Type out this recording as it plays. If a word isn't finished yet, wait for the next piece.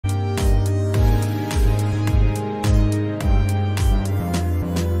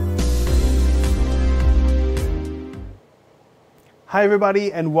Hi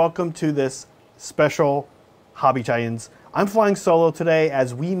everybody and welcome to this special Hobby Titans. I'm flying solo today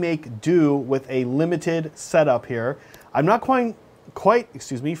as we make do with a limited setup here. I'm not quite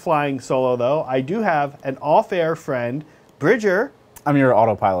flying solo though. I do have an off-air friend, Bridger. I'm your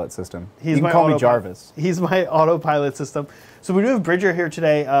autopilot system. You can call me Jarvis. He's my autopilot system. So we do have Bridger here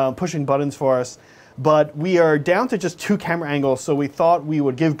today pushing buttons for us, but we are down to just 2 camera angles, so we thought we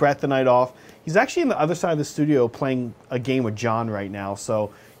would give Brett the night off. He's actually in the other side of the studio playing a game with John right now,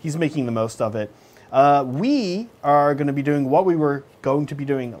 so he's making the most of it. We are going to be doing what we were going to be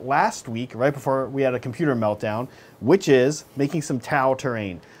doing last week, right before we had a computer meltdown, which is making some T'au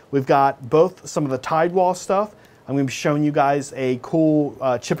terrain. We've got both some of the Tidewall stuff. I'm going to be showing you guys a cool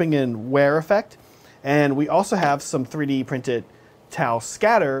chipping and wear effect. And we also have some 3D printed T'au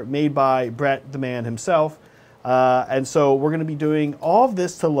scatter made by Brett the man himself. And so we're going to be doing all of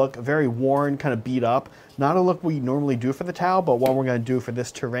this to look very worn, kind of beat up. Not a look we normally do for the T'au, but one we're going to do for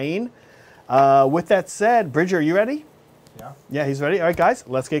this terrain. With that said, Bridger, are you ready? Yeah. Yeah, he's ready. All right, guys,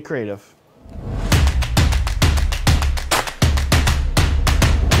 let's get creative.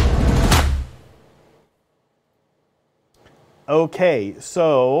 Okay,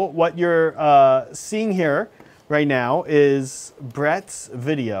 so what you're seeing here right now is Brett's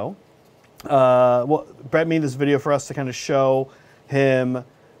video. Well, Brett made this video for us to kind of show him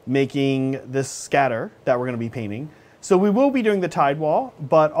making this scatter that we're going to be painting. So we will be doing the Tidewall,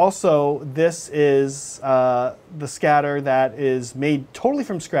 but also this is the scatter that is made totally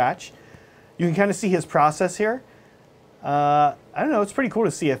from scratch. You can kind of see his process here. I don't know, it's pretty cool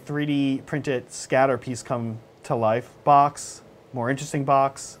to see a 3D printed scatter piece come to life. Box, more interesting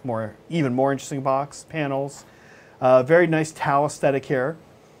box, even more interesting box, panels. Very nice T'au aesthetic here.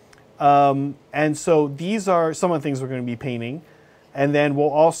 And so these are some of the things we're going to be painting. And then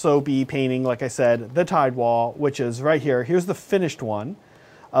we'll also be painting, like I said, the Tidewall, which is right here. Here's the finished one.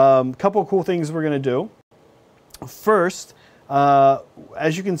 Couple of cool things we're going to do. First,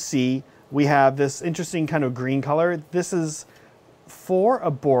 as you can see, we have this interesting kind of green color. This is for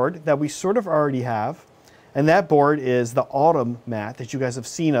a board that we sort of already have. And that board is the Autumn mat that you guys have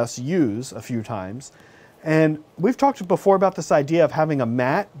seen us use a few times. And we've talked before about this idea of having a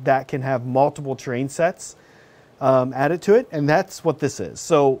mat that can have multiple terrain sets added to it, and that's what this is.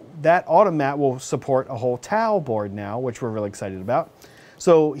 So that Autumn mat will support a whole T'au board now, which we're really excited about.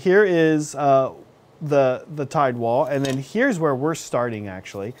 So here is the Tidewall, and then here's where we're starting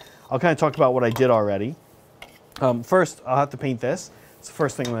actually. I'll kind of talk about what I did already. First, I'll have to paint this. It's the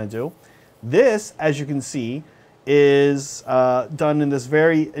first thing I'm going to do. This, as you can see, is done in this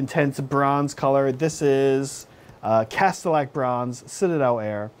very intense bronze color. This is Castellac bronze, Citadel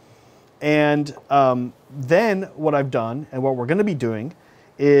air. And then what I've done, and what we're going to be doing,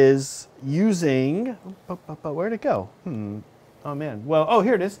 is using, where'd it go? Oh man, well, oh,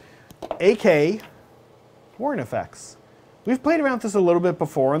 here it is. AK Worn Effects. We've played around with this a little bit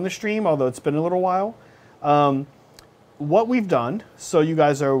before on the stream, although it's been a little while. What we've done, so you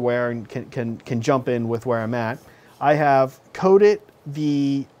guys are aware and can jump in with where I'm at, I have coated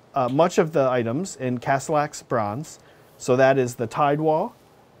the much of the items in Castellac's bronze. So that is the Tidewall,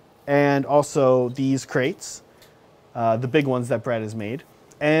 and also these crates, the big ones that Brett has made,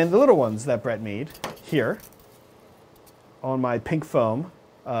 and the little ones that Brett made here on my pink foam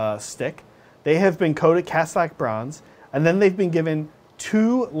stick. They have been coated Castellac bronze, and then they've been given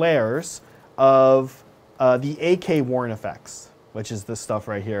 2 layers of the AK Worn Effects, which is this stuff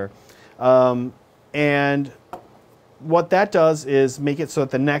right here. And what that does is make it so that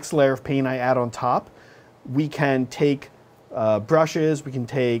the next layer of paint I add on top, we can take brushes, we can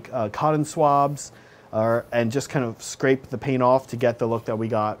take cotton swabs, and just kind of scrape the paint off to get the look that we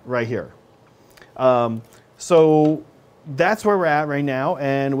got right here. So that's where we're at right now.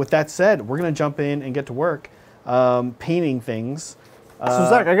 And with that said, we're going to jump in and get to work painting things. So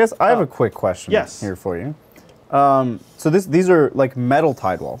Zach, I guess I have a quick question here for you. So these are like metal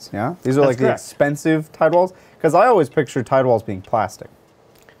Tidewalls, yeah? These are like the expensive Tidewalls? Because I always picture Tidewalls being plastic.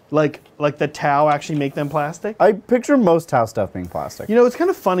 Like the T'au actually make them plastic? I picture most T'au stuff being plastic. You know, it's kind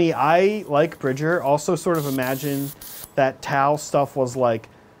of funny. I, like Bridger, also sort of imagine that T'au stuff was like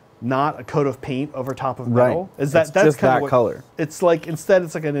not a coat of paint over top of metal. Right. That's just kind of color. It's like, instead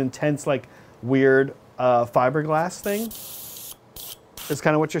it's like an intense, like weird fiberglass thing. Is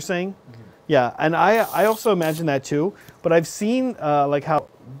kind of what you're saying? Mm-hmm. Yeah, and I also imagine that too, but I've seen like how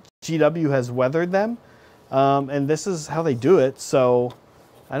GW has weathered them, and this is how they do it, so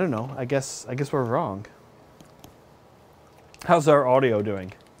I don't know, I guess we're wrong. How's our audio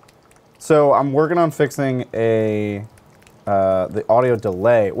doing? So I'm working on fixing the audio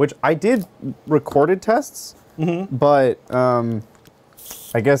delay, which I did recorded tests, but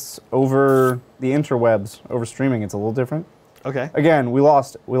I guess over the interwebs, over streaming, it's a little different. Okay. Again, we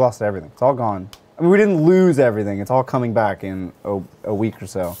lost everything. It's all gone. I mean, we didn't lose everything. It's all coming back in a week or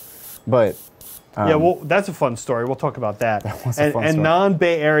so. But yeah, well, that's a fun story. We'll talk about that. That was a fun story. And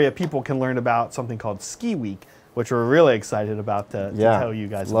non-Bay Area people can learn about something called Ski Week, which we're really excited about to tell you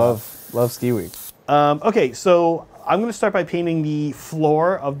guys about. Love Ski Week. Okay, so I'm going to start by painting the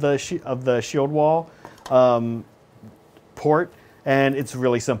floor of the shield wall port, and it's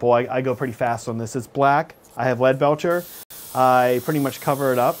really simple. I go pretty fast on this. It's black. I have lead belcher. I pretty much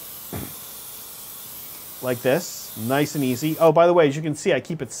cover it up like this, nice and easy. Oh, by the way, as you can see, I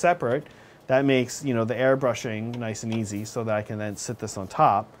keep it separate. That makes, you know, the airbrushing nice and easy so that I can then sit this on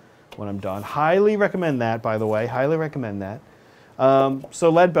top when I'm done. Highly recommend that, by the way. Highly recommend that. So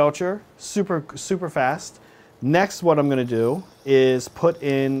lead belcher, super fast. Next, what I'm going to do is put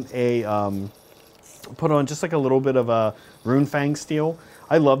in a put on just like a little bit of a Rune Fang steel.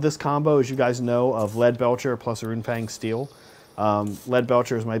 I love this combo, as you guys know, of lead belcher plus a Rune Fang steel. Lead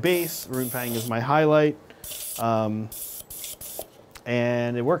belcher is my base, Rune Fang is my highlight, and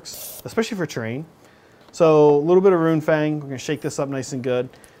it works, especially for terrain. So a little bit of Rune Fang. We're gonna shake this up nice and good.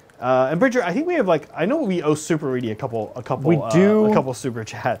 And Bridger, I think we have like, I know we owe Super Reedy a couple super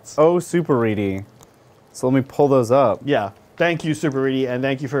chats. Oh, Super Reedy. So let me pull those up. Yeah, thank you, Super Reedy, and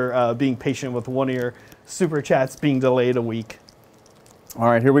thank you for being patient with one of your super chats being delayed a week. All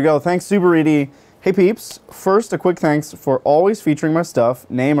right, here we go. Thanks, Super Reedy. Hey peeps, first a quick thanks for always featuring my stuff,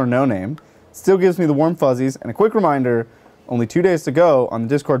 name or no name. Still gives me the warm fuzzies, and a quick reminder, only 2 days to go on the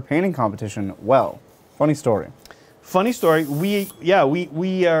Discord painting competition. Well, funny story. Funny story. We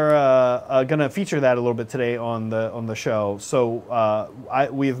are gonna feature that a little bit today on the show. So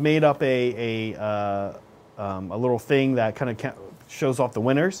we've made up a little thing that kind of shows off the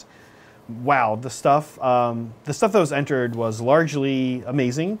winners. Wow, the stuff that was entered was largely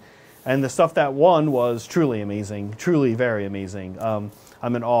amazing, and the stuff that won was truly amazing, truly very amazing.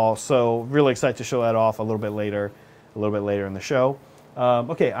 I'm in awe. So really excited to show that off a little bit later in the show.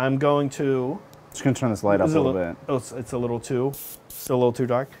 Okay, I'm going to. Just gonna turn this light up a little bit. Oh, it's still a little too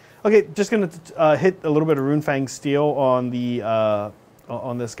dark. Okay, just gonna hit a little bit of Rune Fang steel on the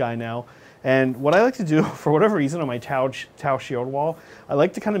on this guy now. And what I like to do, for whatever reason, on my T'au shield wall, I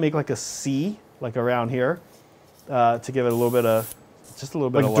like to kind of make like a C, like around here, to give it a little bit of, just a little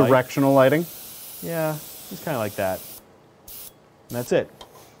bit of light. Like directional lighting? Yeah, just kind of like that. And that's it.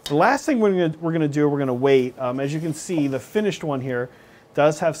 The last thing we're gonna wait. As you can see, the finished one here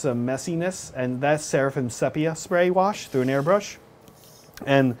does have some messiness, and that's Seraphim Sepia spray wash through an airbrush,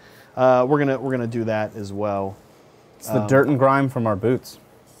 and we're gonna do that as well. It's the dirt and grime from our boots.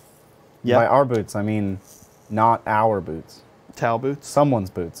 Yep. By our boots, I mean not our boots. Towel boots? Someone's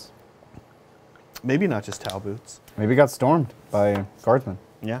boots. Maybe not just towel boots. Maybe it got stormed by guardsmen.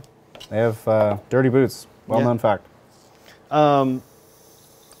 Yeah. They have dirty boots. Well-known fact.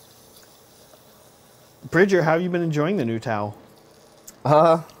 Bridger, how have you been enjoying the new towel?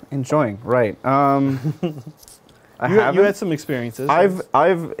 Enjoying, right. You had some experiences.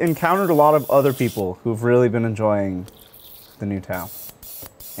 I've encountered a lot of other people who've really been enjoying the new towel.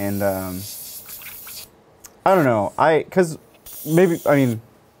 And I don't know, because maybe, I mean,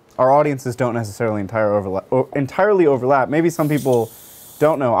 our audiences don't necessarily entirely overlap. Maybe some people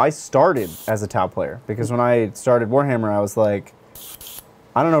don't know. I started as a Tau player because when I started Warhammer, I was like,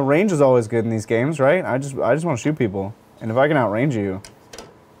 I don't know, range is always good in these games, right? I just want to shoot people, and if I can outrange you,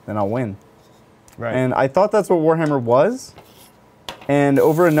 then I'll win. Right. And I thought that's what Warhammer was. And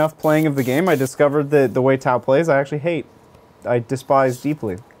over enough playing of the game, I discovered that the way Tau plays, I actually hate. I despise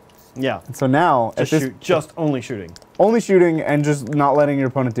deeply. Yeah. And so now, just only shooting. Only shooting and just not letting your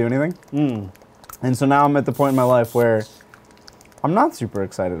opponent do anything. And so now I'm at the point in my life where I'm not super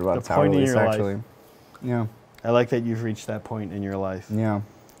excited about a Tau release, actually. Yeah. I like that you've reached that point in your life. Yeah.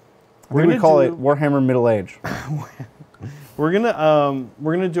 We're gonna call it Warhammer Middle Age. We're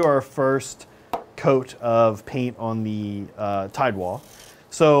gonna do our first coat of paint on the Tidewall.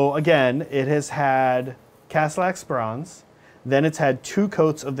 So again, it has had Castellax bronze. Then it's had 2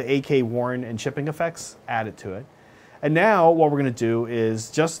 coats of the AK Warren and chipping effects added to it. And now what we're gonna do is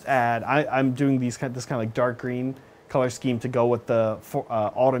just add, I'm doing this kind of like dark green color scheme to go with the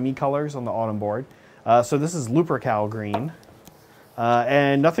autumn-y colors on the autumn board. So this is Lupercal green.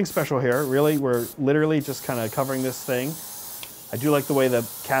 And nothing special here, really. We're literally just kind of covering this thing. I do like the way the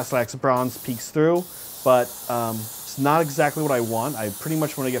Castellax bronze peeks through, but it's not exactly what I want. I pretty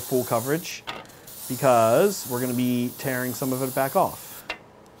much want to get full coverage, because we're going to be tearing some of it back off.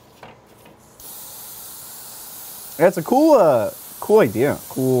 That's a cool idea,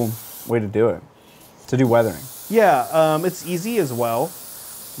 cool way to do it, to do weathering. Yeah, it's easy as well.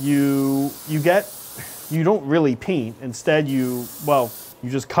 you don't really paint. Instead, you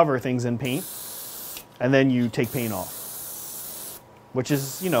just cover things in paint, and then you take paint off, which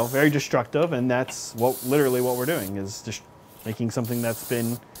is very destructive. And that's literally what we're doing, is just making something that's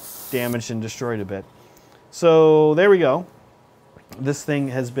been damaged and destroyed a bit. So there we go. This thing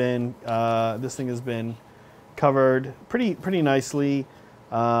has been covered pretty nicely.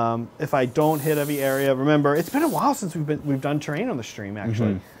 If I don't hit every area, remember, it's been a while since we've done terrain on the stream.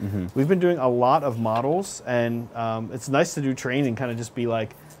 Actually, we've been doing a lot of models, and it's nice to do terrain and kind of just be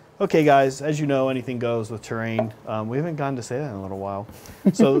like, okay, guys, as you know, anything goes with terrain. We haven't gotten to say that in a little while,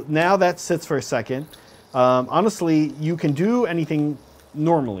 so now that sits for a second. Honestly, you can do anything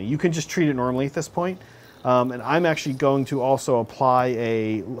normally. You can just treat it normally at this point. And I'm actually going to also apply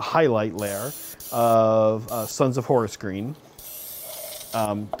a highlight layer of Sons of Horus green,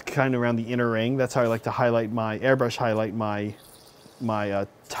 kind of around the inner ring. That's how I like to highlight my airbrush highlight my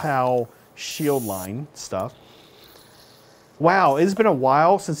T'au shield line stuff. Wow, it's been a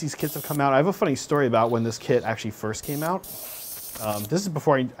while since these kits have come out. I have a funny story about when this kit actually first came out. This is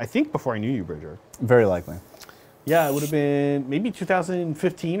before I think before I knew you, Bridger. Very likely. Yeah, it would have been maybe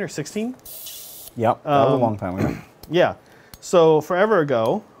 2015 or 16. Yep, that was a long time ago. Yeah, so forever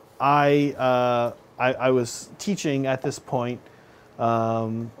ago, I was teaching at this point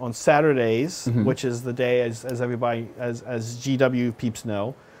on Saturdays, which is the day, as everybody, as GW peeps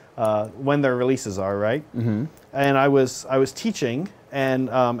know, when their releases are, right? And I was teaching, and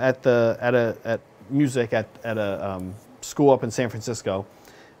at music at a school up in San Francisco,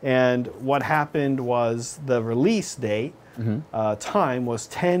 and what happened was the release date time was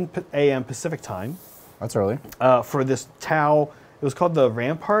 10 a.m. Pacific time. That's early. For this T'au, it was called the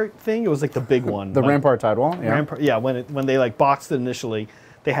Rampart thing. It was like the big one. The Rampart Tidewall. Yeah. Rampart, yeah. When they like boxed it initially,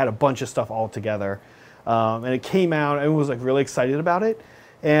 they had a bunch of stuff all together, and it came out. Everyone was like really excited about it,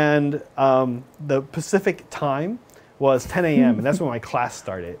 and the Pacific time was 10 a.m. and that's when my class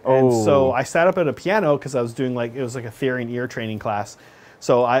started. And so I sat up at a piano because I was doing it was like a theory and ear training class.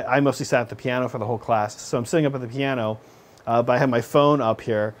 So I mostly sat at the piano for the whole class. So I'm sitting up at the piano, but I had my phone up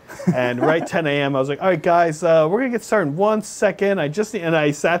here, and right 10 a.m. I was like, all right, guys, we're gonna get started in 1 second. And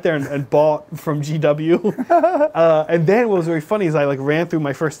I sat there and bought from GW. And then what was very funny is I ran through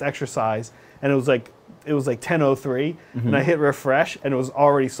my first exercise, and it was like 10:03, and I hit refresh, and it was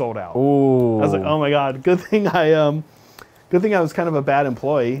already sold out. Ooh. I was like, oh my god, good thing I was kind of a bad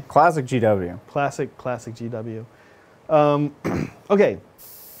employee. Classic GW. Classic GW. Okay.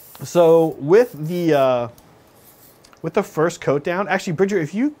 So with the first coat down, actually, Bridger,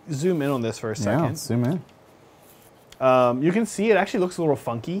 if you zoom in on this for a second, let's zoom in. you can see it actually looks a little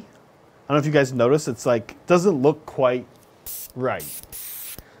funky. I don't know if you guys notice, it's doesn't look quite right.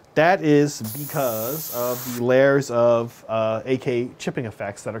 That is because of the layers of AK chipping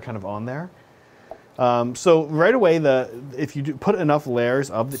effects that are kind of on there. So right away, if you put enough layers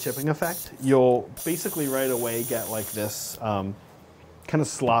of the chipping effect, you'll basically right away get this kind of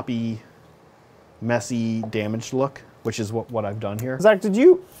sloppy, messy, damaged look, which is what I've done here. Zach, did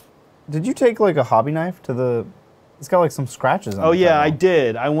you take a hobby knife to the? It's got some scratches on it. Oh yeah, I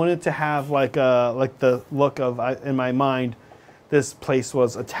did. I wanted to have the look of in my mind, this place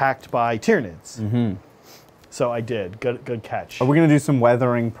was attacked by Tyranids. So I did. Good catch. Are we gonna do some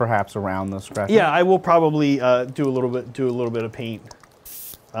weathering perhaps around those scratches? Yeah, I will probably do a little bit of paint.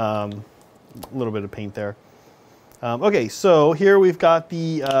 A little bit of paint there. Okay, so here we've got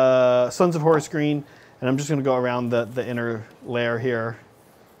the Sons of Horus green, and I'm just going to go around the inner layer here.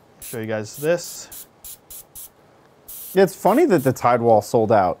 Show you guys this. Yeah, it's funny that the Tidewall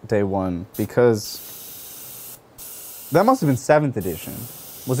sold out day one, because that must have been 7th edition.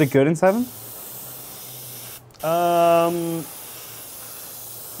 Was it good in 7th?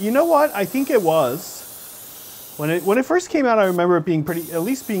 You know what? I think it was. When it first came out, I remember it being pretty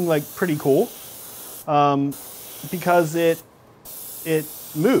cool. Because it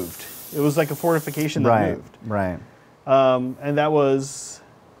moved. It was like a fortification that moved. Right. And that was,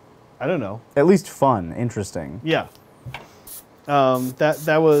 I don't know. At least fun, interesting. Yeah.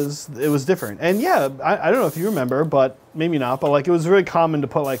 It was different. And yeah, I don't know if you remember, but maybe not, but it was really common to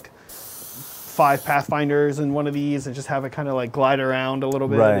put 5 Pathfinders in one of these and just have it kind of glide around a little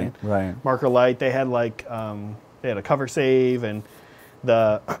bit. Right. Marker light. They had they had a cover save, and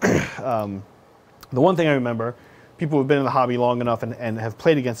the the one thing I remember, people who've been in the hobby long enough and have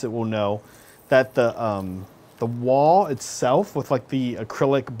played against it will know that the wall itself with the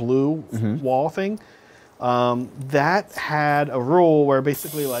acrylic blue wall thing, that had a rule where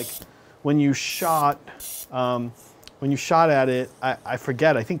basically when you shot at it, I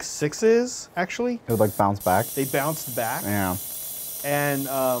forget, I think 6s actually. It would bounce back? They bounced back. Yeah. And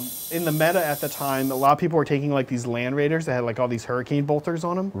in the meta at the time, a lot of people were taking like these Land Raiders that had like all these hurricane bolters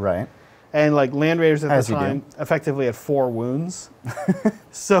on them. Right. And like Land Raiders at As the you time effectively had 4 wounds.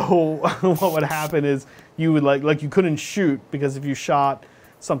 So what would happen is you would like you couldn't shoot, because if you shot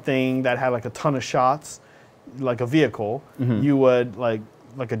something that had like a ton of shots, like a vehicle, you would like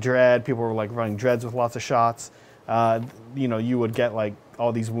a dread. People were like running dreads with lots of shots. You know, you would get like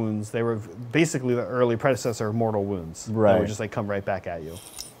all these wounds. They were basically the early predecessor of mortal wounds. Right. That would just like come right back at you.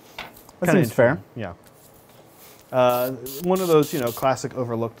 That Kinda seems fair. Yeah. One of those, you know, classic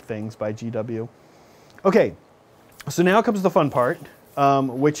overlooked things by GW. Okay, so now comes the fun part,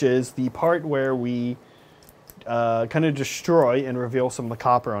 which is the part where we kind of destroy and reveal some of the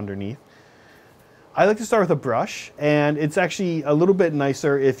copper underneath. I like to start with a brush, and it's actually a little bit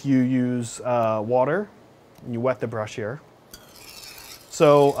nicer if you use water and you wet the brush here.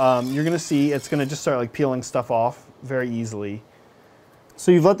 So you're going to see it's going to just start like peeling stuff off very easily.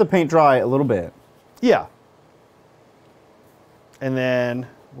 So you've let the paint dry a little bit. Yeah. And then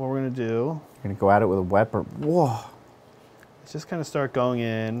what we're going to do, You're going to go at it with a wet brush. Whoa. is just kind of start going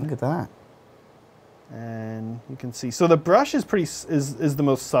in. Look at that. And you can see, so the brush is is the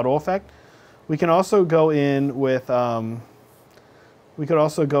most subtle effect. We can also go in with, we could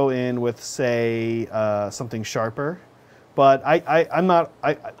also go in with, say, something sharper. But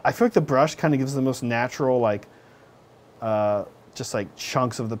I feel like the brush kind of gives the most natural, like, just like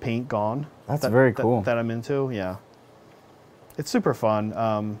chunks of the paint gone. That's very cool. That I'm into, yeah. It's super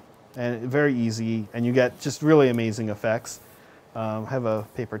fun and very easy, and you get just really amazing effects. I have a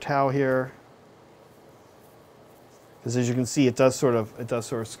paper towel here, because as you can see, it does sort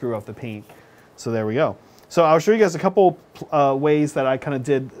of screw up the paint. So there we go. So I'll show you guys a couple ways that I kind of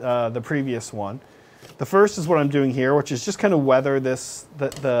did the previous one. The first is what I'm doing here, which is just kind of weather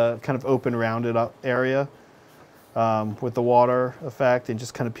the kind of open rounded up area with the water effect, and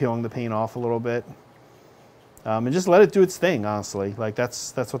just kind of peeling the paint off a little bit. And just let it do its thing, honestly. Like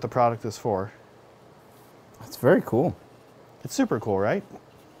that's what the product is for. That's very cool. It's super cool, right?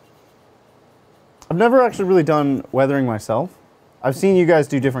 I've never actually really done weathering myself. I've seen you guys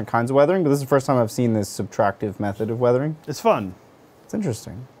do different kinds of weathering, but this is the first time I've seen this subtractive method of weathering. It's fun. It's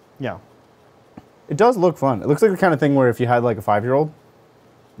interesting. Yeah. It does look fun. It looks like the kind of thing where if you had like a 5-year-old,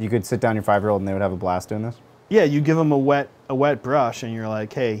 you could sit down your 5-year-old and they would have a blast doing this. Yeah, you give them a wet brush and you're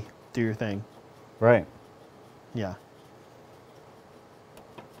like, hey, do your thing. Right. Yeah.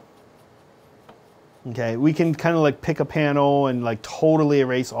 Okay, we can kind of like pick a panel and like totally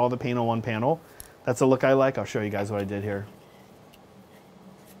erase all the paint on one panel. That's a look I like. I'll show you guys what I did here.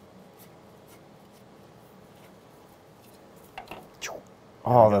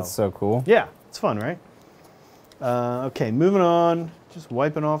 Oh, that's so cool. Yeah, it's fun, right? Okay, moving on. Just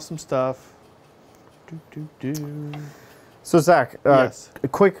wiping off some stuff. So Zach, Yes. a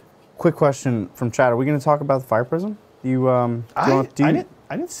quick question from chat. Are we going to talk about the fire prism? I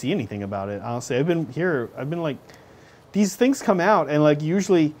didn't see anything about it, honestly. I've been like, these things come out, and like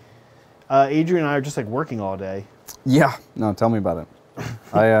usually Adrian and I are just like working all day. Yeah. No, tell me about it.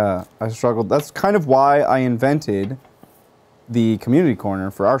 I struggled. That's kind of why I invented the community corner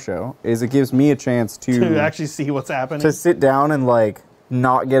for our show. Is it gives me a chance To actually see what's happening. to sit down and like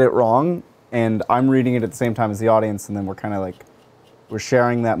not get it wrong, and I'm reading it at the same time as the audience, and then we're kind of like we're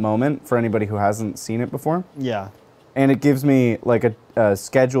sharing that moment for anybody who hasn't seen it before. Yeah. And it gives me like a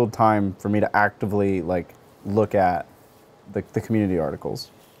scheduled time for me to actively like look at the community articles.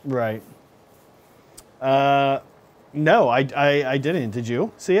 Right. No, I didn't. Did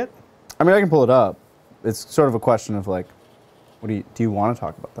you see it? I mean, I can pull it up. It's sort of a question of like, do you want to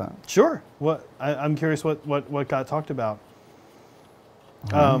talk about that? Sure. What I'm curious what got talked about.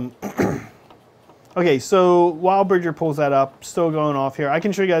 Okay, so while Bridger pulls that up, still going off here, I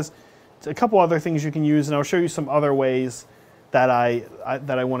can show you guys a couple other things you can use, and I'll show you some other ways that I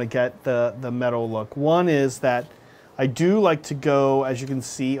want to get the metal look. One is that I do like to go, as you can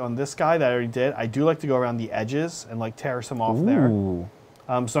see on this guy that I already did, I do like to go around the edges and like tear some off there.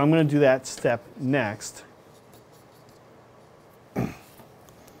 So I'm going to do that step next.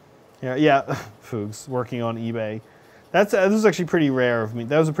 Yeah, Fugs working on eBay. This is actually pretty rare of me.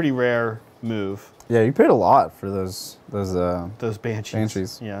 That was a pretty rare move. Yeah, you paid a lot for those Banshees.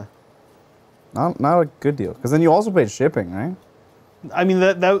 Banshees. Yeah. Not a good deal, because then you also paid shipping, right? I mean,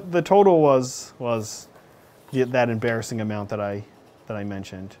 the total was that embarrassing amount that I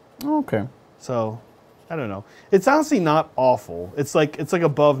mentioned. Okay. So, I don't know. It's honestly not awful. It's like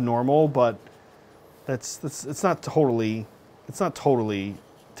above normal, but it's not totally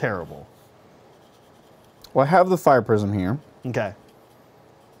terrible. Well, I have the fire prism here, Okay.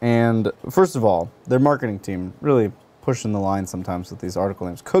 and first of all, their marketing team really pushing the line sometimes with these article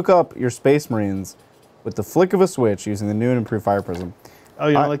names. Cook up your Space Marines with the flick of a switch using the new and improved Fire Prism. Oh,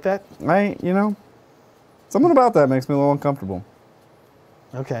 you don't like that? You know, something about that makes me a little uncomfortable.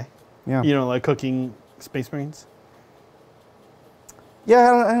 Okay. Yeah. You don't like cooking Space Marines?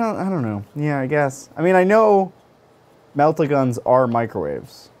 Yeah, I don't know. Yeah, I guess. I mean, I know melt-a-guns are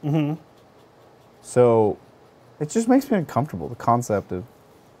microwaves. Mm-hmm. So it just makes me uncomfortable, the concept of...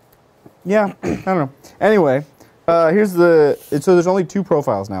 Yeah, I don't know. Anyway, here's the... So there's only 2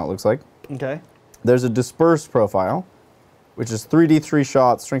 profiles now, it looks like. Okay. There's a dispersed profile, which is 3D 3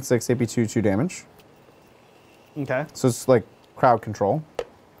 shots, strength 6, AP 2, 2 damage. Okay. So it's like crowd control.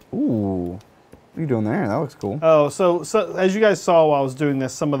 Ooh. What are you doing there? That looks cool. Oh, so as you guys saw while I was doing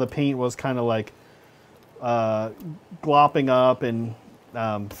this, some of the paint was kind of like glopping up and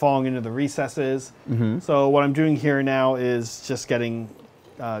falling into the recesses. Mm-hmm. So what I'm doing here now is just getting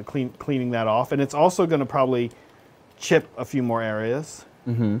cleaning that off, and it's also going to probably chip a few more areas.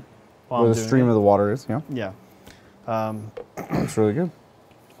 Mm-hmm. While Where the stream of the water is, yeah. Yeah. Looks really good.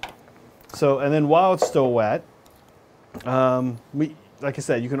 So, and then while it's still wet, like I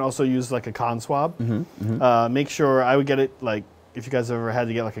said, you can also use like a con swab. Mm-hmm. Mm-hmm. Make sure I would get it like, if you guys have ever had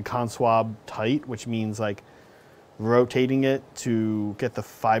to get like a con swab tight, which means like rotating it to get the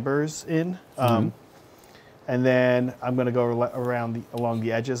fibers in. Mm-hmm. And then I'm going to go along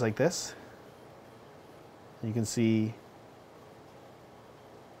the edges like this. You can see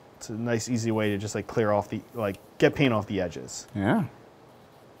it's a nice, easy way to just like clear off get paint off the edges. Yeah.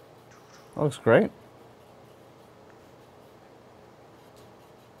 That looks great.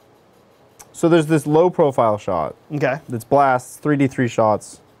 So there's this low profile shot. Okay. That's blasts, 3D 3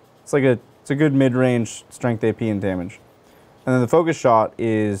 shots. It's a good mid-range strength AP and damage. And then the focus shot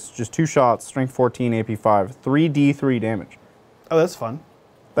is just 2 shots, strength 14, AP 5, 3D 3 damage. Oh, that's fun.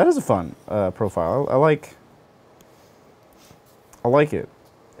 That is a fun profile. I like it.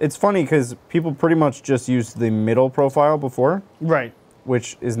 It's funny because people pretty much just used the middle profile before. Right.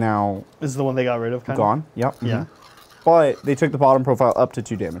 Which is now... This is the one they got rid of, kind gone. of? Yep. Mm-hmm. Yeah. But they took the bottom profile up to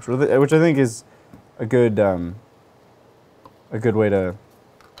 2 damage, which I think is a good way to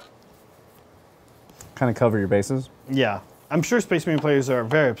kind of cover your bases. Yeah. I'm sure Space Marine players are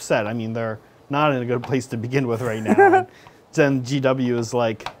very upset. I mean, they're not in a good place to begin with right now. Then GW is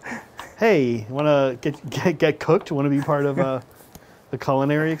like, hey, want to get cooked? Want to be part of the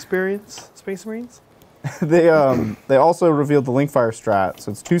culinary experience, Space Marines? They also revealed the Linkfire strat.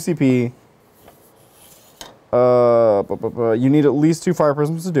 So it's 2 CP. You need at least 2 fire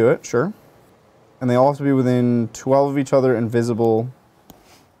prisms to do it, sure. And they all have to be within 12 of each other and visible.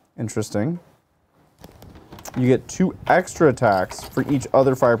 Interesting. You get 2 extra attacks for each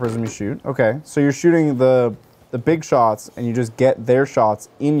other fire prism you shoot. Okay, so you're shooting the big shots and you just get their shots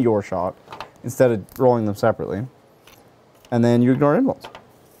in your shot instead of rolling them separately. And then you ignore invulns.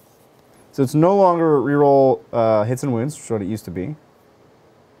 So it's no longer reroll hits and wounds, which is what it used to be.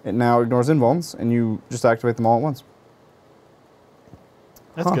 It now ignores invulns, and you just activate them all at once.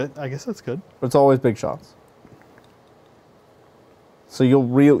 That's good. I guess that's good. But it's always big shots. So you'll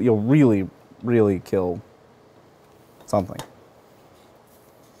really, really kill something.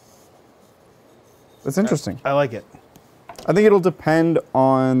 That's interesting. I like it. I think it'll depend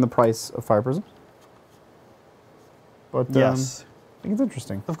on the price of fire prisms. But yes. I think it's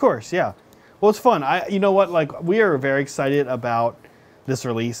interesting. Of course, yeah. Well, it's fun. You know what? Like, we are very excited about this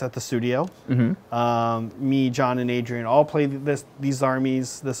release at the studio. Mm-hmm. Me, John, and Adrian all play these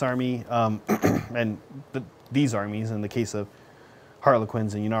armies, and these armies. In the case of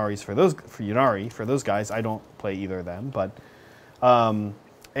Harlequins and Yunaris, for those guys, I don't play either of them. But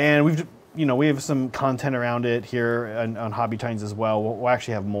and we have some content around it here on Hobby Tines as well. We'll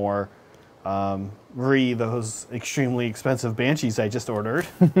actually have more. Those extremely expensive Banshees I just ordered.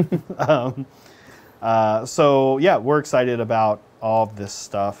 So yeah, we're excited about all of this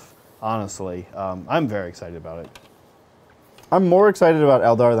stuff. Honestly, I'm very excited about it. I'm more excited about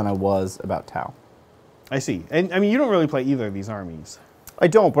Eldar than I was about T'au. I see. And I mean, you don't really play either of these armies. I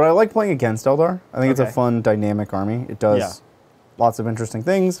don't, but I like playing against Eldar. I think it's a fun, dynamic army. It does lots of interesting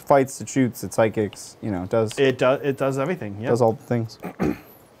things. Fights, it shoots, it psychics. You know, it does. It does everything. Yeah. It does all the things.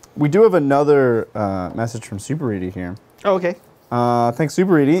 We do have another message from Super Edie here. Oh, okay. Thanks,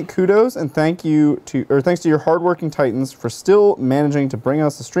 Super Edie. Kudos and thanks to your hardworking Titans for still managing to bring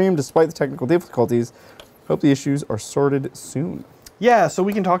us a stream despite the technical difficulties. Hope the issues are sorted soon. Yeah, so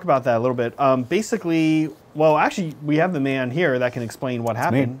we can talk about that a little bit. Basically, well, actually, we have the man here that can explain what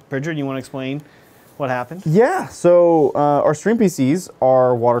happened. Bridger, you want to explain what happened? Yeah. So our stream PCs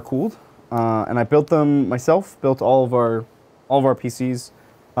are water cooled, and I built them myself. Built all of our PCs.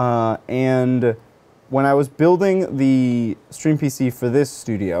 And when I was building the stream PC for this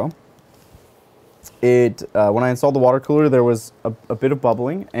studio, when I installed the water cooler, there was a bit of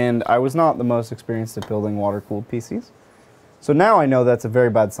bubbling, and I was not the most experienced at building water-cooled PCs. So now I know that's a very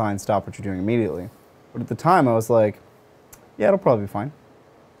bad sign. Stop what you're doing immediately. But at the time, I was like, yeah, it'll probably be fine.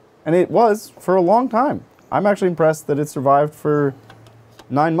 And it was for a long time. I'm actually impressed that it survived for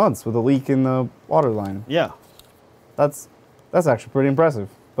 9 months with a leak in the water line. Yeah. That's actually pretty impressive.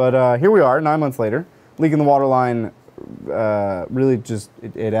 But here we are, 9 months later. Leak in the water line really just,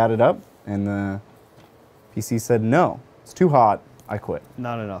 it added up, and the PC said, no, it's too hot, I quit.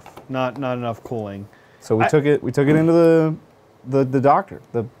 Not enough. Not enough cooling. So we took it into the doctor,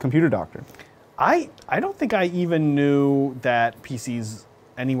 the computer doctor. I don't think I even knew that PCs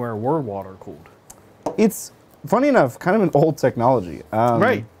anywhere were water cooled. It's, funny enough, kind of an old technology.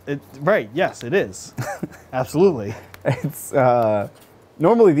 Right. Right. Yes, it is. Absolutely. It's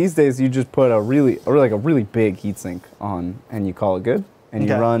normally these days you just put a really big heatsink on and you call it good, and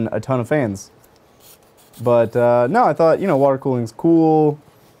you run a ton of fans. But no, I thought, water cooling's cool.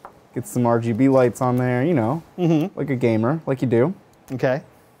 Get some RGB lights on there, like a gamer, like you do. Okay.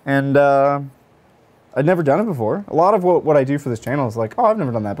 And I'd never done it before. A lot of what I do for this channel is like, oh, I've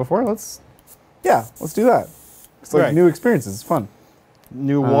never done that before. Let's do that. It's like new experiences. It's fun.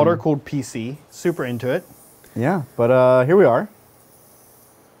 New water-cooled PC. Super into it. Yeah, but here we are.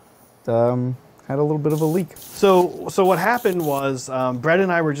 Had a little bit of a leak. So what happened was Brett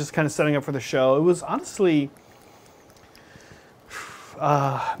and I were just kind of setting up for the show. It was honestly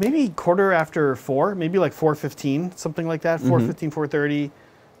maybe 4:15, maybe like 4:15, something like that, 4:15, 4:30.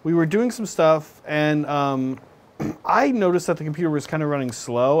 We were doing some stuff, and I noticed that the computer was kind of running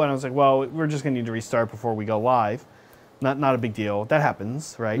slow, and I was like, well, we're just going to need to restart before we go live. Not a big deal. That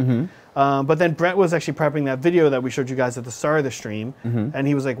happens, right? But then Brett was actually prepping that video that we showed you guys at the start of the stream, and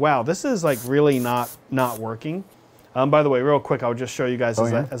he was like, wow, this is like really not working. By the way, real quick, I'll just show you guys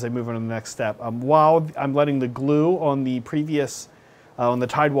as I move on to the next step. While I'm letting the glue on the previous, on the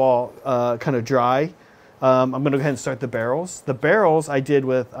Tidewall kind of dry, I'm going to go ahead and start the barrels. The barrels I did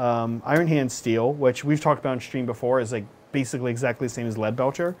with Iron Hand steel, which we've talked about on stream before, is like basically exactly the same as lead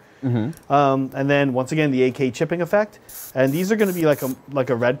belcher. And then once again, the AK chipping effect. And these are going to be like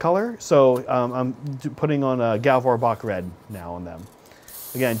a red color. So I'm putting on a Galvor Bach red now on them.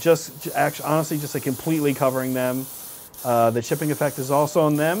 Again, honestly, just like completely covering them. The chipping effect is also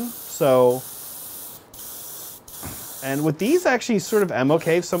on them. So, and with these actually sort of I'm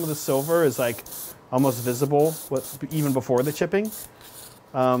okay if some of the silver is like almost visible even before the chipping.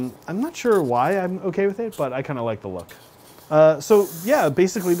 I'm not sure why I'm okay with it, but I kind of like the look. So yeah,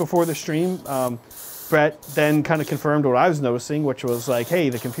 basically before the stream, Brett then kind of confirmed what I was noticing, which was like, hey,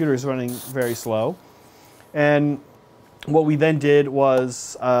 the computer is running very slow. And what we then did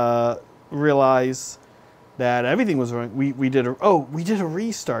was realize that everything was running. We did a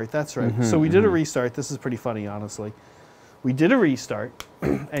restart. That's right. So we did a restart. This is pretty funny, honestly. We did a restart,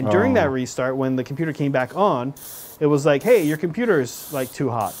 and during that restart, when the computer came back on, it was like, hey, your computer is like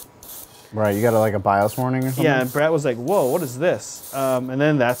too hot. Right, you got like a BIOS warning or something? Yeah, and Brett was like, whoa, what is this? And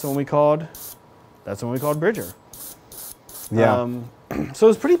then that's when we called Bridger. Yeah. So it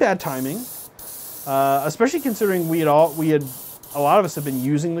was pretty bad timing, especially considering we had a lot of us have been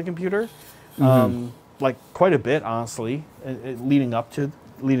using the computer, like quite a bit, honestly, leading up to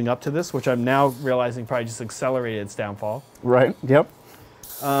this, which I'm now realizing probably just accelerated its downfall. Right. Yep.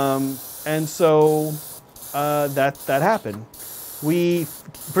 And so that happened.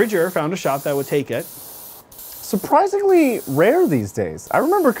 Bridger found a shop that would take it. Surprisingly rare these days. I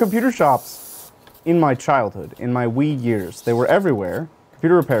remember computer shops in my childhood, in my wee years. They were everywhere,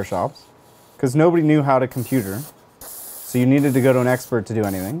 computer repair shops, because nobody knew how to computer. So you needed to go to an expert to do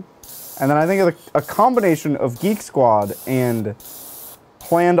anything. And then I think a combination of Geek Squad and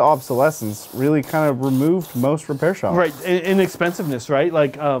planned obsolescence really kind of removed most repair shops. Right, inexpensiveness, right?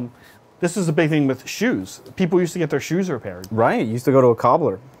 Like, this is a big thing with shoes. People used to get their shoes repaired. Right, you used to go to a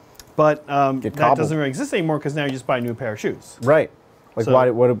cobbler. But that doesn't really exist anymore because now you just buy a new pair of shoes. Right. Like,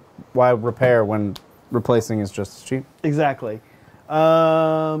 so, why repair when replacing is just as cheap? Exactly.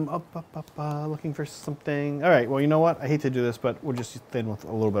 Looking for something. All right, well, you know what? I hate to do this, but we'll just thin with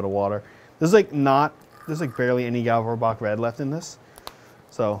a little bit of water. There's like barely any Galvor Bach red left in this.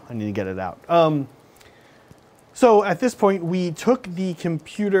 So I need to get it out. So at this point, we took the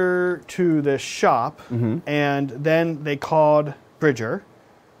computer to the shop, and then they called Bridger.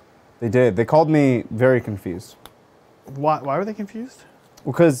 They did. They called me very confused. Why were they confused?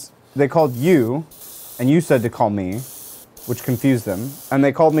 Because they called you, and you said to call me, which confused them. And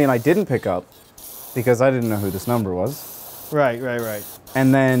they called me, and I didn't pick up because I didn't know who this number was. Right.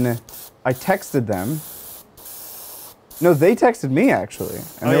 And then I texted them. No, they texted me actually.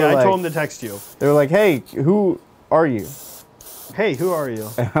 And Oh they yeah, were I like, told him to text you. They were like, "Hey, who are you?" Hey, who are you?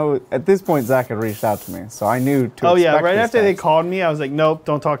 And at this point, Zach had reached out to me, so I knew to. Oh yeah, expect right this after they text. called me, I was like, nope,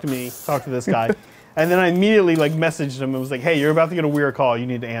 don't talk to me. Talk to this guy. And then I immediately like messaged him and was like, hey, you're about to get a weird call. You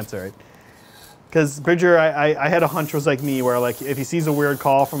need to answer it. Because Bridger, I had a hunch was like me, where like if he sees a weird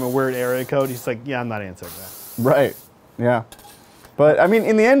call from a weird area code, he's like, yeah, I'm not answering that. Right. Yeah. But I mean,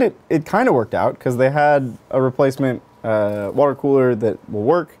 in the end, it kind of worked out because they had a replacement water cooler that will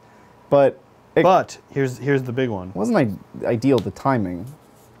work, but it But here's the big one. wasn't ideal, the timing.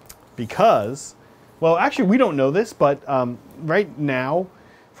 Because, well, actually, we don't know this, but right now,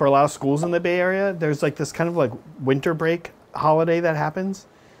 for a lot of schools in the Bay Area, there's like this kind of like winter break holiday that happens,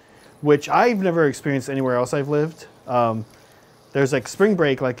 which I've never experienced anywhere else I've lived. There's like spring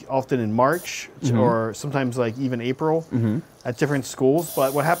break, like often in March or sometimes like even April at different schools.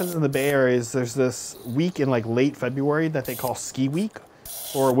 But what happens in the Bay Area is there's this week in like late February that they call ski week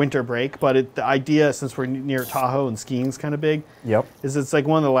or winter break. But the idea, since we're near Tahoe and skiing's kind of big, Yep. is it's like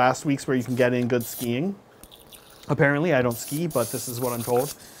one of the last weeks where you can get in good skiing. Apparently, I don't ski, but this is what I'm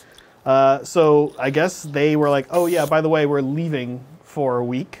told. So I guess they were like, oh yeah, by the way, we're leaving for a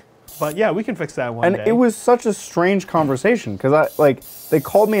week. But yeah, we can fix that one day. And it was such a strange conversation because they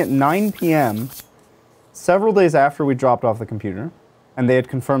called me at 9 p.m. several days after we dropped off the computer, and they had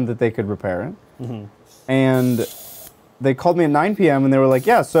confirmed that they could repair it. And they called me at 9 p.m. and they were like,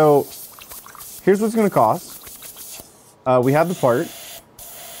 yeah, so here's what it's going to cost. We have the part.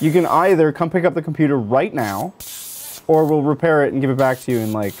 You can either come pick up the computer right now, or we'll repair it and give it back to you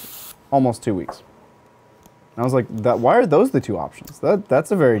in like almost 2 weeks. And I was like, why are those the two options? That's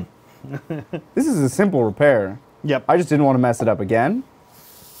a very... This is a simple repair. Yep. I just didn't want to mess it up again.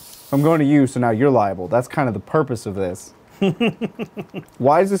 I'm going to you, so now you're liable. That's kind of the purpose of this.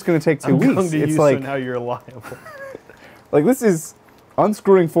 Why is this going to take 2 weeks? Going to It's you, like, so now you're liable. like this is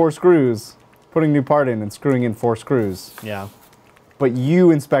unscrewing 4 screws, putting new part in, and screwing in 4 screws. Yeah. But you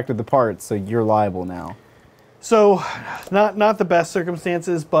inspected the part, so you're liable now. So, not the best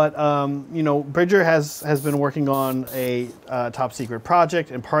circumstances, but you know, Bridger has been working on a top secret project,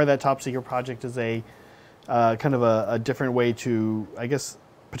 and part of that top secret project is a kind of a different way to, I guess,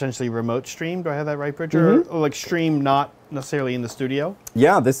 potentially remote stream. Do I have that right, Bridger? Or like stream not necessarily in the studio.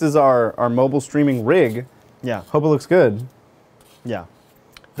 Yeah, this is our mobile streaming rig. Yeah. Hope it looks good. Yeah.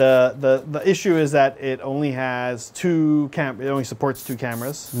 The issue is that it only has it only supports 2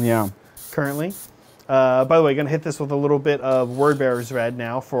 cameras Yeah. currently. By the way, going to hit this with a little bit of Word Bearers Red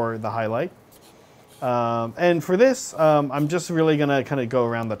now for the highlight. And for this, I'm just really going to kind of go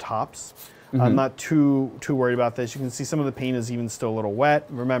around the tops. I'm not too worried about this. You can see some of the paint is even still a little wet.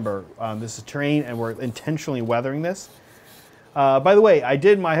 Remember, this is terrain, and we're intentionally weathering this. By the way, I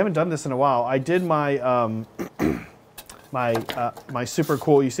haven't done this in a while. I did my my super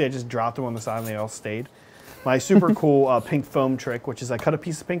cool. You see, I just dropped them on the side, and they all stayed. My super cool pink foam trick, which is I cut a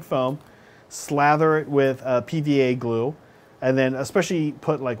piece of pink foam, slather it with PVA glue, and then especially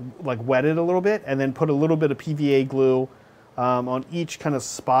put like wet it a little bit, and then put a little bit of PVA glue on each kind of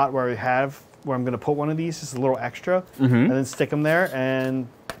spot where I'm going to put one of these, just a little extra, and then stick them there, and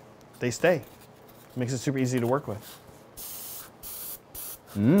they stay. It makes it super easy to work with.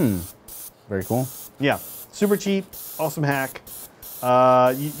 Very cool. Yeah, super cheap, awesome hack.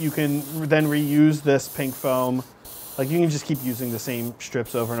 You can then reuse this pink foam. Like you can just keep using the same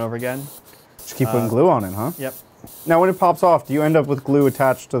strips over and over again. Just keep putting glue on it, huh? Yep. Now, when it pops off, do you end up with glue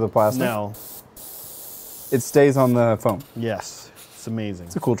attached to the plastic? No. It stays on the foam. Yes. It's amazing.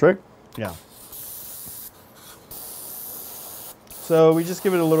 It's a cool trick. Yeah. So we just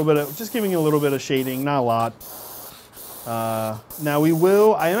give it a little bit of, giving it a little bit of shading, not a lot. Now we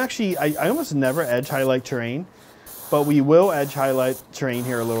will, I almost never edge highlight terrain, but we will edge highlight terrain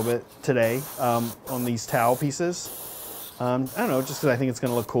here a little bit today on these towel pieces. I don't know, just because I think it's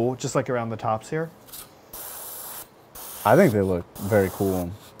going to look cool, just like around the tops here. I think they look very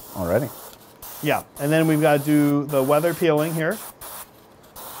cool already. Yeah, and then we've got to do the weather peeling here.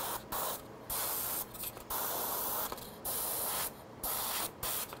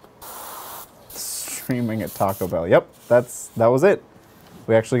 Streaming at Taco Bell. Yep, that was it.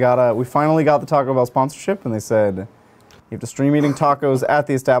 We finally got the Taco Bell sponsorship, and they said you have to stream eating tacos at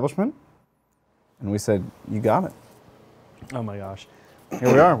the establishment. And we said, you got it. Oh my gosh.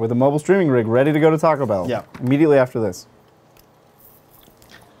 Here we are with a mobile streaming rig ready to go to Taco Bell. Yeah. Immediately after this.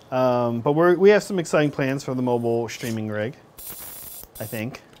 But we have some exciting plans for the mobile streaming rig, I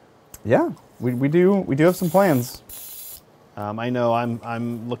think. Yeah, we do have some plans. I know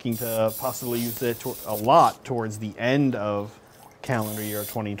I'm looking to possibly use it a lot towards the end of calendar year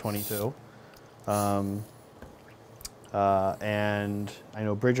 2022. And I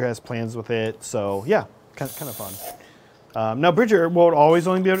know Bridger has plans with it, so yeah, kind of fun. Now Bridger will always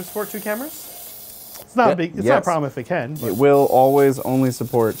only be able to support 2 cameras. It's not it's not a problem if it can. But. It will always only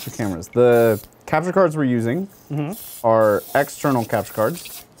support 2 cameras. The capture cards we're using are external capture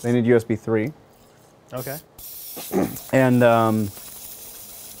cards. They need USB 3. Okay. And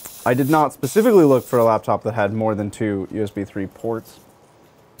I did not specifically look for a laptop that had more than 2 USB 3 ports.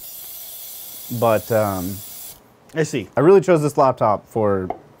 But I see. I really chose this laptop for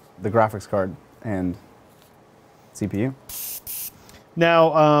the graphics card and CPU.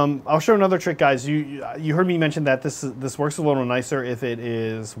 Now, I'll show another trick, guys. You heard me mention that this works a little nicer if it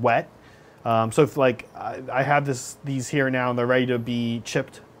is wet. So if like I have these here now and they're ready to be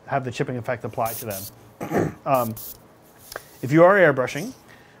chipped, have the chipping effect applied to them. If you are airbrushing,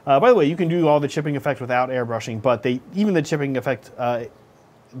 by the way, you can do all the chipping effect without airbrushing, but even the chipping effect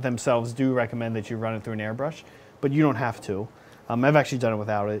themselves do recommend that you run it through an airbrush, but you don't have to. I've actually done it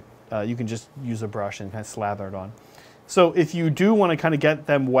without it. You can just use a brush and kind of slather it on. So if you do want to kind of get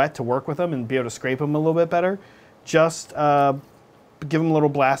them wet to work with them and be able to scrape them a little bit better, just give them a little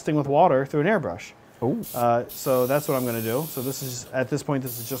blasting with water through an airbrush. So that's what I'm going to do. So this is, at this point,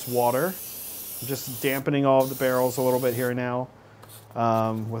 this is just water. I'm just dampening all of the barrels a little bit here now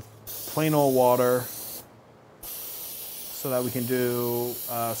with plain old water so that we can do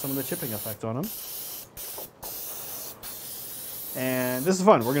some of the chipping effect on them. And this is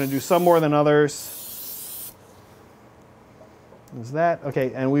fun. We're going to do some more than others. There's that.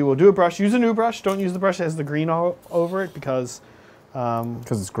 Okay, and we will do a brush. Use a new brush. Don't use the brush that has the green all over it because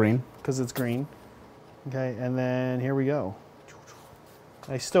it's green. Because it's green. Okay, and then here we go.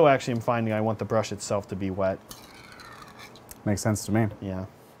 I still actually am finding I want the brush itself to be wet. Makes sense to me. Yeah.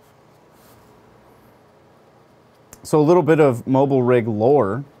 So a little bit of mobile rig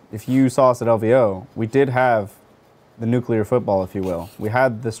lore. If you saw us at LVO, we did have the nuclear football, if you will. We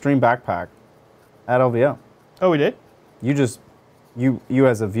had the Stream backpack at LVO. Oh, we did? You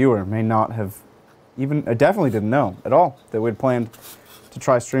as a viewer may not have even, definitely didn't know at all that we'd planned to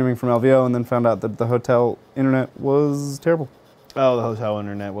try streaming from LVO and then found out that the hotel internet was terrible. Oh, the hotel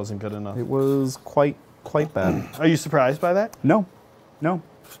internet wasn't good enough. It was quite bad. Are you surprised by that? No.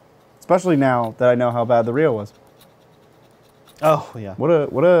 Especially now that I know how bad the Rio was. Oh, yeah. What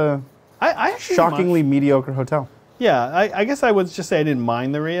a I actually shockingly mediocre hotel. Yeah, I guess I would just say I didn't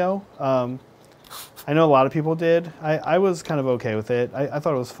mind the Rio. I know a lot of people did. I was kind of okay with it. I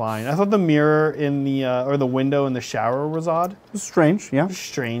thought it was fine. I thought the mirror in the, or the window in the shower was odd. It was strange, yeah. It was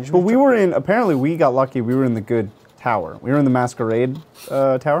strange. But we were in, apparently we got lucky, we were in the good tower. We were in the Masquerade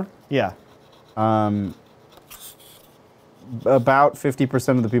tower. Yeah. About 50%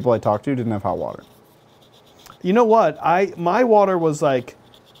 of the people I talked to didn't have hot water. You know what? My water was like,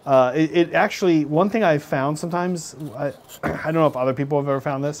 it actually, one thing I've found sometimes, I don't know if other people have ever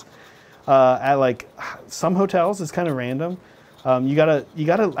found this, at like some hotels, it's kind of random. You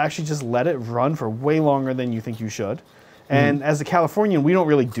gotta actually just let it run for way longer than you think you should. And as a Californian, we don't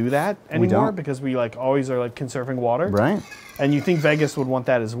really do that anymore because we like always are like conserving water. Right. And you think Vegas would want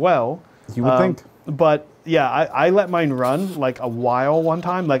that as well. You would think. But yeah, I let mine run like a while one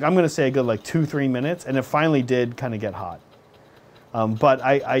time. Like I'm gonna say a good like 2-3 minutes, and it finally did kind of get hot. But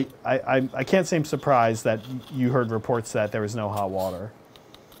I can't say I'm surprised that you heard reports that there was no hot water.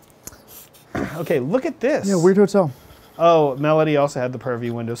 Okay, look at this. Yeah, weird hotel. Oh, Melody also had the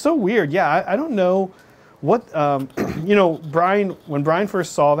Purview window. So weird. Yeah, I don't know what, you know, Brian, when Brian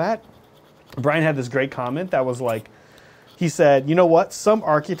first saw that, Brian had this great comment that was like, he said, you know what, some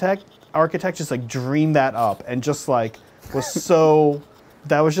architect just like dreamed that up and just like was so,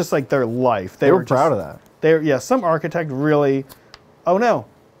 that was just like their life. They were proud of that. Yeah, some architect really, oh no,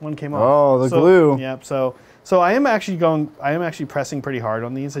 one came off. Oh, the glue. Yep, so I am actually pressing pretty hard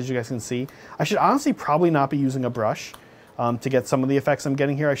on these, as you guys can see. I should honestly probably not be using a brush to get some of the effects I'm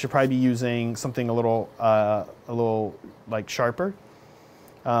getting here. I should probably be using something a little like sharper,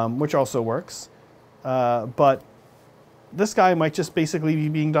 which also works. But this guy might just basically be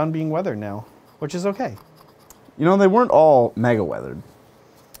being weathered now, which is okay. You know, they weren't all mega weathered.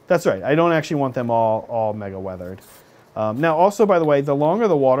 That's right. I don't actually want them all mega weathered. Now, also, by the way, the longer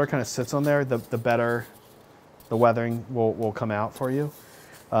the water kind of sits on there, the better the weathering will come out for you.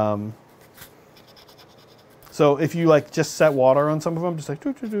 So if you like just set water on some of them, just like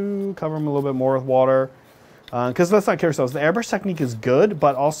cover them a little bit more with water. Because let's not kid ourselves, the airbrush technique is good,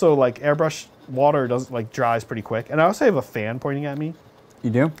 but also like airbrush water dries pretty quick. And I also have a fan pointing at me. You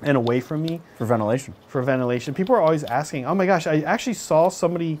do? And away from me. For ventilation. For ventilation. People are always asking, oh my gosh, I actually saw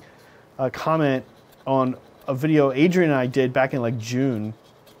somebody comment on a video Adrian and I did back in like June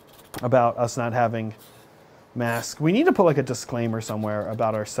about us not having masks. We need to put like a disclaimer somewhere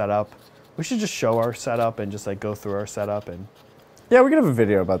about our setup. We should just show our setup and just like go through our setup and. Yeah, we could have a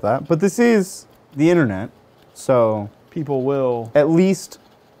video about that. But this is the internet, so people will. At least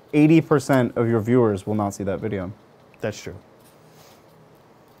 80% of your viewers will not see that video. That's true.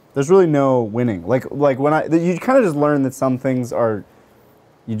 There's really no winning. Like when you kind of just learn that some things are,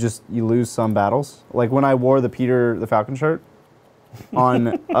 you lose some battles. Like when I wore the Peter the Falcon shirt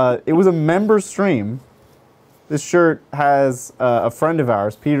on, it was a member stream. This shirt has a friend of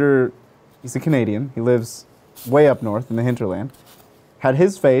ours, Peter. He's a Canadian. He lives way up north in the hinterland. Had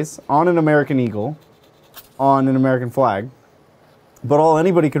his face on an American eagle, on an American flag, but all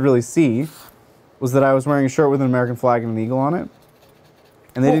anybody could really see was that I was wearing a shirt with an American flag and an eagle on it,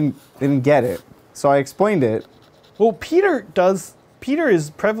 and they didn't get it. So I explained it. Well, Peter is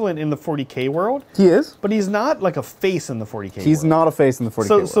prevalent in the 40K world. He is, but he's not like a face in the 40K world. He's not a face in the 40K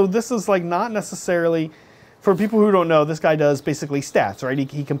world. So this is like not necessarily, for people who don't know, this guy does basically stats, right?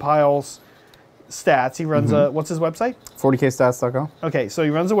 He compiles stats. He runs what's his website? 40kstats.com. Okay, so he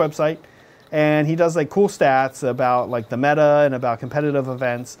runs a website, and he does like cool stats about like the meta and about competitive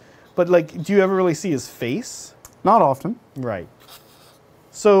events. But like, do you ever really see his face? Not often. Right.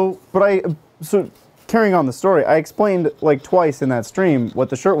 So carrying on the story, I explained like twice in that stream what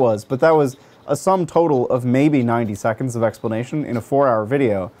the shirt was, but that was a sum total of maybe 90 seconds of explanation in a 4-hour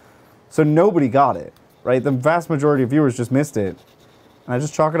video. So nobody got it, right? The vast majority of viewers just missed it. And I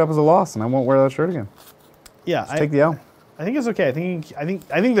just chalk it up as a loss, and I won't wear that shirt again. Yeah, take the L. I think it's okay. I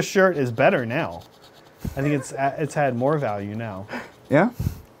think the shirt is better now. I think it's had more value now. Yeah.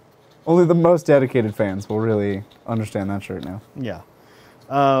 Only the most dedicated fans will really understand that shirt now. Yeah.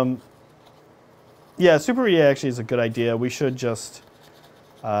 Yeah, Super Reedy actually is a good idea. We should just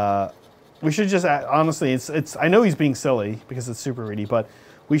honestly, it's. I know he's being silly because it's Super Reedy, but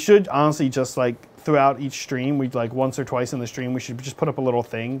we should honestly just like throughout each stream, we like once or twice in the stream, we should just put up a little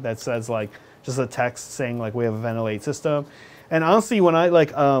thing that says like just a text saying like we have a ventilate system. And honestly, when I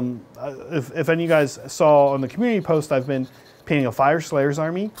like if any of you guys saw on the community post, I've been painting a Fire Slayer's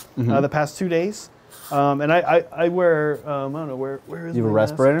army the past 2 days. And I wear, I don't know, where is you have a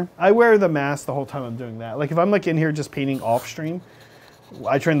mask? respirator? I wear the mask the whole time I'm doing that. Like if I'm like in here just painting off stream,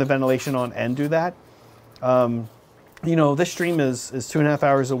 I turn the ventilation on and do that. You know, this stream is 2.5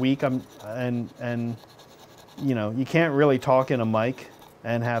 hours a week. And you know, you can't really talk in a mic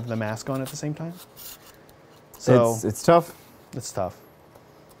and have the mask on at the same time. So it's tough. It's tough.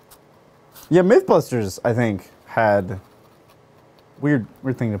 Yeah, Mythbusters, I think, had weird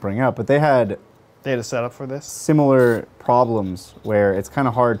thing to bring up, but they had a setup for this? Similar problems where it's kind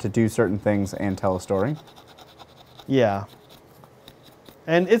of hard to do certain things and tell a story. Yeah.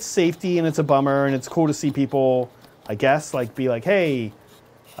 And it's safety and it's a bummer and it's cool to see people, I guess, like be like, hey,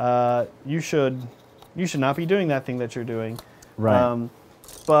 you should not be doing that thing that you're doing. Right.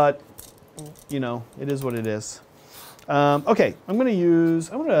 But, you know, it is what it is. Okay, I'm going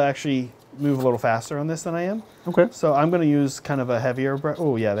to actually move a little faster on this than I am. Okay. So I'm going to use kind of a heavier brush.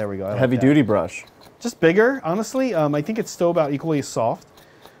 Oh, yeah, there we go. Heavy duty brush. Just bigger, honestly. I think it's still about equally as soft.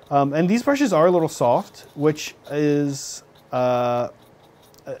 And these brushes are a little soft, which is an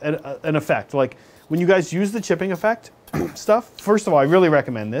effect. Like when you guys use the chipping effect stuff, first of all, I really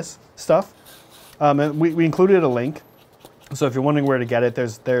recommend this stuff. And we included a link. So if you're wondering where to get it,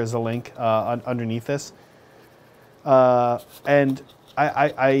 there's a link underneath this. And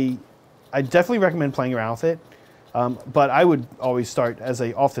I definitely recommend playing around with it. But I would always start, as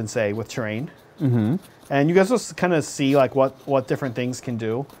I often say, with terrain. Mm-hmm. And you guys will kind of see like what different things can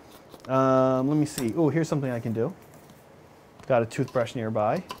do. Let me see. Oh, here's something I can do. Got a toothbrush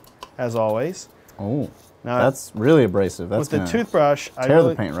nearby, as always. Oh, now, that's really abrasive. That's with the toothbrush, tear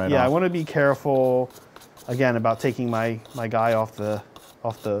the paint right off. Yeah, I want to be careful, again, about taking my guy off the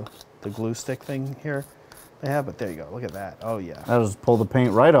glue stick thing here. They have, but there you go. Look at that. Oh yeah. That'll just pull the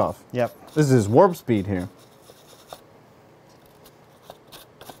paint right off. Yep. This is warp speed here.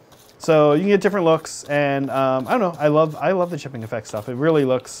 So you can get different looks, and I don't know. I love the chipping effect stuff. It really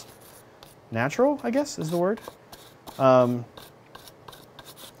looks natural, I guess is the word. So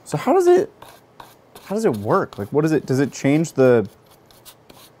how does it work? Like, what is it? Does it change the?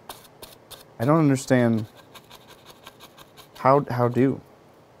 I don't understand. How do?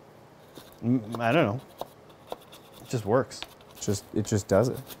 I don't know. It just works. It just does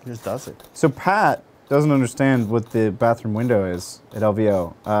it. It just does it. So Pat doesn't understand what the bathroom window is at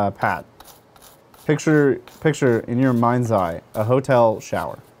LVO. Pat, picture in your mind's eye a hotel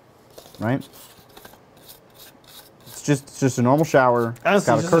shower, right? It's just a normal shower.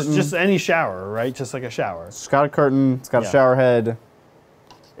 Honestly, it's got a curtain. just any shower, right? Just like a shower. It's got a curtain. It's got a shower head.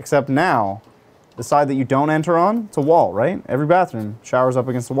 Except now, the side that you don't enter on, it's a wall, right? Every bathroom showers up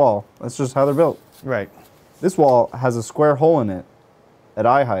against the wall. That's just how they're built. Right. This wall has a square hole in it at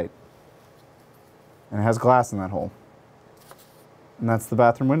eye height. And it has glass in that hole. And that's the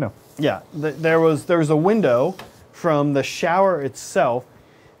bathroom window. Yeah, there was a window from the shower itself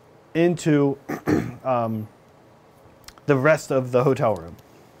into the rest of the hotel room.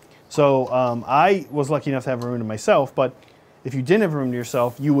 So I was lucky enough to have a room to myself, but if you didn't have a room to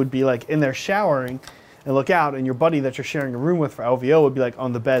yourself, you would be like in there showering and look out, and your buddy that you're sharing a room with for LVO would be like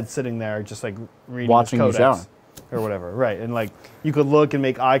on the bed sitting there just like reading watching his you codex shower. Or whatever, right? And like you could look and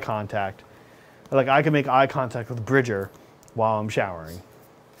make eye contact. Like I could make eye contact with Bridger while I'm showering.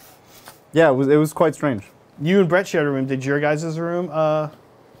 Yeah, it was quite strange. You and Brett shared a room. Did your guys' room?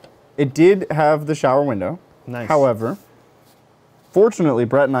 It did have the shower window. Nice. However, fortunately,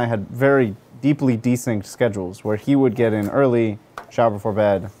 Brett and I had very deeply desynced schedules where he would get in early, shower before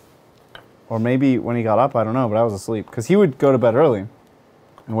bed, or maybe when he got up, I don't know, but I was asleep. Because he would go to bed early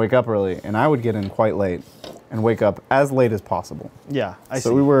and wake up early, and I would get in quite late and wake up as late as possible. Yeah, I see.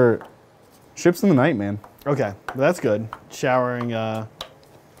 So we were ships in the night, man. Okay, well, that's good. Showering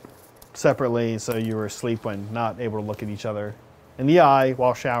separately, so you were asleep when not able to look at each other in the eye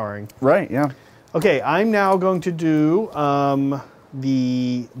while showering. Right, yeah. Okay, I'm now going to do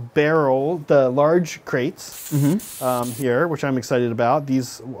the large crates here, which I'm excited about.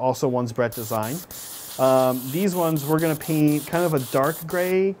 These also ones Brett designed. These ones we're going to paint kind of a dark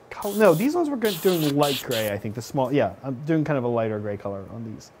gray color. No, these ones we're doing light gray, I think. I'm doing kind of a lighter gray color on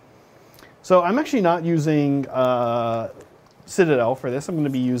these. So I'm actually not using Citadel for this. I'm going to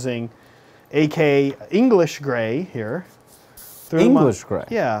be using AK English gray here. English gray?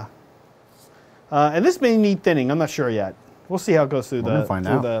 Yeah. And this may need thinning. I'm not sure yet. We'll see how it goes through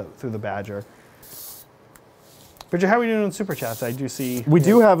through the Badger. Bridger, how are we doing on Super Chats? I do see... We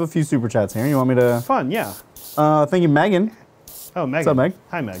do have a few Super Chats here. You want me to... Fun, yeah. Thank you, Megan. Oh, Megan. What's up, Meg?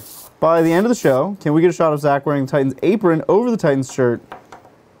 Hi, Meg. By the end of the show, can we get a shot of Zach wearing the Titans apron over the Titans shirt?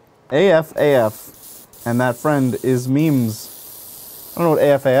 AF. And that friend is memes. I don't know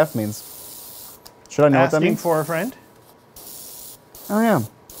what AF means. Should I know what that means? Asking for a friend? Oh, yeah.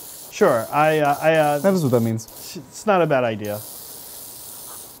 Sure. That is what that means. It's not a bad idea.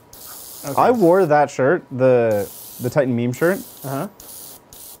 Okay. I wore that shirt, the Titan meme shirt,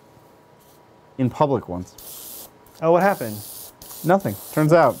 in public once. Oh, what happened? Nothing.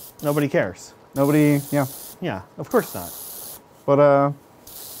 Turns out. Nobody cares. Nobody, yeah. Yeah, of course not. But,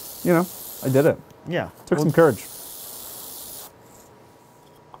 you know, I did it. Yeah. Took some courage.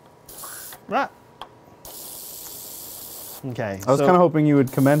 Ah. Okay. I was kind of hoping you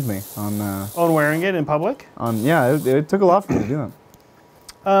would commend me on... on wearing it in public? Yeah, it took a lot for me to do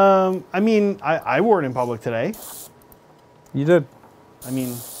that. I mean, I wore it in public today. You did. I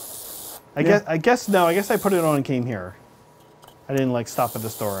mean, I guess I put it on and came here. I didn't like stop at the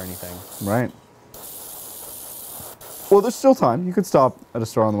store or anything. Right. Well, there's still time. You could stop at a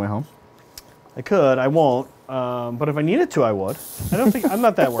store on the way home. I could. I won't. But if I needed to, I would. I'm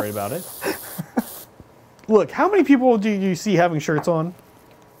not that worried about it. Look, how many people do you see having shirts on?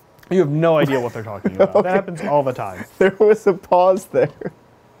 You have no idea what they're talking about. Okay. That happens all the time. There was a pause there.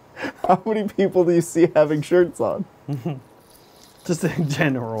 How many people do you see having shirts on? Just in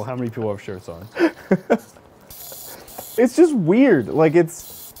general, how many people have shirts on? It's just weird. Like,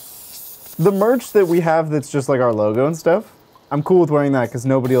 it's the merch that we have that's just like our logo and stuff. I'm cool with wearing that because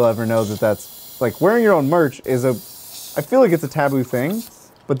nobody will ever know that that's... Like, wearing your own merch is I feel like it's a taboo thing,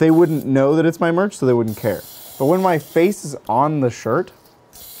 but they wouldn't know that it's my merch, so they wouldn't care. But when my face is on the shirt,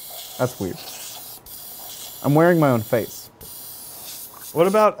 that's weird. I'm wearing my own face. What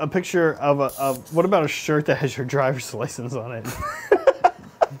about a picture of what about a shirt that has your driver's license on it?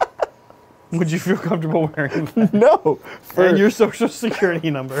 Would you feel comfortable wearing that? No. And your social security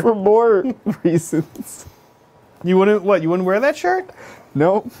number. For more reasons. You wouldn't wear that shirt?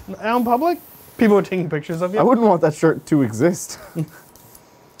 No. Out in public? People are taking pictures of you? I wouldn't want that shirt to exist.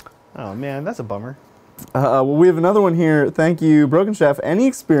 Oh man, that's a bummer. Well, we have another one here. Thank you, Broken Chef. Any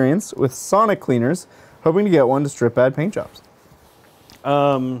experience with sonic cleaners? Hoping to get one to strip bad paint jobs.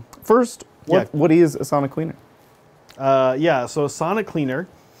 First, what is a sonic cleaner? Yeah, so a sonic cleaner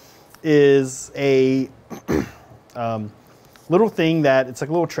is a little thing that it's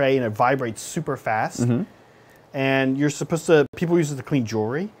like a little tray and it vibrates super fast. And you're supposed to, people use it to clean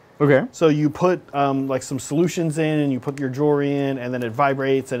jewelry. Okay. So you put like some solutions in and you put your jewelry in and then it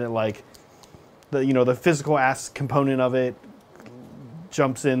vibrates and it like, the physical component of it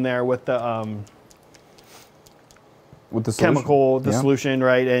jumps in there with the with the solution. chemical, the Yeah. solution,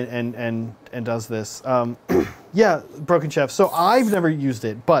 right, and does this. Yeah, Broken Chef. So I've never used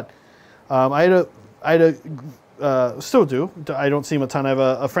it, but still do. I don't see him a ton. I have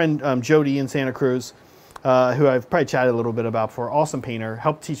a friend, Jody in Santa Cruz, who I've probably chatted a little bit about before. Awesome painter,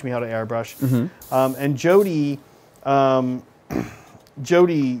 helped teach me how to airbrush. And Jody,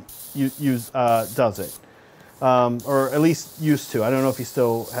 does it, or at least used to. I don't know if he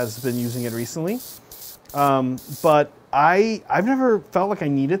still has been using it recently. But I've never felt like I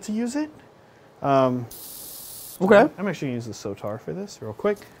needed to use it. Okay. I'm actually gonna use the Sotar for this real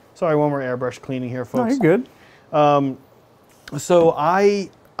quick. Sorry, one more airbrush cleaning here, folks. No, you're good. So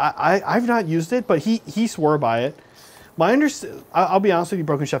I've not used it, but he swore by it. I'll be honest with you,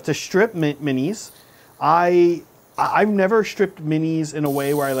 Broken Chef, to strip minis, I've never stripped minis in a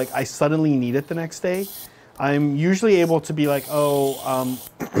way where I suddenly need it the next day. I'm usually able to be like,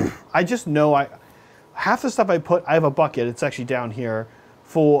 I just know half the stuff I have a bucket, it's actually down here,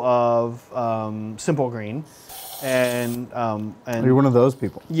 full of simple green. And You're one of those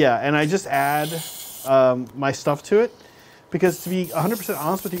people. Yeah, and I just add my stuff to it. Because to be 100%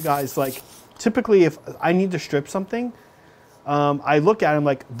 honest with you guys, typically if I need to strip something, I look at it, I'm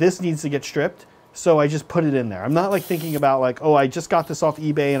like, this needs to get stripped. So I just put it in there. I'm not thinking about I just got this off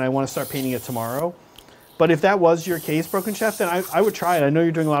eBay and I want to start painting it tomorrow. But if that was your case, Broken Chef, then I would try it. I know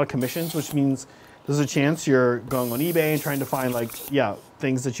you're doing a lot of commissions, which means there's a chance you're going on eBay and trying to find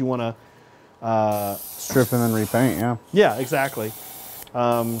things that you want to strip and then repaint. Yeah. Yeah, exactly.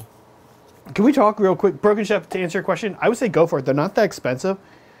 Can we talk real quick, Broken Chef, to answer your question? I would say go for it. They're not that expensive.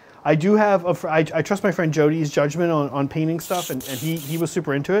 I do have I trust my friend Jody's judgment on painting stuff, and he was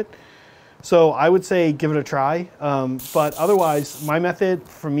super into it. So I would say give it a try. But otherwise, my method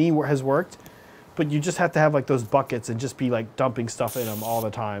for me has worked. But you just have to have those buckets and just be dumping stuff in them all the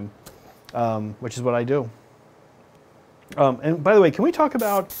time, which is what I do. And by the way, can we talk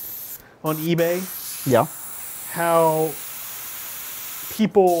about on eBay? Yeah. How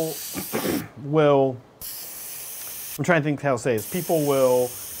people will, I'm trying to think how to say this. People will,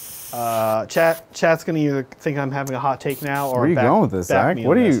 chat's going to either think I'm having a hot take now or where are you going with this, Zach?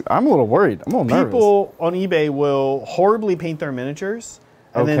 What are you, I'm a little worried. I'm a little nervous. People on eBay will horribly paint their miniatures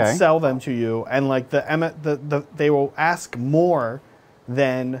and then sell them to you. And they will ask more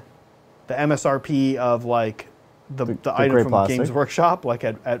than the MSRP of the item from plastic. Games Workshop,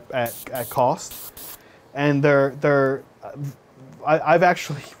 at cost. And I've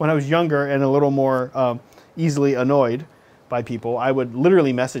actually, when I was younger and a little more easily annoyed by people, I would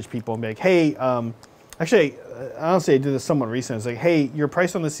literally message people and be like, hey, actually, honestly, I did this somewhat recently. It's like, hey, your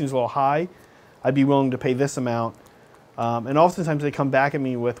price on this seems a little high. I'd be willing to pay this amount. And oftentimes they come back at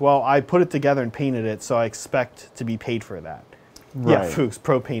me with, well, I put it together and painted it, so I expect to be paid for that. Right. Yeah, Fuchs,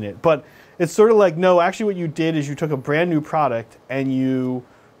 pro paint it. But it's sort of no, actually what you did is you took a brand new product and you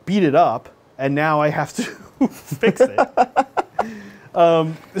beat it up, and now I have to fix it.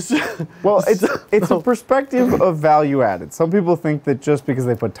 Well, it's a perspective of value added. Some people think that just because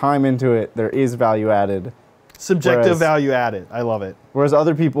they put time into it, there is value added. Subjective value added. I love it. Whereas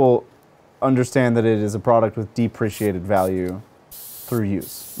other people understand that it is a product with depreciated value through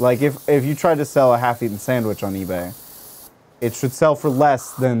use. If you try to sell a half-eaten sandwich on eBay, it should sell for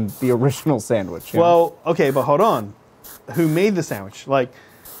less than the original sandwich. Well, okay, but hold on. Who made the sandwich?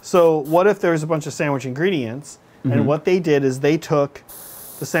 So what if there's a bunch of sandwich ingredients, and what they did is they took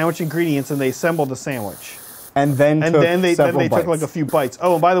the sandwich ingredients and they assembled the sandwich. And then they took a few bites.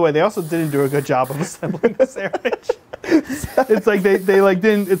 Oh, and by the way, they also didn't do a good job of assembling the sandwich. It's they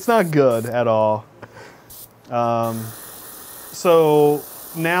didn't. It's not good at all. So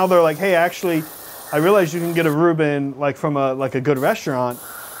now they're like, hey, actually, I realize you can get a Reuben from a good restaurant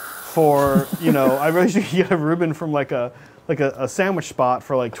for I realize you can get a Reuben from a sandwich spot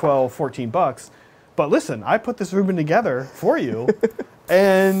for $12-14. But listen, I put this Reuben together for you,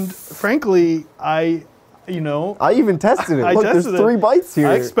 and frankly, I even tested it. Look, there's 3 bites here.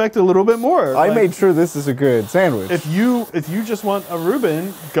 I expect a little bit more. I made sure this is a good sandwich. If you just want a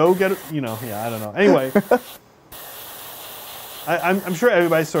Reuben, go get it. Yeah, I don't know. Anyway, I'm sure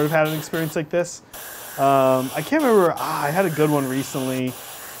everybody's sort of had an experience like this. I can't remember. I had a good one recently,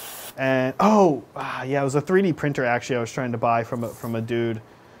 and yeah, it was a 3D printer actually. I was trying to buy from a dude,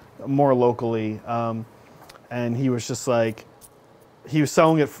 more locally, and he was just he was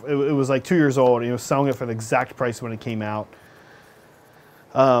selling it. It was 2 years old, and he was selling it for the exact price when it came out.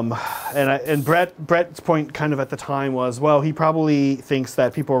 And Brett's point kind of at the time was, well, he probably thinks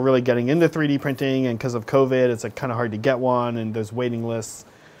that people are really getting into 3D printing, and because of COVID, it's kind of hard to get one, and there's waiting lists.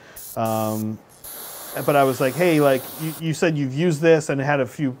 But I was like, hey, you said you've used this and it had a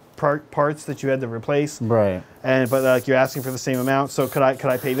few parts that you had to replace. Right. But like you're asking for the same amount, so could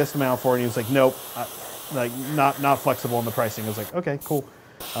I pay this amount for it? And he was like, nope, like not flexible in the pricing. I was like, okay, cool.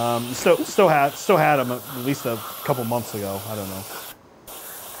 Still had him at least a couple months ago. I don't know.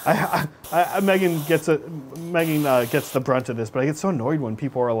 Megan gets the brunt of this, but I get so annoyed when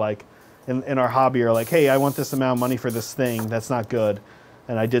people are like, in our hobby, are like, hey, I want this amount of money for this thing that's not good,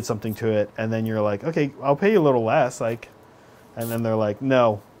 and I did something to it, and then you're like, okay, I'll pay you a little less, like, and then they're like,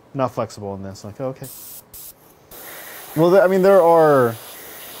 no, not flexible in this. I'm like, oh, okay. Well, I mean, there are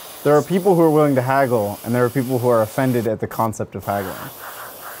people who are willing to haggle, and there are people who are offended at the concept of haggling.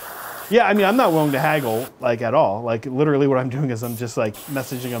 Yeah, I mean, I'm not willing to haggle, like, at all. Like, literally what I'm doing is I'm just, like,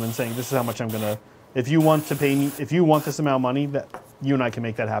 messaging them and saying, this is how much I'm going to, if you want to pay me, if you want this amount of money, that you and I can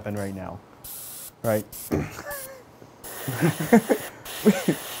make that happen right now. Right?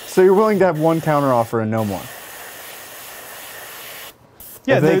 So you're willing to have one counter offer and no more?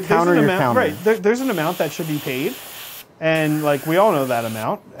 Yeah, there's an amount, right. There's an amount that should be paid. And, like, we all know that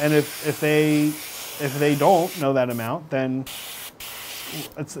amount. And if they don't know that amount, then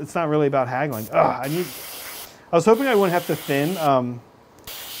it's not really about haggling. I was hoping I wouldn't have to thin.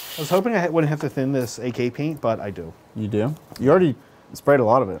 I was hoping I wouldn't have to thin this AK paint, but I do. You do? You already sprayed a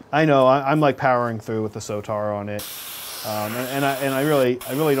lot of it. I know. I'm like powering through with the Sotar on it, and I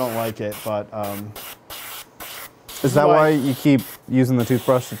really don't like it. But is that why you keep using the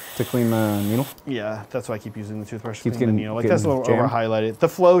toothbrush to clean the needle? Yeah, that's why I keep using the toothbrush to clean the needle. Like that's a little over highlighted. The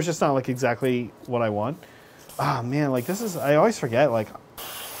flow is just not like exactly what I want. Oh man, like this is. I always forget. Like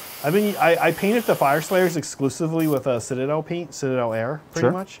I painted the Fire Slayers exclusively with a Citadel paint, Citadel Air, pretty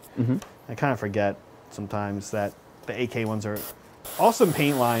much. Mm-hmm. I kind of forget sometimes that the AK ones are awesome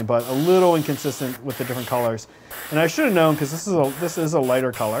paint line, but a little inconsistent with the different colors. And I should have known because this is a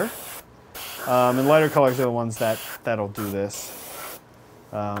lighter color, and lighter colors are the ones that'll do this.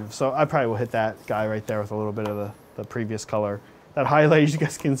 So I probably will hit that guy right there with a little bit of the previous color. That highlight, as you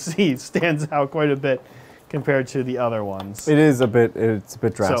guys can see, stands out quite a bit compared to the other ones. It's a bit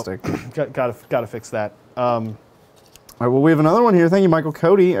drastic. So, gotta fix that. All right, well, we have another one here. Thank you, Michael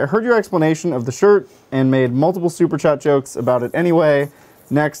Cody. I heard your explanation of the shirt and made multiple super chat jokes about it anyway.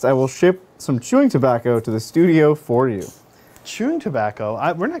 Next, I will ship some chewing tobacco to the studio for you. Chewing tobacco?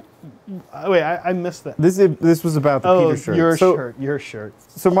 We're not. Wait, I missed that. This was about the Peter shirt. Your shirt.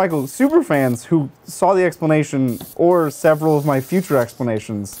 So, Michael, super fans who saw the explanation or several of my future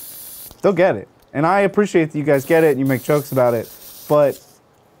explanations, they'll get it. And I appreciate that you guys get it and you make jokes about it, but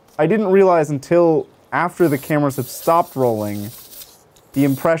I didn't realize until after the cameras have stopped rolling the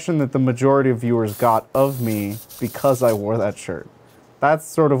impression that the majority of viewers got of me because I wore that shirt. That's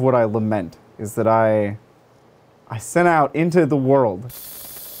sort of what I lament, is that I sent out into the world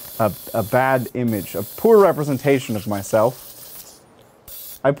a bad image, a poor representation of myself.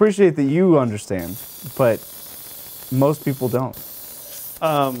 I appreciate that you understand, but most people don't.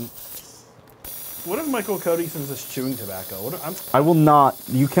 What if Michael Cody sends us chewing tobacco? I will not.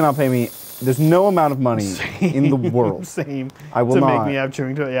 You cannot pay me. There's no amount of money in the world. I will not. To make me have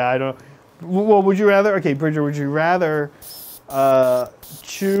chewing tobacco. Yeah, I don't. Well, would you rather? Okay, Bridger, would you rather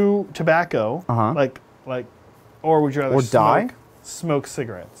chew tobacco, or would you rather smoke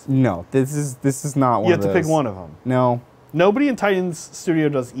cigarettes? No, this is not one of those. You have to pick one of them. No. Nobody in Titan's studio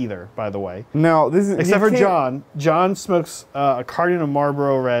does either, by the way. No, this is except for John. John smokes a carton of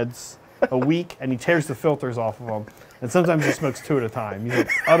Marlboro Reds a week, and he tears the filters off of them. And sometimes he smokes 2 at a time. He's an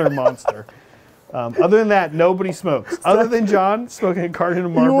utter monster. Other than that, nobody smokes. Other than John smoking a carton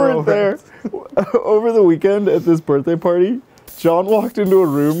of Marlboro Reds. Over the weekend at this birthday party, John walked into a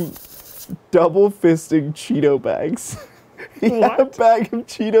room double fisting Cheeto bags. He had a bag of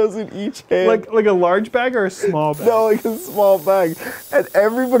Cheetos in each hand. Like a large bag or a small bag? No, like a small bag. And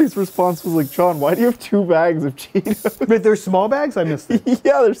everybody's response was like, John, why do you have 2 bags of Cheetos? But they're small bags? I missed it.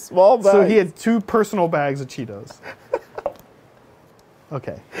 Yeah, they're small bags. So he had 2 personal bags of Cheetos.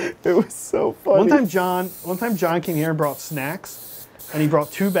 Okay. It was so funny. One time John came here and brought snacks, and he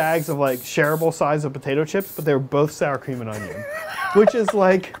brought 2 bags of like shareable size of potato chips, but they were both sour cream and onion. Which is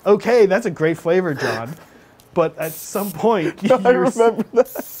like, okay, that's a great flavor, John. But at some point, I remember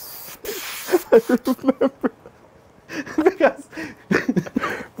that. I remember. Because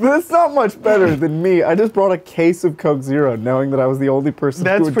that's not much better than me. I just brought a case of Coke Zero, knowing that I was the only person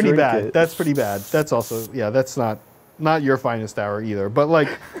who would drink it. That's pretty bad. That's also, yeah, that's not your finest hour either. But like,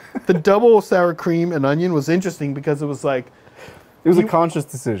 the double sour cream and onion was interesting because it was like, it was a conscious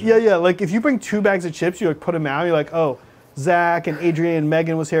decision. Yeah. Like if you bring 2 bags of chips, you like put them out. You're like, oh, Zach and Adrian and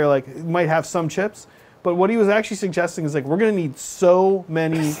Megan was here. Like, might have some chips. But what he was actually suggesting is like, we're gonna need so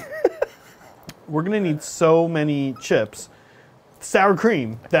many chips sour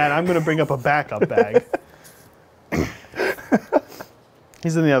cream that I'm going to bring up a backup bag.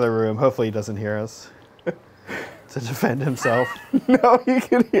 He's in the other room. Hopefully he doesn't hear us to defend himself. No, he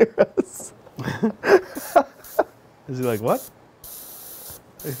can hear us. Is he like, what?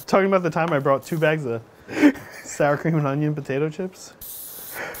 Are you talking about the time I brought 2 bags of sour cream and onion potato chips?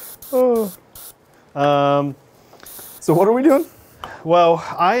 Oh. So what are we doing? Well,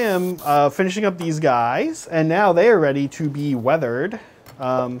 I am finishing up these guys, and now they are ready to be weathered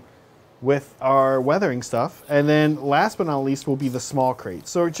with our weathering stuff. And then last but not least will be the small crate.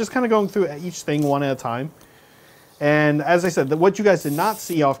 So we're just kind of going through each thing one at a time. And as I said, what you guys did not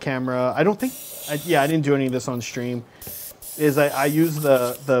see off camera, I don't think, I didn't do any of this on stream, is I use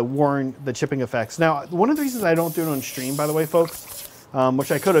the chipping effects. Now, one of the reasons I don't do it on stream, by the way, folks,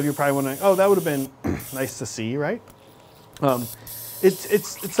 which I could have, you're probably wondering, oh, that would have been nice to see, right?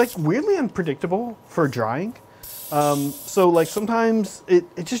 It's like weirdly unpredictable for drying. So like sometimes it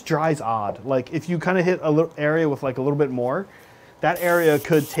just dries odd. Like if you kind of hit a little area with like a little bit more, that area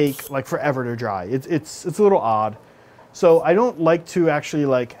could take like forever to dry. It's a little odd. So I don't like to actually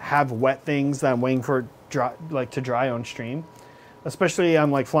like have wet things that I'm waiting for to dry on stream. Especially I'm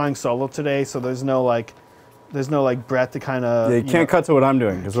like flying solo today, so there's no Brett to kind of. Yeah, you can't cut to what I'm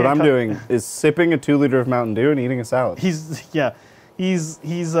doing, because what I'm doing is sipping a 2 liter of Mountain Dew and eating a salad. He's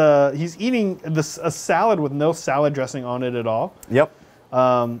eating a salad with no salad dressing on it at all. Yep.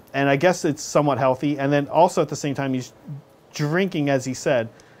 And I guess it's somewhat healthy. And then also at the same time, he's drinking, as he said,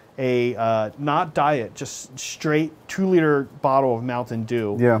 a not diet, just straight 2 liter bottle of Mountain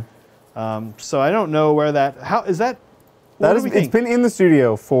Dew. Yeah. So I don't know where how is that? It's been in the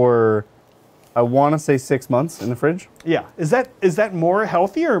studio for, I want to say 6 months in the fridge. Yeah. Is that more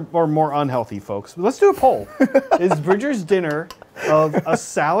healthy or more unhealthy, folks? Let's do a poll. Is Bridger's dinner of a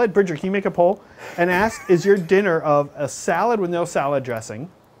salad? Bridger, can you make a poll and ask, is your dinner of a salad with no salad dressing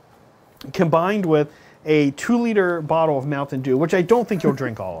combined with a 2 liter bottle of Mountain Dew, which I don't think you'll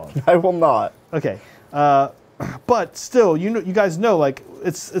drink all of? I will not. Okay. But still, you guys know, like,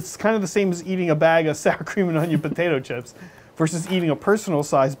 it's kind of the same as eating a bag of sour cream and onion potato chips versus eating a personal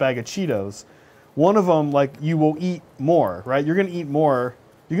sized bag of Cheetos. One of them, like, you will eat more, right? You're going to eat more.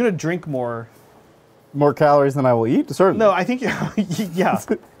 You're going to drink more. More calories than I will eat? Certainly. No, I think, yeah.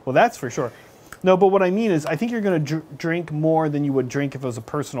 Well, that's for sure. No, but what I mean is I think you're going to drink more than you would drink if it was a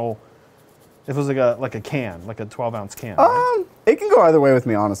personal, if it was like a can, like a 12-ounce can. Right? It can go either way with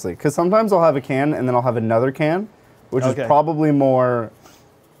me, honestly. Because sometimes I'll have a can and then I'll have another can, which is probably more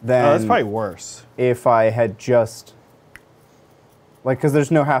than... that's probably worse. If I had just... Like, because there's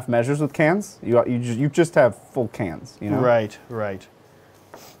no half measures with cans. You just have full cans, you know? Right, right.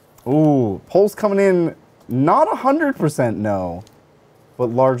 Ooh, polls coming in not 100% no, but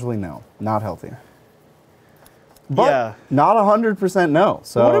largely no. Not healthy. But yeah. Not 100% no.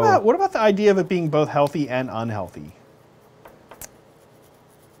 So what about the idea of it being both healthy and unhealthy?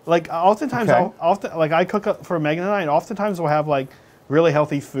 Like oftentimes, like I cook up for Megan and I, and oftentimes we'll have like really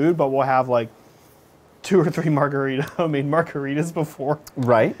healthy food, but we'll have like 2 or 3 homemade margaritas before.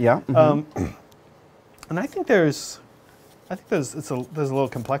 Right. Yeah. Mm-hmm. And I think there's a little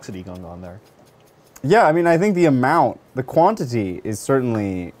complexity going on there. Yeah, I mean, I think the quantity is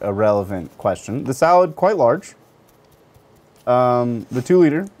certainly a relevant question. The salad, quite large. The 2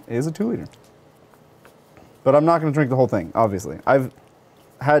 liter is a 2 liter. But I'm not going to drink the whole thing, obviously. I've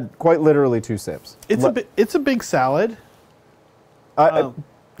had quite literally 2 sips. It's a big salad.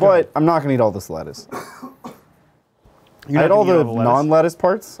 But I'm not going to eat all this lettuce. I ate all the non-lettuce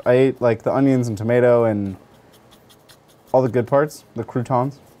parts. I ate like the onions and tomato and all the good parts, the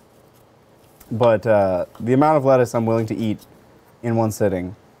croutons. But the amount of lettuce I'm willing to eat in one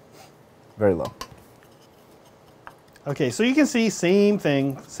sitting, very low. Okay, so you can see same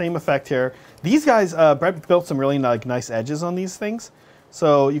thing, same effect here. These guys, Brett built some really nice edges on these things.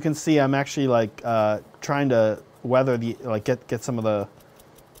 So you can see I'm actually like trying to weather get some of the,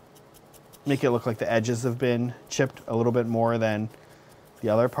 make it look like the edges have been chipped a little bit more than the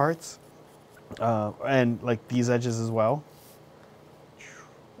other parts. And like these edges as well.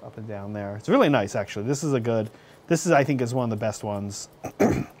 Up and down there. It's really nice, actually. This is I think is one of the best ones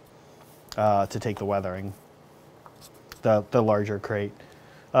to take the weathering. The larger crate.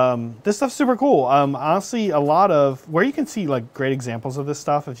 This stuff's super cool. Honestly, a lot of, where you can see like great examples of this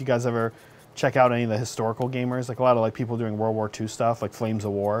stuff, if you guys ever check out any of the historical gamers, like a lot of like people doing World War II stuff, like Flames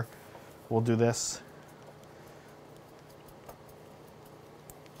of War, will do this.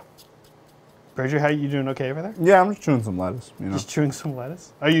 Bridger, how are you doing okay over there? Yeah, I'm just chewing some lettuce. You know? Just chewing some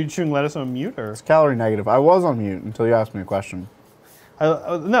lettuce? Are you chewing lettuce on mute or? It's calorie negative. I was on mute until you asked me a question.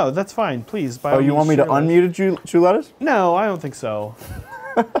 No, that's fine. Please. By Oh, all you want me means, to share unmute Chew Lettuce? No, I don't think so.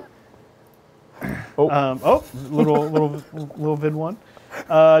 Little vid one.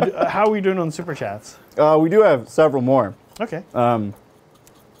 How are we doing on super chats? We do have several more. Okay.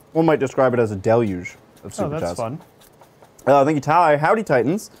 One might describe it as a deluge of super That's chats. fun. Thank you, Ty. Howdy,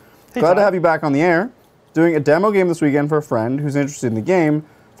 Titans. Hey, Glad to Ty. have you back on the air. Doing a demo game this weekend for a friend who's interested in the game.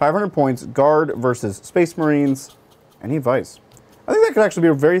 500 points, Guard versus Space Marines. Any advice? I think that could actually be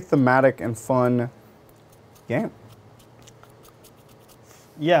a very thematic and fun game.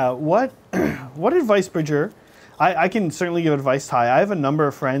 Yeah. What advice, Bridger? I can certainly give advice, Ty. I have a number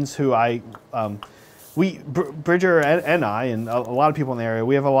of friends who Bridger and I, and a lot of people in the area,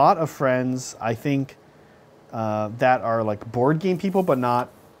 we have a lot of friends, I think, that are like board game people, but not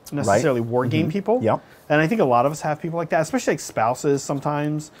necessarily war game people. Yep. And I think a lot of us have people like that, especially like spouses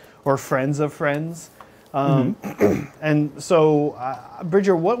sometimes, or friends of friends. And so,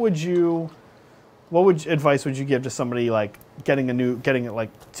 Bridger, what advice would you give to somebody like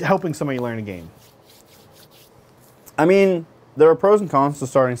helping somebody learn a game? I mean, there are pros and cons to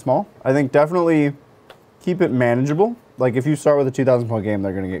starting small. I think definitely keep it manageable. Like if you start with a 2,000 point game,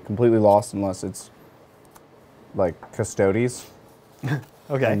 they're going to get completely lost unless it's like Custodes.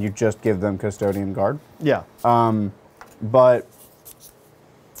 Okay. And you just give them Custodian Guard. Yeah. But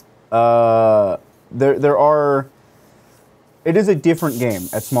there are. It is a different game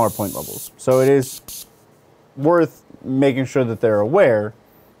at smaller point levels, so it is worth making sure that they're aware.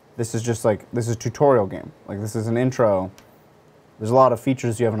 This is just like this is a tutorial game. Like this is an intro. There's a lot of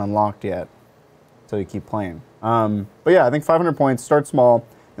features you haven't unlocked yet, so you keep playing. But yeah, I think 500 points. Start small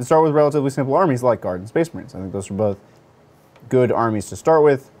and start with relatively simple armies like Guard and Space Marines. I think those are both good armies to start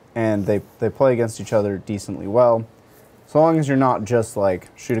with, and they play against each other decently well. So long as you're not just like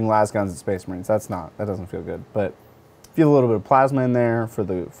shooting las guns at Space Marines, that doesn't feel good. But if you have a little bit of plasma in there for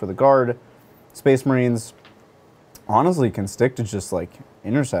the Guard, Space Marines honestly can stick to just like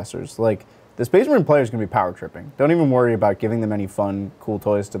intercessors. Like the Space Marine player is gonna be power tripping. Don't even worry about giving them any fun, cool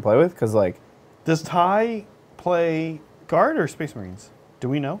toys to play with, because like. Does Ty play Guard or Space Marines? Do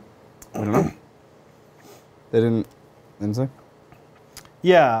we know? I don't know. They didn't say?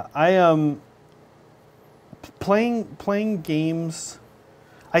 Yeah, I playing games.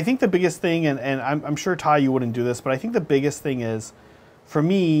 I think the biggest thing, and I'm sure Ty, you wouldn't do this, but I think the biggest thing is, for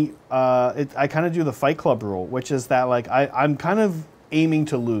me, I kind of do the Fight Club rule, which is that like I'm kind of aiming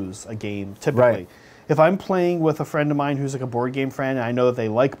to lose a game typically. Right. If I'm playing with a friend of mine who's like a board game friend, and I know that they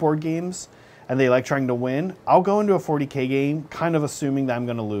like board games and they like trying to win, I'll go into a 40K game kind of assuming that I'm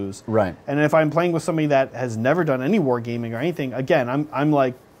going to lose. Right. And if I'm playing with somebody that has never done any war gaming or anything, again, I'm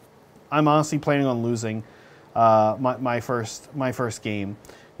honestly planning on losing my first game.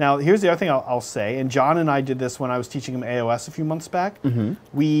 Now, here's the other thing I'll say, and John and I did this when I was teaching him AOS a few months back.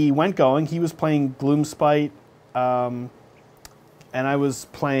 We went going. He was playing Gloomspite, and I was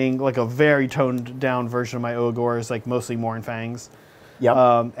playing like a very toned down version of my Ogres, like mostly Mournfangs. Yep.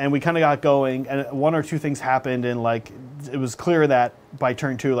 And we kind of got going, and one or two things happened, and like it was clear that by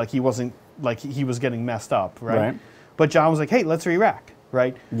turn 2, like he was getting messed up, right? But John was like, "Hey, let's re-rack."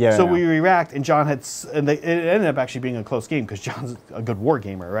 Right? Yeah. So we re-racked, and John it ended up actually being a close game because John's a good war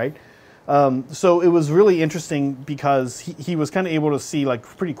gamer, right? So it was really interesting because he was kind of able to see like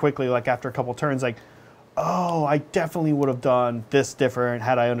pretty quickly, like after a couple turns, like, oh, I definitely would have done this different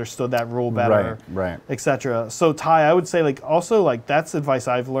had I understood that rule better, right, etc. So Ty, I would say like also like that's advice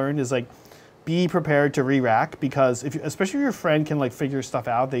I've learned is like be prepared to re-rack because especially if your friend can like figure stuff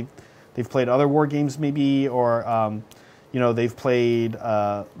out, they've played other war games maybe or they've played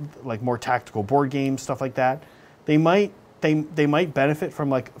like more tactical board games, stuff like that. They might benefit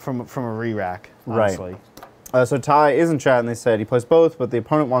from a re-rack, honestly. Right. So Ty is in chat, and they said he plays both, but the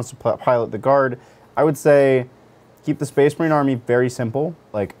opponent wants to pilot the Guard. I would say keep the Space Marine army very simple,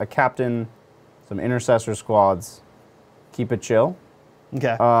 like a captain, some intercessor squads. Keep it chill.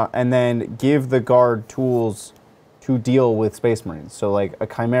 Okay. And then give the Guard tools to deal with Space Marines. So like a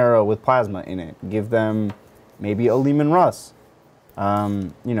Chimera with plasma in it. Give them maybe a Lehman Russ.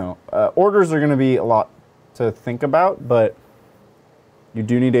 Orders are going to be a lot to think about, but you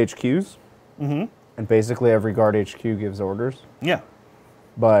do need HQs. Mm-hmm. And basically every Guard HQ gives orders. Yeah.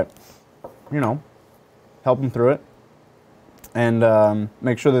 But, help them through it. And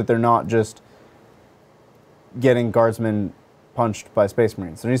make sure that they're not just getting Guardsmen punched by Space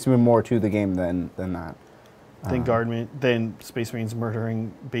Marines. There needs to be more to the game than that. Than Space Marines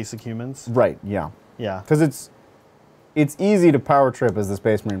murdering basic humans. Right, yeah. Yeah. Because it's easy to power trip as the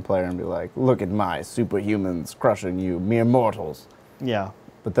Space Marine player and be like, look at my superhumans crushing you, mere mortals. Yeah.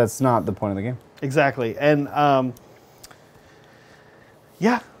 But that's not the point of the game. Exactly. And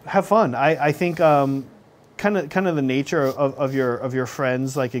Yeah, have fun. I think kind of the nature of your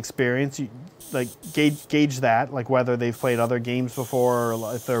friends like experience. You, like gauge that, like whether they've played other games before,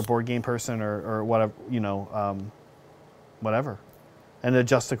 or if they're a board game person, or whatever, whatever, and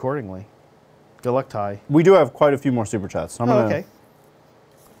adjust accordingly. Good luck, Ty. We do have quite a few more super chats. So Okay.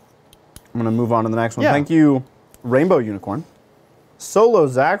 I'm gonna move on to the next one. Yeah. Thank you, Rainbow Unicorn. Solo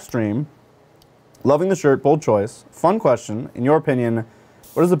Zach Stream. Loving the shirt, bold choice. Fun question. In your opinion,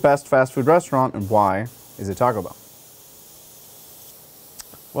 what is the best fast food restaurant and why is it Taco Bell?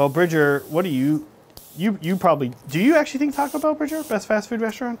 Well, Bridger, what do you probably, do you actually think Taco Bell, Bridger, best fast food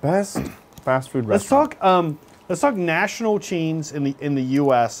restaurant? Best fast food Let's restaurant. let's talk national chains in the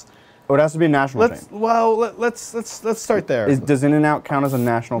U.S. Oh, it has to be a national chain. Let's start there. Does In-N-Out count as a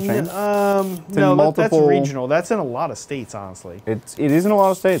national chain? No, that's regional. That's in a lot of states, honestly. It is in a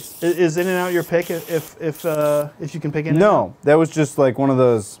lot of states. Is In-N-Out your pick if you can pick In-N-Out? No, that was just like one of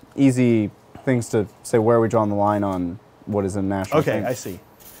those easy things to say where we draw the line on what is a national chain. Okay, I see.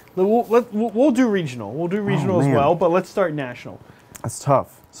 We'll do regional. We'll do regional as man. well, but let's start national. That's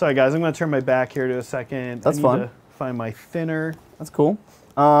tough. Sorry, guys. I'm going to turn my back here to a second. That's I need fun. to find my thinner. That's cool.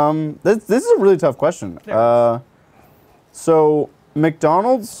 This is a really tough question. So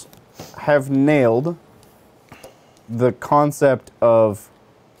McDonald's have nailed the concept of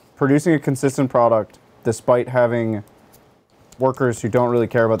producing a consistent product despite having workers who don't really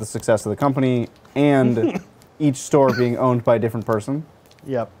care about the success of the company and each store being owned by a different person.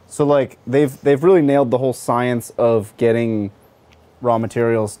 Yep. So like they've really nailed the whole science of getting raw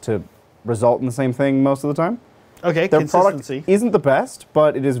materials to result in the same thing most of the time. Okay, Their consistency. product isn't the best,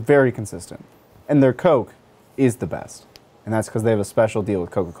 but it is very consistent. And their Coke is the best. And that's because they have a special deal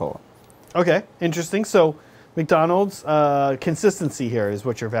with Coca-Cola. Okay, interesting. So McDonald's, consistency here is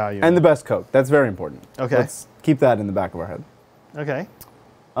what you're valuing. And the best Coke. That's very important. Okay. Let's keep that in the back of our head. Okay.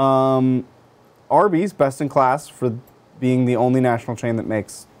 Arby's, best in class for being the only national chain that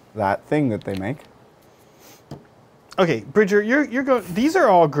makes that thing that they make. Okay, Bridger, you're going. These are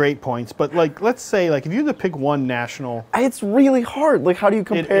all great points, but like, let's say, like, if you had to pick one national, It's really hard. Like, how do you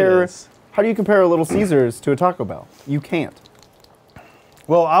compare? is. How do you compare a Little Caesars to a Taco Bell? You can't.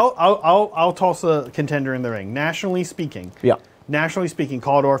 well, I'll toss a contender in the ring. Nationally speaking, Yeah.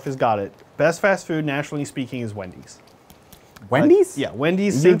 Caldorf has got it. Best fast food, nationally speaking, is Wendy's. Wendy's? Yeah,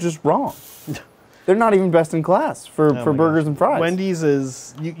 Wendy's. You're just wrong. They're not even best in class for my burgers gosh. and fries. Wendy's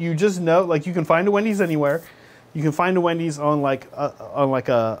is you just know, like, you can find a Wendy's anywhere. You can find a Wendy's on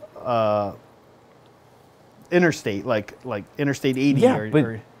a interstate, like Interstate 80. Yeah, or, but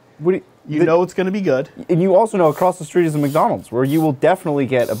or what do you know it's going to be good. and you also know across the street is a McDonald's where you will definitely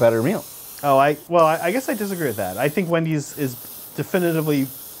get a better meal. Oh, I guess I disagree with that. I think Wendy's is definitively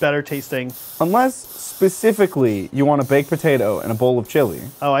better tasting. Unless specifically you want a baked potato and a bowl of chili.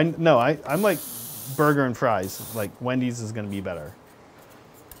 Oh, I'm like burger and fries. Like, Wendy's is going to be better.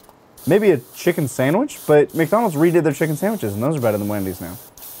 Maybe a chicken sandwich, but McDonald's redid their chicken sandwiches and those are better than Wendy's now.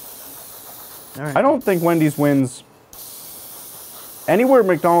 All right. I don't think Wendy's wins. Anywhere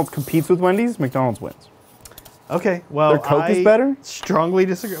McDonald's competes with Wendy's, McDonald's wins. Okay, well, Their Coke is better? Strongly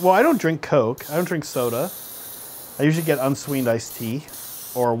disagree. Well, I don't drink Coke. I don't drink soda. I usually get unsweetened iced tea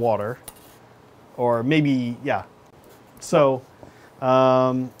or water, or maybe, yeah. So,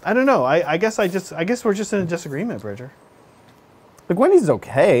 I don't know. I guess we're just in a disagreement, Bridger. Like, Wendy's is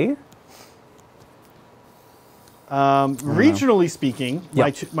okay. Regionally speaking,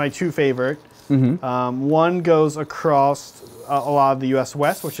 Yeah. my two favorite. One goes across a lot of the U.S.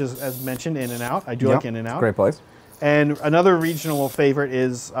 West, which is, as mentioned, In-N-Out. I do like In-N-Out. Great place. And another regional favorite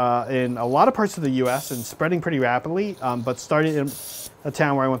is in a lot of parts of the U.S. and spreading pretty rapidly, but started in a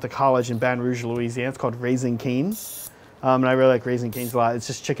town where I went to college in Baton Rouge, Louisiana. It's called Raising Cane's. And I really like Raising Cane's a lot. It's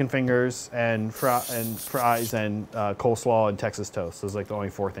just chicken fingers and fries and coleslaw and Texas toast. Those are like the only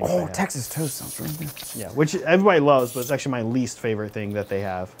four things they Oh, have. Texas toast sounds really good. Yeah, which everybody loves, but it's actually my least favorite thing that they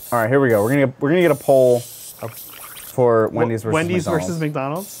have. All right, here we go. We're gonna get a poll for Wendy's versus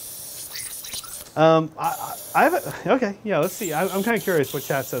McDonald's. I have okay, yeah. Let's see. I'm kind of curious what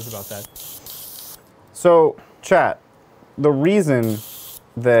chat says about that. So, chat, the reason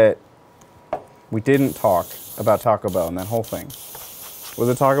that we didn't talk about Taco Bell and that whole thing was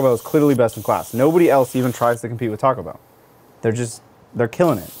that Taco Bell is clearly best in class. Nobody else even tries to compete with Taco Bell. They're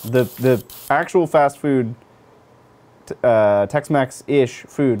killing it. The actual fast food, Tex-Mex-ish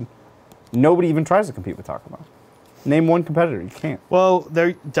food, nobody even tries to compete with Taco Bell. Name one competitor. You can't. Well,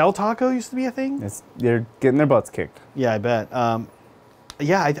 Del Taco used to be a thing. They're getting their butts kicked. Yeah, I bet.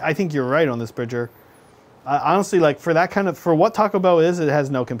 Yeah, I think you're right on this, Bridger. Honestly, like, for what Taco Bell is, it has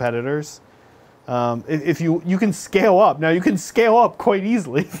no competitors. If you can scale up. Now you can scale up quite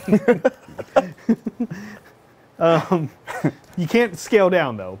easily. You can't scale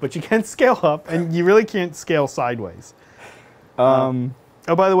down though, but you can scale up, and you really can't scale sideways. Oh,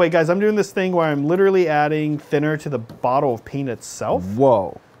 by the way, guys, I'm doing this thing where I'm literally adding thinner to the bottle of paint itself.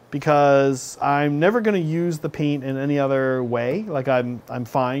 Whoa. Because I'm never going to use the paint in any other way. Like I'm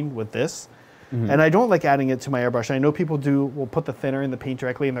fine with this. And I don't like adding it to my airbrush. I know people will put the thinner in the paint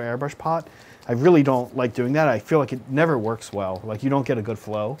directly in their airbrush pot. I really don't like doing that. I feel like it never works well. Like you don't get a good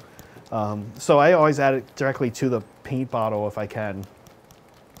flow. So I always add it directly to the paint bottle if I can.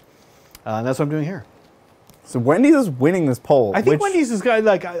 And that's what I'm doing here. So Wendy's is winning this poll. I think Wendy's is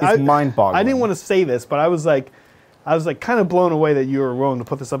like mind-boggling. I didn't want to say this, but I was like kind of blown away that you were willing to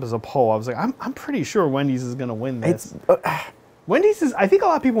put this up as a poll. I was like, I'm pretty sure Wendy's is going to win this. Wendy's is. I think a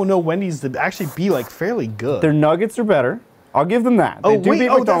lot of people know Wendy's to actually be like fairly good. Their nuggets are better. I'll give them that. Oh they do wait, beat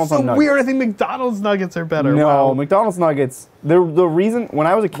McDonald's that's so on nuggets. weird. I think McDonald's nuggets are better. No, wow. McDonald's nuggets. The reason when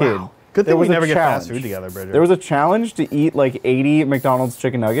I was a kid, Wow. Good thing there was we a never get challenge. fast food together, Bridger. There was a challenge to eat like 80 McDonald's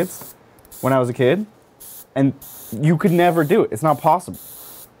chicken nuggets when I was a kid, and you could never do it. It's not possible.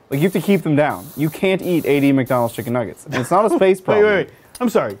 Like you have to keep them down. You can't eat 80 McDonald's chicken nuggets. And it's not a space problem. Wait. I'm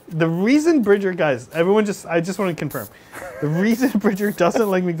sorry. The reason Bridger, guys, I just want to confirm. The reason Bridger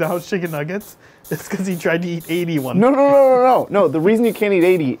doesn't like McDonald's chicken nuggets is because he tried to eat 80 one. No. The reason you can't eat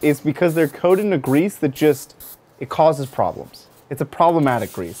 80 is because they're coated in a grease that it causes problems. It's a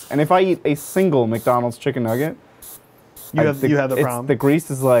problematic grease. And if I eat a single McDonald's chicken nugget, you have the problem. The grease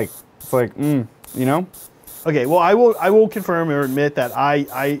is like, you know? Okay, well, I will confirm or admit that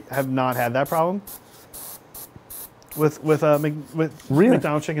I have not had that problem with Really?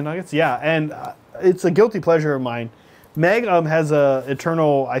 McDonald's chicken nuggets. Yeah, and it's a guilty pleasure of mine. Meg has a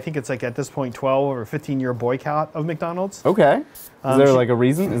eternal, I think it's like at this point 12 or 15-year boycott of McDonald's. Okay. Is there like a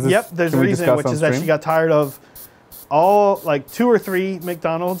reason? Yep, there's a reason, which is that she got tired of all like 2 or 3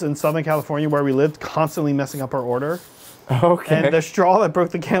 McDonald's in Southern California where we lived constantly messing up our order. Okay. And the straw that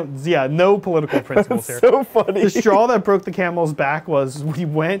broke the camel's, no political principles here. So funny. The straw that broke the camel's back was we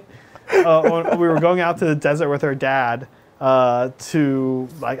went, we were going out to the desert with her dad to,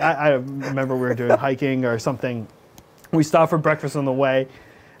 like, I remember we were doing hiking or something. We stopped for breakfast on the way,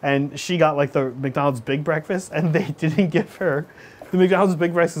 and she got like the McDonald's big breakfast, and they didn't give her, the McDonald's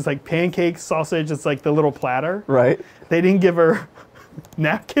big breakfast is like pancakes, sausage, it's like the little platter. Right. They didn't give her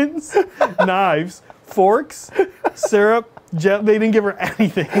napkins, knives, forks, syrup, they didn't give her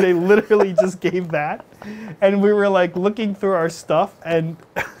anything. They literally just gave that. And we were like looking through our stuff and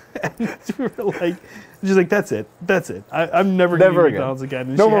we were like, she's like, that's it. I'm never going to eat McDonald's again.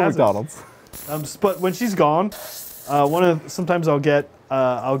 And no more McDonald's. But when she's gone, sometimes I'll get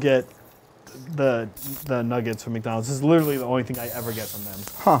the nuggets from McDonald's. This is literally the only thing I ever get from them.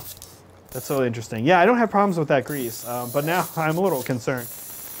 Huh. That's so interesting. Yeah, I don't have problems with that grease, but now I'm a little concerned.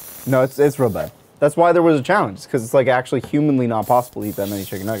 No, it's real bad. That's why there was a challenge, because it's like actually humanly not possible to eat that many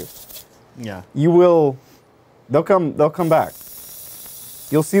chicken nuggets. Yeah. They'll come back.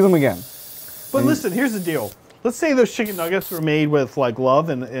 You'll see them again. But listen, here's the deal. Let's say those chicken nuggets were made with like love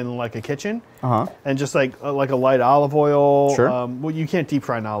in like a kitchen, and just like a light olive oil. Sure. Well, you can't deep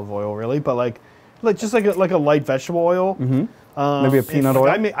fry in olive oil really, but like just like a light vegetable oil. Maybe a peanut oil.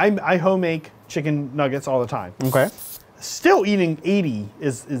 I home make chicken nuggets all the time. Okay. Still eating 80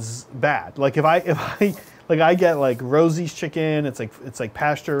 is bad. Like if I get like Rosie's chicken, it's like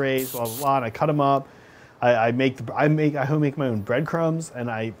pasture raised, blah blah blah, and I cut them up. I home make my own breadcrumbs,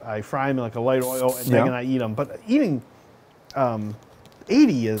 and I fry them in like a light oil, and then I eat them. But eating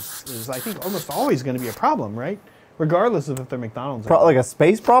 80 is I think almost always going to be a problem, right? Regardless of if they're McDonald's. Like a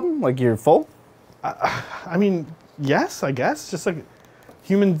space problem? Like you're full? I mean, yes, I guess. Just like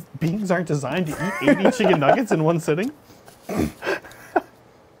human beings aren't designed to eat 80 chicken nuggets in one sitting.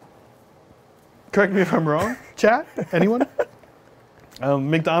 Correct me if I'm wrong, chat. Anyone?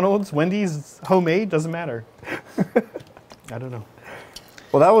 McDonald's, Wendy's, homemade, doesn't matter. I don't know.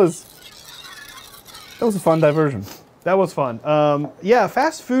 Well, that was a fun diversion. That was fun. Yeah,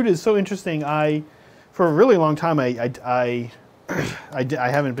 fast food is so interesting. For a really long time, I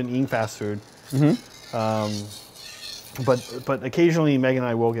haven't been eating fast food. But occasionally, Meg and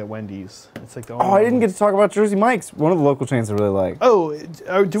I will get Wendy's. It's like the only I didn't get to talk about Jersey Mike's, one of the local chains I really like. Oh,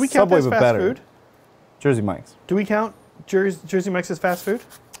 do we count Subway, as but fast better. food? Jersey Mike's. Do we count Jersey Mike's as fast food?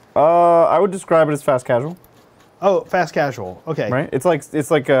 I would describe it as fast casual. Oh, fast casual. Okay. Right? It's on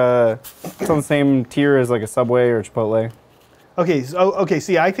the same tier as like a Subway or Chipotle. Okay. Okay.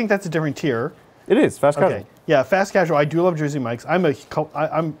 See, I think that's a different tier. It is fast casual. Okay. Yeah, fast casual. I do love Jersey Mike's.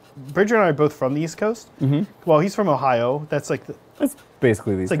 Bridger and I are both from the East Coast. Well, he's from Ohio. That's like It's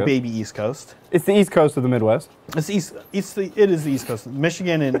basically the East It's like Coast. baby East Coast. It's the East Coast of the Midwest. It is the East Coast.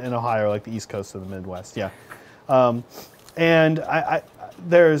 Michigan and Ohio are like the East Coast of the Midwest. Yeah, and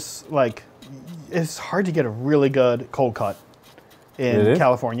there's like, it's hard to get a really good cold cut in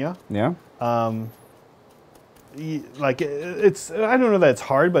California. Yeah. Like it's, I don't know that it's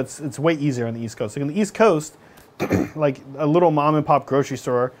hard, but it's way easier on the East Coast. Like on the East Coast, like a little mom and pop grocery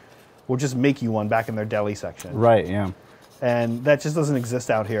store will just make you one back in their deli section. Right. Yeah. And that just doesn't exist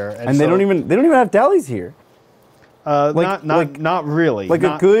out here. And they don't even have delis here. Not really. Like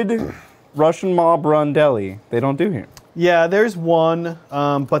a good Russian mob run deli, they don't do here. Yeah, there's one,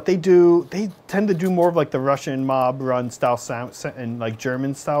 but they tend to do more of like the Russian mob run style and like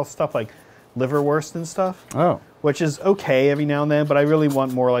German style stuff, like liverwurst and stuff. Oh. Which is okay every now and then, but I really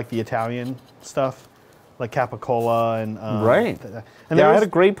want more like the Italian stuff, like capicola and right. And yeah, I had a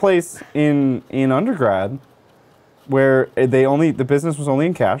great place in undergrad where the business was only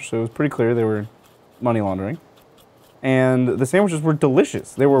in cash, so it was pretty clear they were money laundering. And the sandwiches were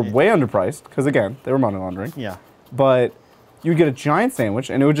delicious. They were way underpriced because again, they were money laundering. Yeah. But you would get a giant sandwich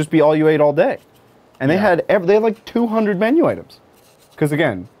and it would just be all you ate all day. And they had like 200 menu items. Because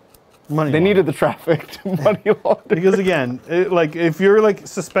again, they needed the traffic to money launder. Because again, like if you're like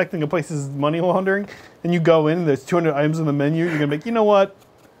suspecting a place is money laundering and you go in and there's 200 items on the menu, you're gonna be like, you know what?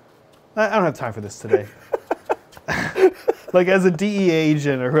 I don't have time for this today. Like as a DEA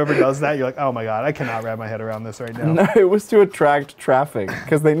agent or whoever does that, you're like, oh my God, I cannot wrap my head around this right now. No, it was to attract traffic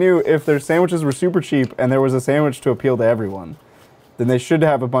because they knew if their sandwiches were super cheap and there was a sandwich to appeal to everyone, then they should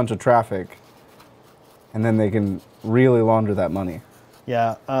have a bunch of traffic and then they can really launder that money.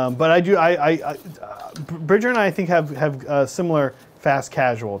 Yeah, but Bridger and I think have similar fast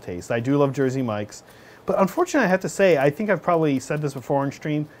casual taste. I do love Jersey Mike's, but unfortunately I have to say, I think I've probably said this before on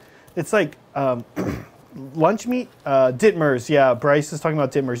stream, it's like lunch meat, Dittmer's. Yeah, Bryce is talking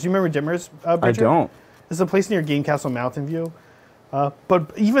about Dittmer's. Do you remember Dittmer's, Bridger? I don't. It's a place near Gamecastle Mountain View.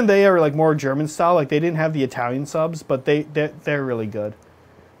 But even they are like more German style. Like they didn't have the Italian subs, but they're really good.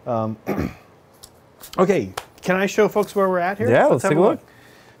 Okay, can I show folks where we're at here? Yeah, let's take a look.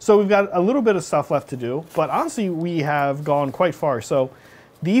 So we've got a little bit of stuff left to do, but honestly, we have gone quite far. So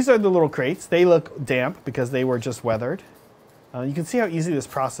these are the little crates. They look damp because they were just weathered. You can see how easy this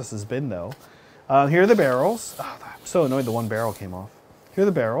process has been, though. Here are the barrels. Oh, I'm so annoyed the one barrel came off. Here are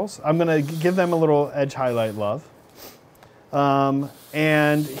the barrels. I'm going to give them a little edge highlight love.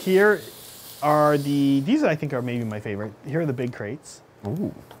 And here are these I think are maybe my favorite. Here are the big crates.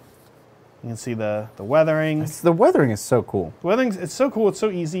 Ooh. You can see the weathering. The weathering is so cool. The weathering, it's so cool. It's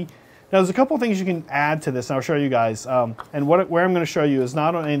so easy. Now, there's a couple things you can add to this, and I'll show you guys. And where I'm going to show you is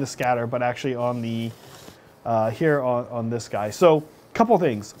not on any of the scatter, but actually on the here on this guy. So, a couple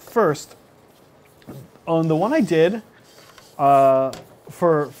things. First, on the one I did for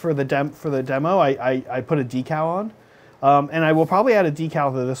the demo, I put a decal on, and I will probably add a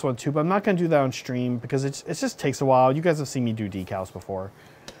decal to this one too. But I'm not going to do that on stream because it just takes a while. You guys have seen me do decals before.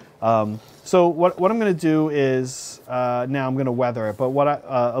 So what I'm going to do is now I'm going to weather it, but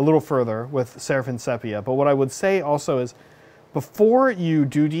a little further with Seraphim Sepia. But what I would say also is, before you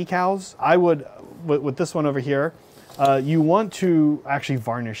do decals, I would with this one over here, you want to actually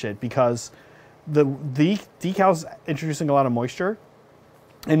varnish it because the decal's introducing a lot of moisture,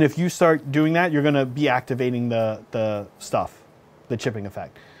 and if you start doing that, you're going to be activating the stuff, the chipping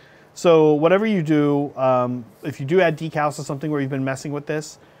effect. So whatever you do, if you do add decals to something where you've been messing with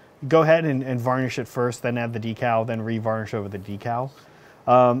this, go ahead and varnish it first, then add the decal, then re-varnish over the decal.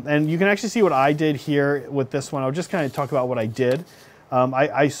 And you can actually see what I did here with this one. I'll just kind of talk about what I did.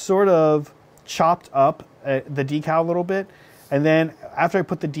 I sort of chopped up the decal a little bit, and then after I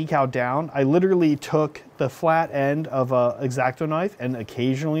put the decal down, I literally took the flat end of an X-Acto knife and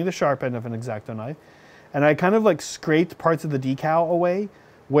occasionally the sharp end of an X-Acto knife, and I kind of like scraped parts of the decal away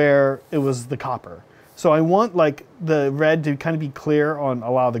where it was the copper. So I want like the red to kind of be clear on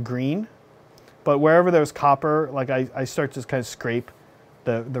a lot of the green, but wherever there's copper, like I start to kind of scrape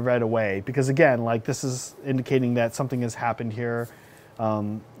the red away, because again, like this is indicating that something has happened here.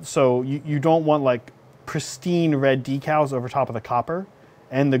 So you don't want like pristine red decals over top of the copper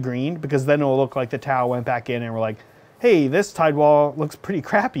and the green, because then it'll look like the towel went back in and we're like, hey, this Tidewall looks pretty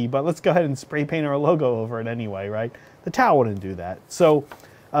crappy, but let's go ahead and spray paint our logo over it anyway, right? The towel wouldn't do that. So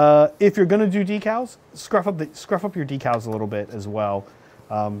if you're going to do decals, scruff up your decals a little bit as well.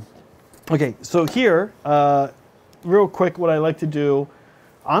 Okay, so here, real quick, what I like to do,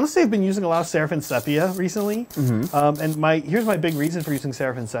 honestly, I've been using a lot of Seraphim Sepia recently. Mm-hmm. And here's my big reason for using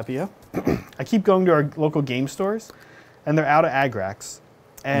Seraphim Sepia. I keep going to our local game stores, and they're out of Agrax.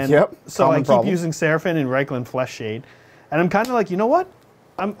 And so I keep using Seraphim and Reichland Flesh Shade. And I'm kind of like, you know what?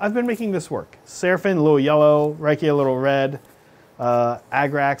 I've been making this work. Seraphim, a little yellow, Reiki, a little red.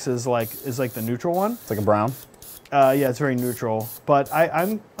 Agrax is like the neutral one. It's like a brown. Yeah, it's very neutral. But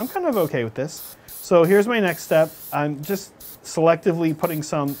I'm kind of okay with this. So here's my next step. I'm just selectively putting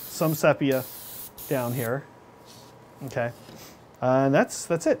some sepia down here. Okay, and that's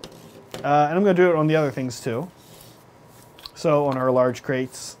it. And I'm going to do it on the other things too. So on our large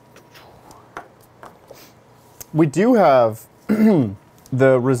crates. We do have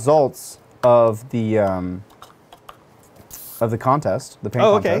the results of the contest, the paint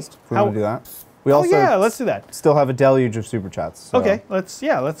contest. If we want to do that. We also yeah, let's do that. Still have a deluge of super chats. So. Okay, let's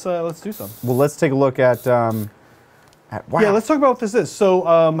do some. Well, let's take a look at wow. Yeah, let's talk about what this is.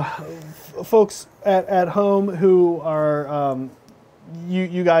 So, folks at home who are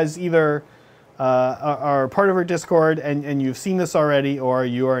you guys either are part of our Discord and you've seen this already, or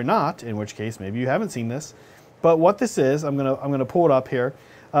you are not, in which case maybe you haven't seen this. But what this is, I'm gonna pull it up here.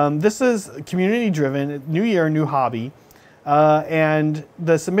 This is community driven, new year, new hobby. And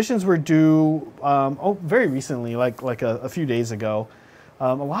the submissions were due very recently, like a few days ago.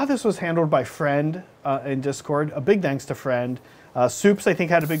 A lot of this was handled by Friend in Discord. A big thanks to Friend. Soups, I think,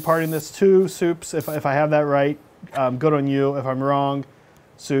 had a big part in this too. Soups, if I have that right, good on you. If I'm wrong,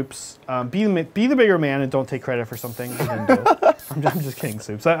 Soups, be the bigger man and don't take credit for something you didn't do. I'm just kidding,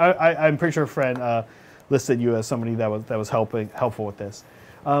 Soups. I'm pretty sure Friend listed you as somebody that was helpful with this.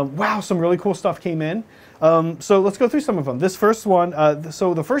 Wow, some really cool stuff came in. So let's go through some of them. This first one,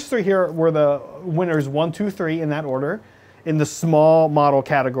 so the first three here were the winners 1, 2, 3 in that order in the small model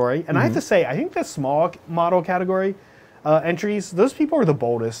category. And I have to say, I think the small model category entries, those people are the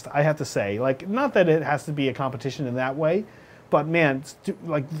boldest, I have to say. Like, not that it has to be a competition in that way, but man,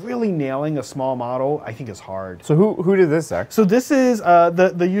 like really nailing a small model, I think is hard. So who did this, Zach? So this is,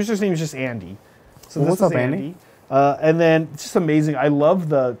 the user's name is just Andy. So well, this what's is up, Andy? And then it's just amazing. I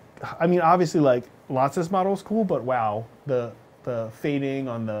love I mean, obviously, like, lots of this model is cool, but wow, the fading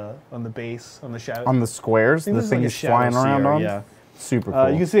on the base, on the shadow. On the squares, the thing is flying around on? Yeah. Super cool.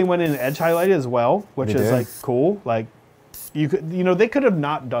 You can see they went in edge highlighted as well, which is like cool. Like, they could have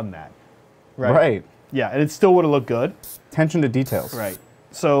not done that. Right? Right. Yeah, and it still would have looked good. Attention to details. Right.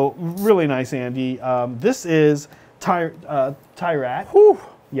 So, really nice, Andy. This is Tyrat. Whew.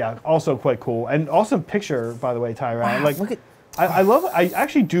 Yeah, also quite cool. And awesome picture, by the way, Tyrat. Wow, like, look at... I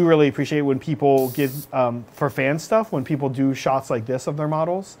actually do really appreciate when people give, for fan stuff, when people do shots like this of their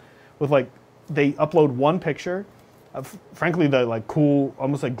models with like, they upload one picture. Frankly, the like cool,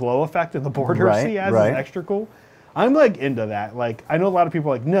 almost like glow effect in the border he has is extra cool. I'm like into that. Like, I know a lot of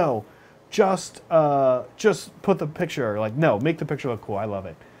people are like, no, just put the picture, like, no, make the picture look cool. I love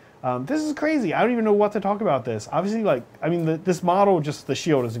it. This is crazy. I don't even know what to talk about this. Obviously, like, I mean, this model, just the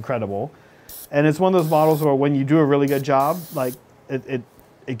shield is incredible. And it's one of those models where when you do a really good job, like, it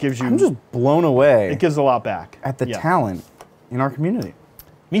gives you... I'm just blown away. It gives a lot back. At the talent in our community.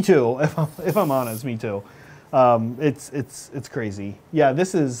 Me too, if I'm honest, me too. It's crazy. Yeah,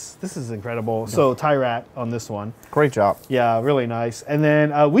 this is incredible. So Tyrat on this one. Great job. Yeah, really nice. And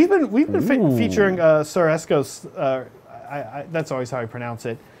then we've been featuring Sir Esco's, that's always how I pronounce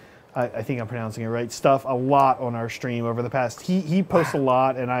it. I think I'm pronouncing it right. Stuff a lot on our stream over the past. He posts a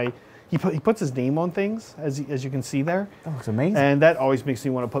lot, and he puts his name on things, as you can see there. That looks amazing. And that always makes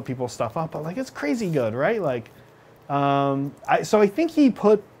me want to put people's stuff up. But like, it's crazy good, right? Like, so I think he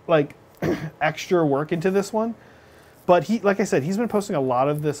put like extra work into this one. But like I said, he's been posting a lot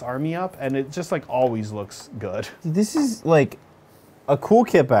of this army up, and it just like always looks good. This is like a cool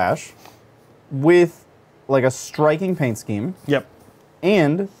kit bash with like a striking paint scheme. Yep.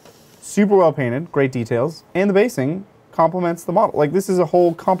 And super well painted, great details, and the basing complements the model. Like, this is a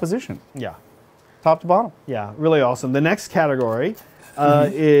whole composition. Yeah. Top to bottom. Yeah, really awesome. The next category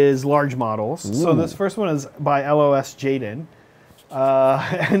is large models. Ooh. So this first one is by LOS Jaden.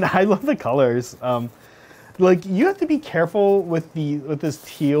 And I love the colors. Like, you have to be careful with this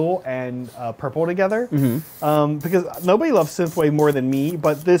teal and purple together. Because nobody loves synthwave more than me,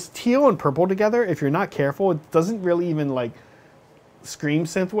 but this teal and purple together, if you're not careful, it doesn't really even like scream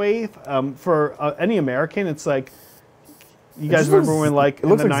synthwave. For any American, it's like, you guys remember when, like, it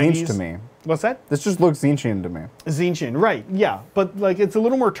looks in the like 90s? Zinch to me. What's that? This just looks Zinchian to me. Zinchian, right, yeah. But, like, it's a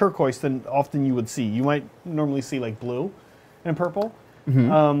little more turquoise than often you would see. You might normally see, like, blue and purple.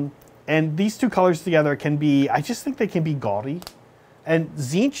 And these two colors together can be, I just think they can be gaudy. And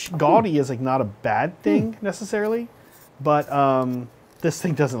Zinch gaudy is, like, not a bad thing, necessarily. But this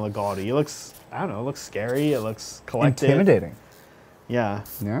thing doesn't look gaudy. It looks, I don't know, it looks scary. It looks collected. Intimidating. Yeah.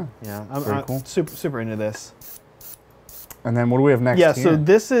 Yeah. Yeah. Very cool. Super into this. And then what do we have next? Yeah, so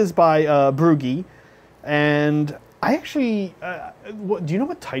this is by Brugge, and I actually, do you know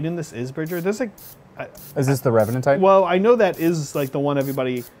what Titan this is, Bridger? There's like, Is this the Revenant type? well, I know that is like the one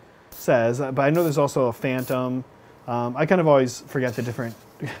everybody says, but I know there's also a Phantom. I kind of always forget the different,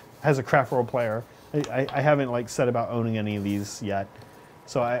 as a craft role player, I haven't like said about owning any of these yet.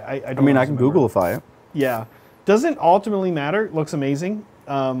 So I don't I mean, I always can remember. Googlify it. Yeah. Doesn't ultimately matter. Looks amazing.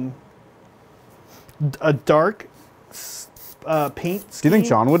 A dark paint scheme. Do you think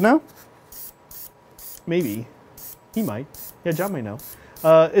John would know? Maybe. He might. Yeah, John might know.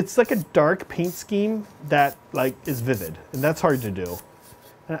 It's like a dark paint scheme that like is vivid, and that's hard to do.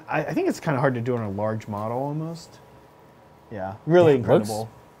 And I think it's kind of hard to do on a large model almost. Yeah, really incredible.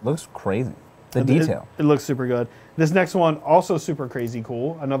 Looks crazy. The detail. It looks super good. This next one, also super crazy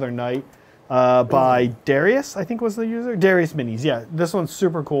cool. Another Knight by Darius, I think was the user. Darius Minis, yeah. This one's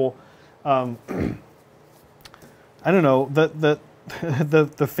super cool. I don't know,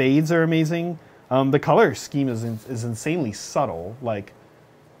 the fades are amazing. The color scheme is insanely subtle. Like,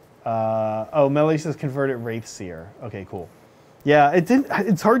 oh, Melody says converted Wraithseer. Okay, cool. Yeah,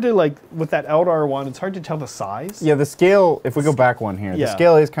 it's hard to, like, with that Eldar one, it's hard to tell the size. Yeah, the scale, if we go back one here, the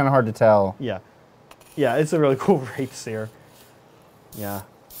scale is kind of hard to tell. Yeah. Yeah, it's a really cool Wraithseer. Yeah,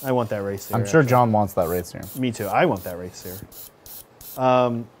 I want that Wraithseer. I'm sure John wants that Wraithseer. Me too. I want that Wraithseer.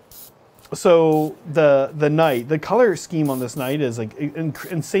 So the Knight, the color scheme on this Knight is like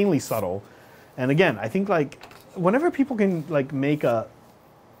insanely subtle. And again, I think like whenever people can like make a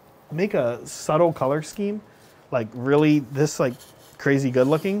subtle color scheme, like really this like crazy good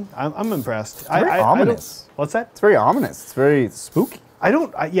looking, I'm impressed. It's very ominous. What's that? It's very ominous. It's very spooky. I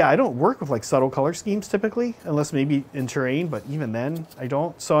don't work with like subtle color schemes typically, unless maybe in terrain, but even then I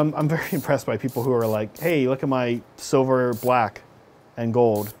don't. So I'm very impressed by people who are like, hey, look at my silver, black, and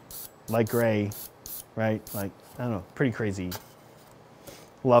gold, light gray, right? Like, I don't know, pretty crazy.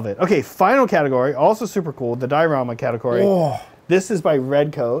 Love it. Okay, final category, also super cool, the diorama category. Oh. This is by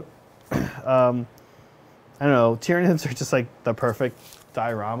Redcoat. I don't know, Tyranids are just like the perfect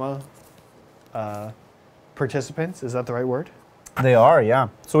diorama participants. Is that the right word? They are, yeah.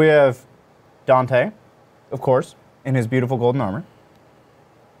 So we have Dante, of course, in his beautiful golden armor.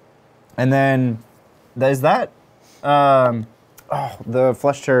 And then, is that, the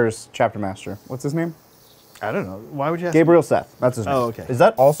Flesh Tearer's chapter master. What's his name? I don't know. Why would you ask Gabriel Seth. That's his name. Oh, okay. Is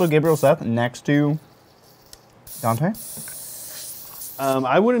that also Gabriel Seth next to Dante?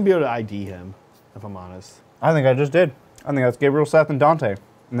 I wouldn't be able to ID him, if I'm honest. I think I just did. I think that's Gabriel Seth and Dante.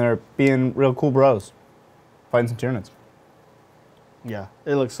 And they're being real cool bros. Fighting some Tyranids. Yeah,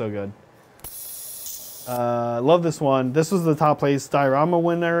 it looks so good. Love this one. This was the top place diorama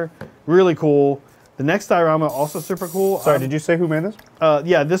winner. Really cool. The next diorama also super cool. Sorry, did you say who made this?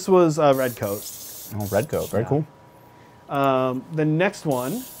 Yeah, this was Redcoat. Oh, Redcoat. Very cool. The next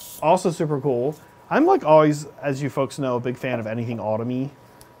one, also super cool. I'm like always, as you folks know, a big fan of anything autumny,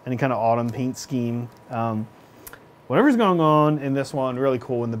 any kind of autumn paint scheme. Whatever's going on in this one, really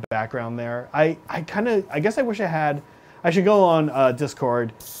cool in the background there. I guess I wish I should go on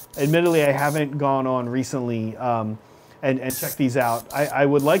Discord. Admittedly, I haven't gone on recently and check these out. I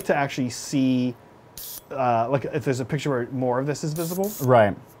would like to actually see like if there's a picture where more of this is visible.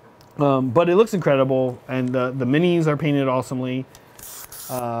 Right. But it looks incredible, and the minis are painted awesomely.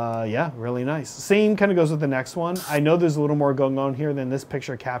 Yeah, really nice. Same kind of goes with the next one. I know there's a little more going on here than this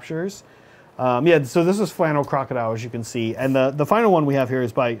picture captures. Yeah, so this is Flannel Crocodile, as you can see. And the final one we have here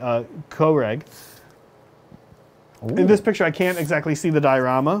is by Koreg. In this picture, I can't exactly see the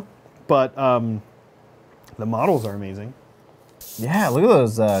diorama, but the models are amazing. Yeah, look at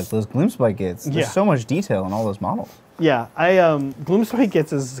those Gloomspike Gits. There's so much detail in all those models. Yeah, Gloomspike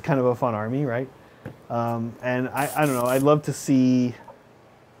Gits is kind of a fun army, right? And I don't know, I'd love to see,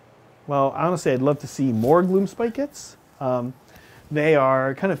 well, honestly, I'd love to see more Gloomspike Gits. They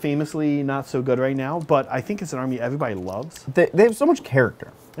are kind of famously not so good right now, but I think it's an army everybody loves. They have so much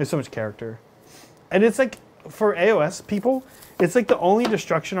character. There's so much character. And it's like, for AOS people, it's like the only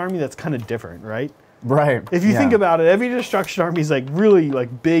destruction army that's kind of different, right? Right. If you think about it, every destruction army is like really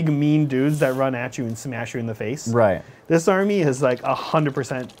like big, mean dudes that run at you and smash you in the face. Right. This army is like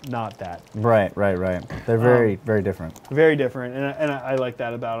 100% not that. Right. They're very, very different. Very different, and I like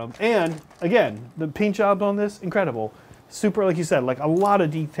that about them. And again, the paint job on this, incredible. Super, like you said, like a lot of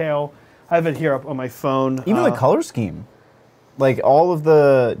detail. I have it here up on my phone. Even the color scheme. Like all of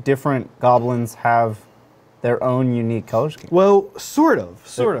the different goblins have their own unique color scheme. Well, sort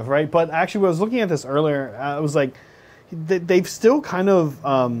of, right? But actually, when I was looking at this earlier, I was like, they've still kind of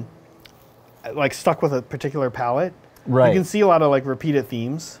like stuck with a particular palette. Right. You can see a lot of like repeated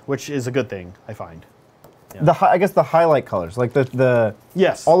themes, which is a good thing, I find. Yeah. I guess the highlight colors, like the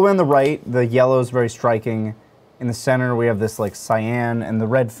yes, all the way on the right, the yellow is very striking, In the center, we have this like cyan, and the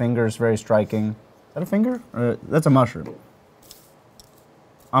red finger is very striking. Is that a finger? That's a mushroom.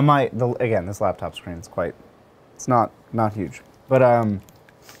 On again, this laptop screen is it's not huge. But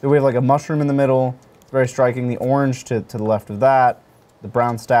we have like a mushroom in the middle, it's very striking. The orange to the left of that, the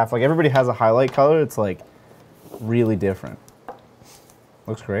brown staff. Like everybody has a highlight color. It's like really different.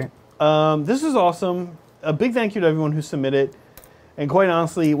 Looks great. This is awesome. A big thank you to everyone who submitted. And quite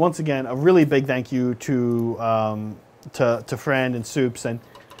honestly, once again, a really big thank you to Friend and Soups. And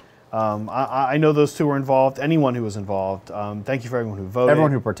I know those two were involved. Anyone who was involved. Thank you for everyone who voted.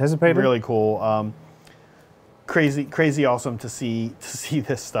 Everyone who participated. Really cool. Crazy awesome to see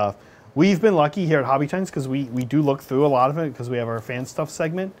this stuff. We've been lucky here at Hobby Times because we do look through a lot of it because we have our fan stuff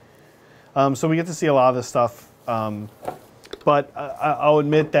segment. So we get to see a lot of this stuff. But I'll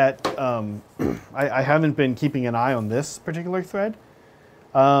admit that I haven't been keeping an eye on this particular thread.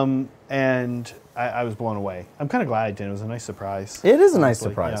 And I was blown away. I'm kind of glad I did. It was a nice surprise. It is a nice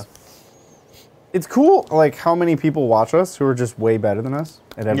surprise. Yeah. It's cool, like, how many people watch us who are just way better than us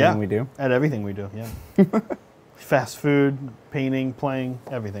at everything we do. At everything we do, yeah. Fast food, painting, playing,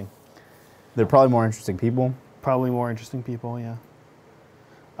 everything. They're probably more interesting people. Probably more interesting people, yeah.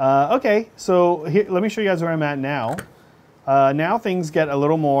 Okay, so here, let me show you guys where I'm at now. Now things get a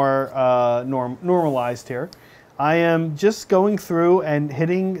little more normalized here. I am just going through and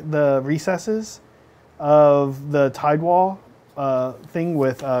hitting the recesses of the Tidewall thing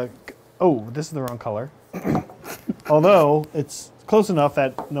with, oh, this is the wrong color. Although it's close enough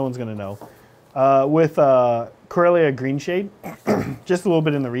that no one's gonna know. With Corellia green shade, just a little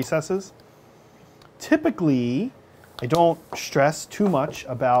bit in the recesses. Typically, I don't stress too much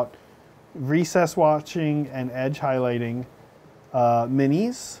about recess watching and edge highlighting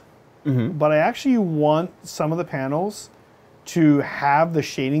minis, but I actually want some of the panels to have the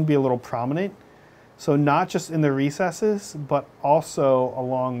shading be a little prominent. So not just in the recesses, but also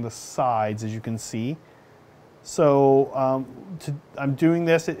along the sides, as you can see. So I'm doing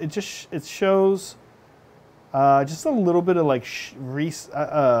this. It shows just a little bit of like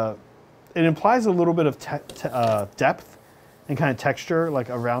it implies a little bit of depth and kind of texture, like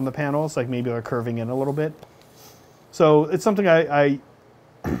around the panels, like maybe they're curving in a little bit. So it's something I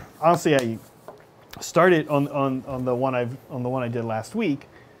honestly I started on the one I did last week.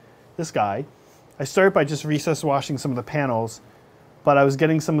 This guy, I started by just recess washing some of the panels, but I was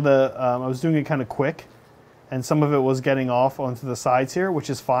getting some of the I was doing it kind of quick, and some of it was getting off onto the sides here, which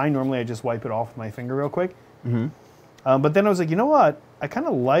is fine. Normally I just wipe it off with my finger real quick. But then I was like, you know what? I kind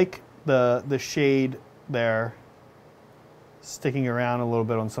of like the shade there sticking around a little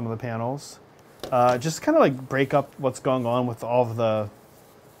bit on some of the panels. Just kind of like break up what's going on with all of the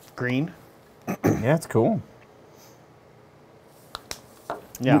green. Yeah, it's cool.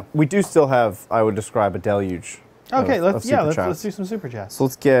 Yeah. We do still have, I would describe, a deluge. Okay, let's do some super chats. So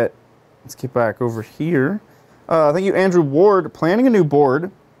let's get back over here. Thank you, Andrew Ward. Planning a new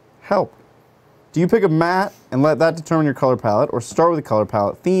board, help. Do you pick a mat and let that determine your color palette, or start with a color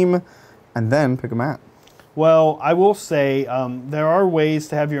palette theme and then pick a mat? Well, I will say there are ways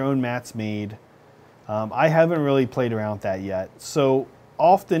to have your own mats made. I haven't really played around with that yet. So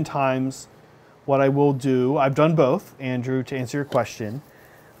oftentimes what I will do, I've done both, Andrew, to answer your question.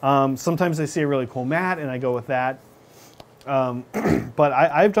 Sometimes I see a really cool mat and I go with that. But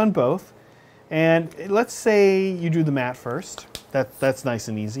I've done both. And let's say you do the mat first. That's nice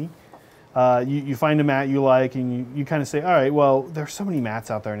and easy. You find a mat you like and you kind of say, all right, well, there's so many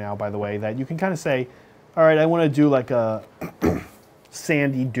mats out there now, by the way, that you can kind of say, all right, I want to do like a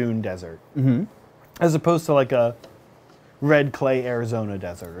sandy dune desert, as opposed to like a red clay Arizona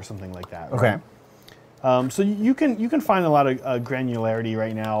desert or something like that. Right? Okay. So you can find a lot of granularity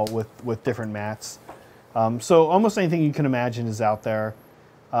right now with different mats. So almost anything you can imagine is out there.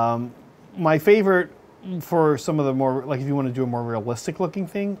 My favorite for some of the more, like if you want to do a more realistic looking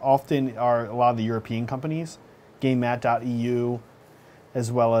thing, often are a lot of the European companies, GameMat.eu,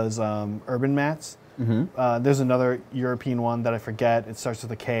 as well as Urban Mats. There's another European one that I forget. It starts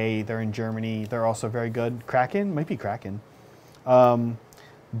with a K. They're in Germany. They're also very good. Kraken? Might be Kraken.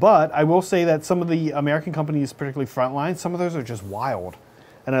 But I will say that some of the American companies, particularly Frontline, some of those are just wild.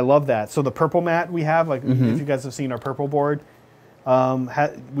 And I love that. So the purple mat we have, like if you guys have seen our purple board,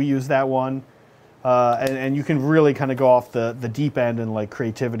 we use that one. And you can really kind of go off the deep end and like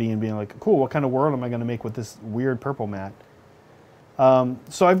creativity and being like, cool, what kind of world am I going to make with this weird purple mat?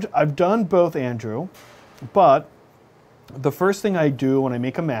 So I've done both, Andrew, but the first thing I do when I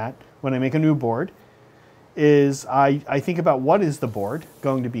make a mat, when I make a new board, is I think about what is the board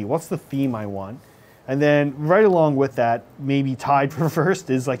going to be? What's the theme I want? And then right along with that, maybe tied for first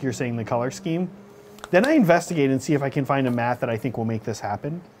is, like you're saying, the color scheme. Then I investigate and see if I can find a mat that I think will make this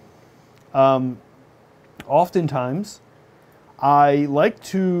happen. Oftentimes, I like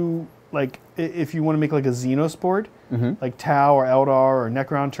to, like, if you want to make like a Xenos board, like T'au or Eldar or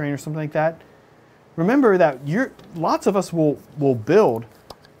Necron Terrain or something like that, remember that lots of us will build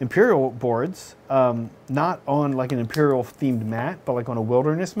Imperial boards, not on like an Imperial themed mat, but like on a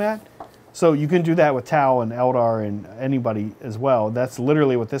wilderness mat. So you can do that with T'au and Eldar and anybody as well. That's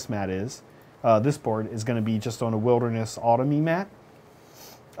literally what this mat is. This board is going to be just on a wilderness autumn-y mat.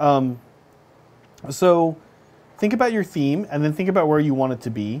 So think about your theme and then think about where you want it to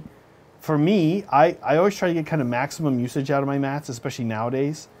be. For me, I always try to get kind of maximum usage out of my mats, especially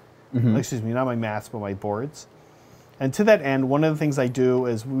nowadays. Excuse me, not my mats, but my boards. And to that end, one of the things I do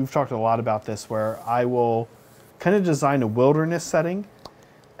is, we've talked a lot about this, where I will kind of design a wilderness setting,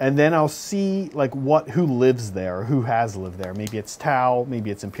 and then I'll see like who lives there, or who has lived there. Maybe it's T'au, maybe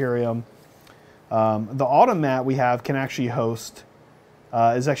it's Imperium. The autumn mat we have can actually host,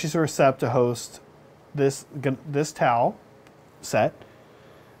 is actually sort of set up to host this T'au set,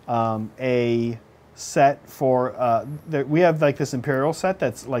 a set for, we have like this Imperial set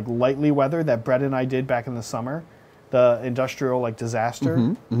that's like lightly weathered that Brett and I did back in the summer, the industrial like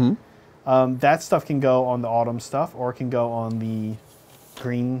disaster. That stuff can go on the autumn stuff, or it can go on the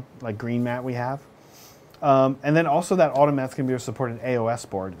green mat we have. And then also that autumn mat's going to be able to support an AOS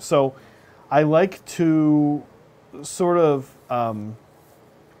board. So I like to sort of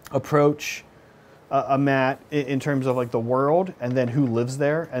approach a mat in terms of like the world, and then who lives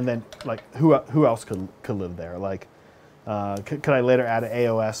there, and then like who else could live there. Like, could I later add an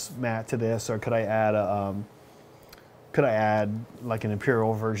AOS mat to this, or could I add like an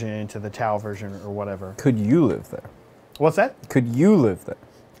Imperial version to the T'au version or whatever? Could you live there? What's that? Could you live there?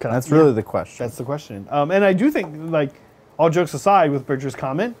 That's really the question. That's the question. And I do think, like, all jokes aside with Bridger's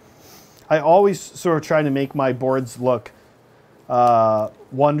comment, I always sort of try to make my boards look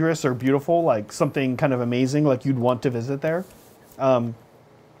wondrous or beautiful, like something kind of amazing, like you'd want to visit there.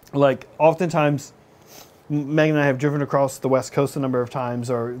 Like, oftentimes, Megan and I have driven across the West Coast a number of times,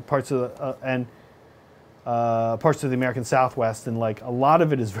 or parts of the, parts of the American Southwest, and like a lot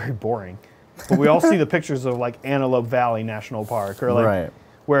of it is very boring. But we all see the pictures of like Antelope Valley National Park, or like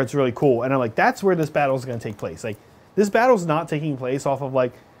where it's really cool. And I'm like, that's where this battle is going to take place. Like, this battle's not taking place off of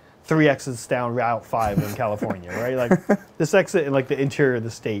like 3 exits down Route 5 in California, right? Like, this exit in like the interior of the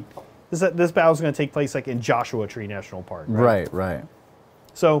state. This battle's going to take place like in Joshua Tree National Park. Right.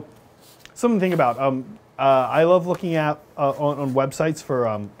 So, something to think about. I love looking at on websites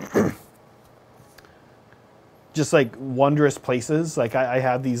for just like wondrous places. Like, I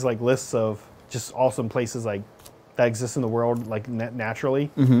have these like lists of just awesome places like that exist in the world, like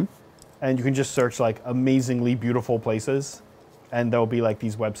naturally. And you can just search like amazingly beautiful places, and there'll be like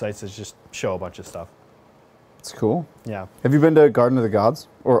these websites that just show a bunch of stuff. It's cool. Yeah. Have you been to Garden of the Gods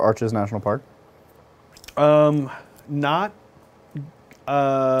or Arches National Park? Not.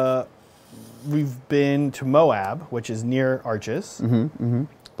 We've been to Moab, which is near Arches.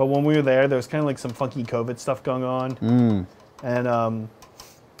 But when we were there was kind of like some funky COVID stuff going on. And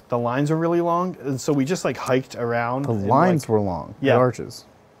the lines were really long. And so we just like hiked around. The lines were long at Arches.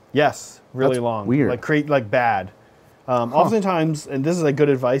 Yes, really That's long. Weird. Like bad. Oftentimes, and this is like good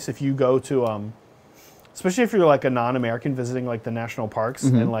advice, if you go to, especially if you're like a non-American visiting like the national parks,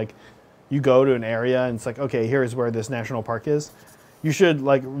 and like you go to an area and it's like, okay, here's where this national park is. You should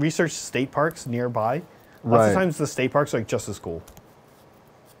like research state parks nearby. Lots of times the state parks are like just as cool.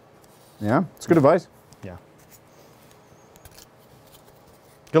 Yeah, it's good advice. Yeah.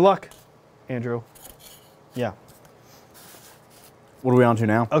 Good luck, Andrew. Yeah. What are we on to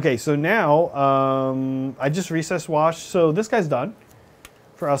now? Okay, so now I just recess washed. So this guy's done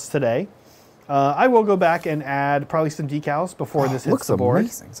for us today. I will go back and add probably some decals before this hits the board.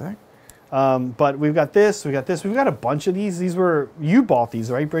 Looks amazing, Zach. But we've got this, we've got a bunch of these. You bought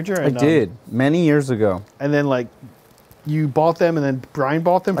these, right, Bridger? And, I did, many years ago. And then like, you bought them and then Brian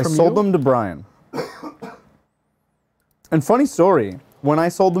bought them from you? I sold them to Brian. And funny story, when I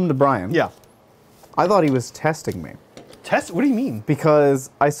sold them to Brian, I thought he was testing me. What do you mean?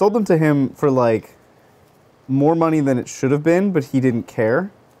 Because I sold them to him for like more money than it should have been, but he didn't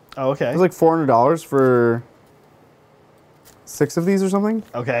care. Oh, okay. It was like $400 for 6 of these or something.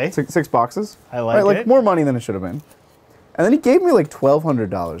 Okay. Six boxes. I like it. Like more money than it should have been. And then he gave me like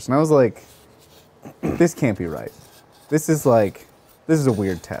 $1,200, and I was like, this can't be right. This is a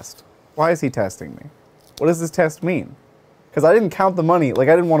weird test. Why is he testing me? What does this test mean? Because I didn't count the money. Like,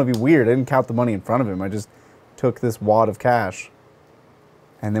 I didn't want to be weird. I didn't count the money in front of him. I just took this wad of cash,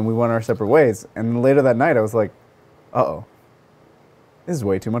 and then we went our separate ways. And later that night, I was like, uh-oh. This is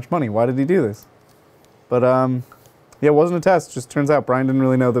way too much money. Why did he do this? But yeah, it wasn't a test. Just turns out Brian didn't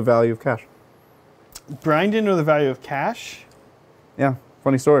really know the value of cash. Brian didn't know the value of cash? Yeah,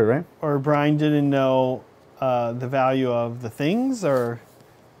 funny story, right? Or Brian didn't know the value of the things, or?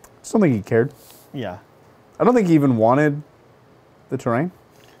 Just don't think he cared. Yeah. I don't think he even wanted the terrain.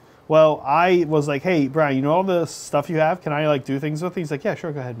 Well, I was like, hey, Brian, you know all the stuff you have? Can I like do things with it? He's like, yeah,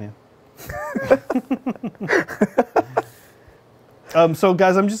 sure, go ahead, man. So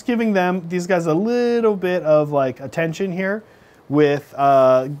guys, I'm just giving these guys a little bit of like attention here with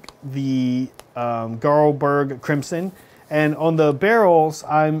the Garlberg Crimson. And on the barrels,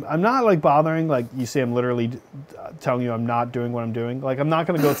 I'm not like bothering, like you see I'm literally telling you I'm not doing what I'm doing. Like I'm not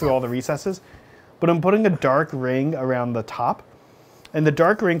gonna go through all the recesses, but I'm putting a dark ring around the top. And the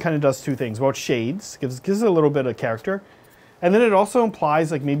dark ring kind of does two things. Well, it shades, gives it a little bit of character. And then it also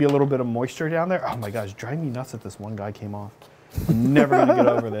implies like maybe a little bit of moisture down there. Oh my gosh, driving me nuts that this one guy came off. I'm never gonna get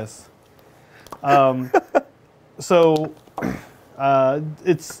over this. So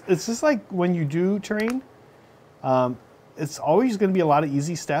it's just like when you do terrain, it's always gonna be a lot of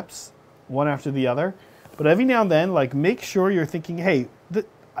easy steps, one after the other. But every now and then, like make sure you're thinking, hey,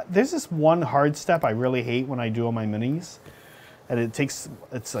 there's this one hard step I really hate when I do on my minis. And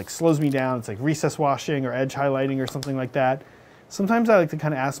it's like slows me down. It's like recess washing or edge highlighting or something like that. Sometimes I like to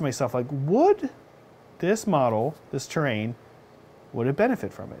kind of ask myself, like, would this model, this terrain, would it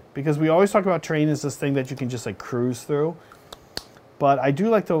benefit from it? Because we always talk about terrain as this thing that you can just like cruise through. But I do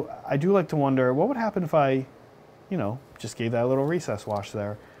like to wonder what would happen if I, you know, just gave that a little recess wash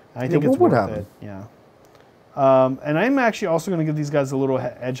there. And I think it's worth it. Yeah. And I'm actually also going to give these guys a little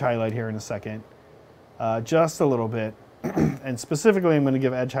edge highlight here in a second, just a little bit. And specifically, I'm going to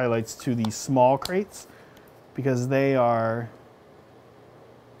give edge highlights to the small crates because they are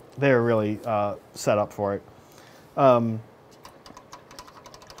really set up for it.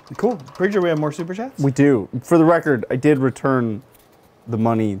 Cool. Bridger, we have more super chats? We do. For the record, I did return the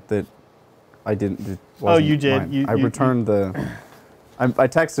money that I didn't. Oh, you did? I returned the. I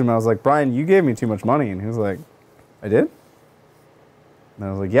texted him. I was like, Brian, you gave me too much money. And he was like, I did? And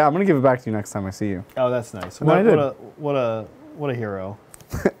I was like, yeah, I'm going to give it back to you next time I see you. Oh, that's nice. What a hero.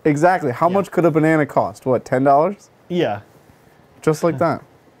 Exactly. How much could a banana cost? What, $10? Yeah. Just like that.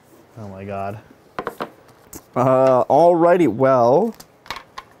 Oh, my God. Alrighty. Well,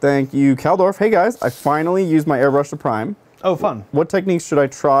 thank you, Caldorf. Hey, guys. I finally used my airbrush to prime. Oh, fun. What techniques should I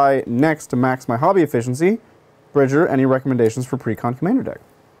try next to max my hobby efficiency? Bridger, any recommendations for pre-con commander deck?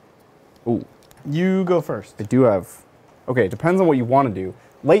 Ooh. You go first. I do have... Okay, it depends on what you want to do.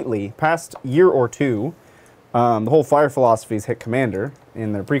 Lately, past year or two, the whole fire philosophies hit commander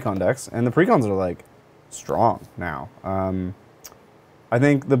in their pre-con decks, and the pre-cons are like strong now. I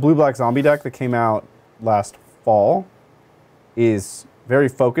think the blue-black zombie deck that came out last fall is very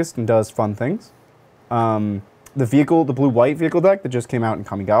focused and does fun things. The blue-white vehicle deck that just came out in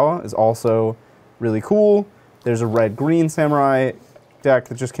Kamigawa is also really cool. There's a red-green samurai deck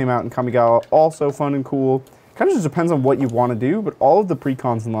that just came out in Kamigawa, also fun and cool. Kind of just depends on what you want to do, but all of the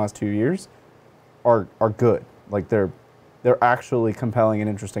pre-cons in the last 2 years are good. Like they're actually compelling and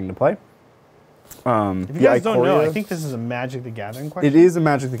interesting to play. If you guys don't know, I think this is a Magic the Gathering question. It is a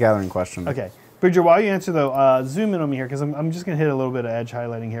Magic the Gathering question. Okay. Bridger, while you answer though, zoom in on me here because I'm just going to hit a little bit of edge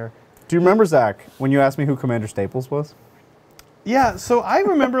highlighting here. Do you remember, Zach, when you asked me who Commander Staples was? Yeah, so I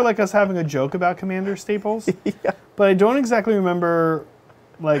remember like us having a joke about Commander Staples, yeah. But I don't exactly remember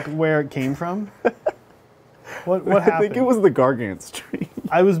like where it came from. What happened? I think it was the Gargant stream.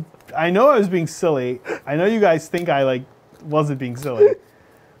 I know I was being silly. I know you guys think I like wasn't being silly.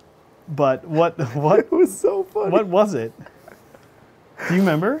 But what It was so funny. What was it? Do you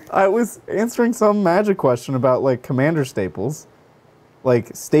remember? I was answering some Magic question about like Commander Staples.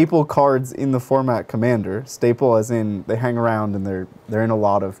 Like staple cards in the format Commander. Staple as in they hang around and they're in a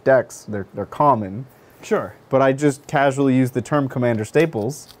lot of decks. They're common. Sure. But I just casually used the term Commander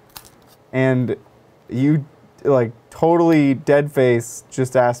Staples, and you like totally dead face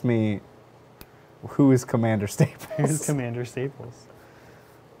just asked me, who is Commander Staples? Who's Commander Staples?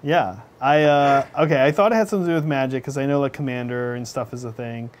 Yeah, okay. I thought it had something to do with Magic because I know like Commander and stuff is a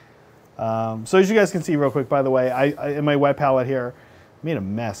thing. So as you guys can see real quick, by the way, I in my wet palette here, made a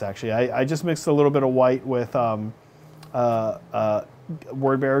mess actually. I just mixed a little bit of white with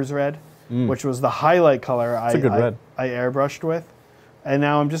Wordbearer's Red, which was the highlight color I airbrushed with. And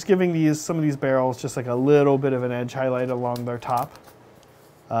now I'm just giving some of these barrels just like a little bit of an edge highlight along their top.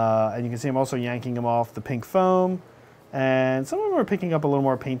 And you can see I'm also yanking them off the pink foam. And some of them are picking up a little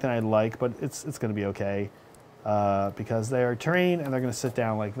more paint than I'd like, but it's going to be okay. Because they are terrain and they're going to sit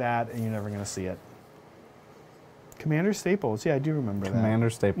down like that and you're never going to see it. Commander Staples, yeah, I do remember that.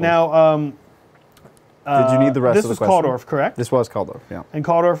 Commander Staples. Now, Did you need the rest this of the was question? Kaldorf, correct? This was Kaldorf, yeah. And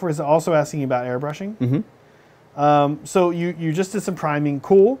Kaldorf was also asking about airbrushing. So you just did some priming,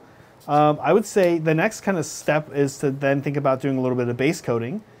 cool. I would say the next kind of step is to then think about doing a little bit of base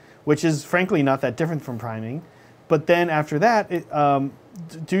coating, which is frankly not that different from priming. But then after that,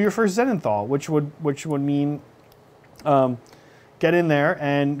 do your first Zenithal, which would mean get in there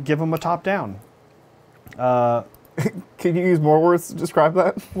and give them a top down. Can you use more words to describe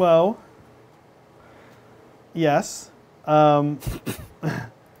that? Well, yes. I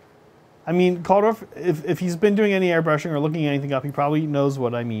mean, Kaldorf, if he's been doing any airbrushing or looking anything up, he probably knows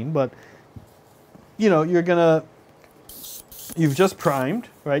what I mean. But, you know, you've just primed,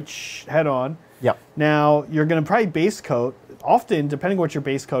 right? Head on. Yep. Now, you're going to probably base coat. Often, depending on what you're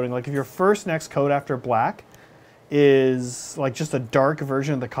base coating, like if your next coat after black is like just a dark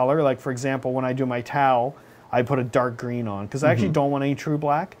version of the color. Like, for example, when I do my towel, I put a dark green on because I actually don't want any true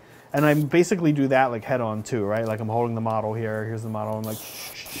black. And I basically do that like head on too, right? Like I'm holding the model here. Here's the model. I'm like,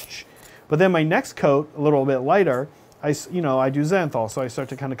 shh. But then my next coat, a little bit lighter, I do Zenithal. So I start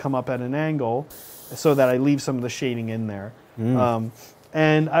to kind of come up at an angle so that I leave some of the shading in there.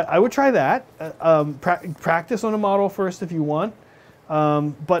 And I would try that. Practice on a model first if you want.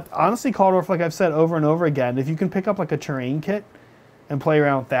 But honestly, Kaldorf, like I've said over and over again, if you can pick up like a terrain kit and play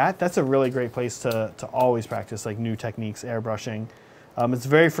around with that, that's a really great place to always practice like new techniques, airbrushing. It's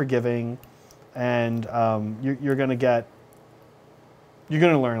very forgiving, and you're gonna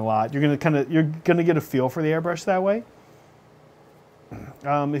learn a lot. You're gonna get a feel for the airbrush that way.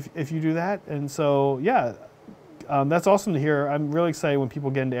 If you do that, and so yeah, that's awesome to hear. I'm really excited when people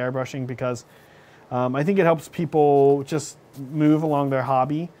get into airbrushing because I think it helps people just move along their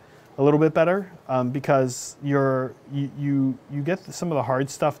hobby a little bit better because you get some of the hard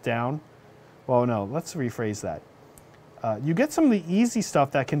stuff down. Well, no, let's rephrase that. You get some of the easy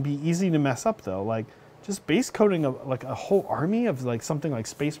stuff that can be easy to mess up though, like just base coating like a whole army of like something like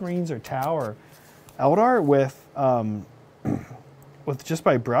Space Marines or Tau or Eldar with just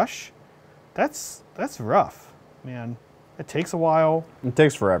by brush. That's rough, man. It takes a while. It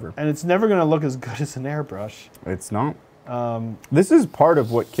takes forever. And it's never gonna look as good as an airbrush. It's not. This is part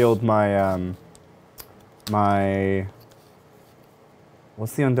of what killed my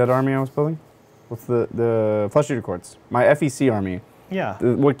what's the undead army I was building? What's the Flesh Eater Courts? My FEC army. Yeah.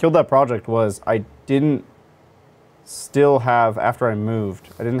 What killed that project was I didn't still have, after I moved,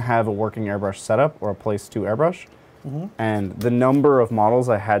 I didn't have a working airbrush setup or a place to airbrush. And the number of models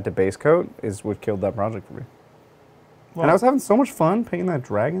I had to base coat is what killed that project for me. Well, and I was having so much fun painting that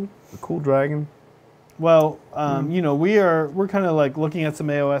dragon, the cool dragon. Well, you know, we're kind of like looking at some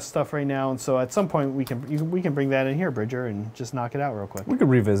AOS stuff right now, and so at some point we can bring that in here, Bridger, and just knock it out real quick. We could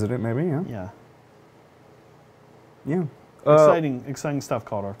revisit it, maybe. Yeah. Yeah. Yeah. Exciting stuff,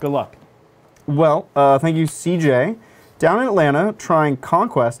 Calder. Good luck. Well, thank you, CJ. Down in Atlanta, trying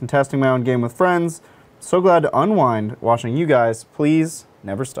Conquest and testing my own game with friends. So glad to unwind watching you guys. Please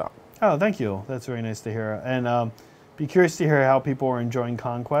never stop. Oh, thank you. That's very nice to hear. And be curious to hear how people are enjoying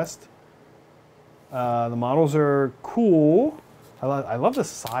Conquest. The models are cool. I love the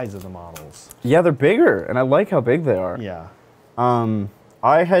size of the models. Yeah, they're bigger, and I like how big they are. Yeah.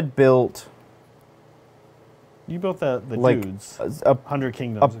 I had built... You built the like dudes. 100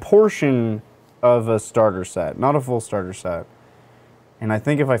 Kingdoms. A portion of a starter set, not a full starter set. And I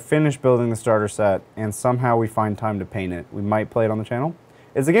think if I finish building the starter set and somehow we find time to paint it, we might play it on the channel.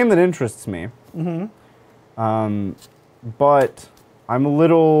 It's a game that interests me. But I'm a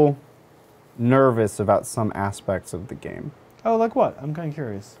little nervous about some aspects of the game. Oh, like what? I'm kind of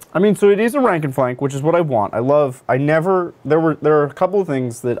curious. I mean, so it is a rank and flank, which is what I want. There are a couple of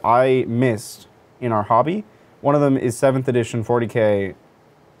things that I missed in our hobby. One of them is 7th edition 40K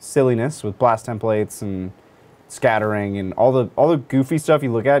silliness with blast templates and scattering and all the goofy stuff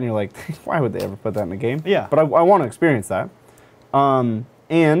you look at and you're like, why would they ever put that in a game? Yeah. But I want to experience that.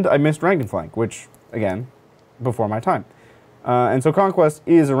 And I missed rank and flank, which, again, before my time. And so Conquest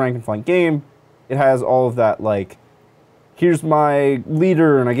is a rank and flank game. It has all of that, like, here's my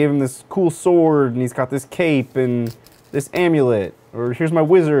leader and I gave him this cool sword and he's got this cape and this amulet. Or here's my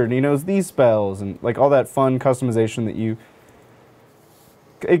wizard and he knows these spells and like all that fun customization that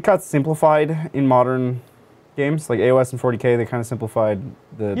it got simplified in modern games. Like AOS and 40K, they kind of simplified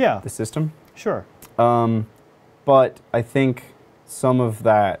the system. Sure. But I think some of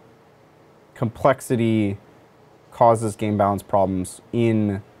that complexity causes game balance problems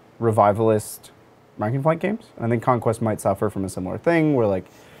in revivalist rank and flank games. And I think Conquest might suffer from a similar thing where like,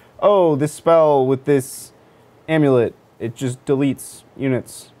 oh, this spell with this amulet, it just deletes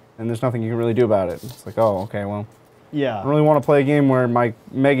units and there's nothing you can really do about it. It's like, oh, okay, well, yeah. I don't really want to play a game where my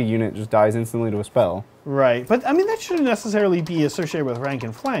mega unit just dies instantly to a spell. Right, but I mean that shouldn't necessarily be associated with rank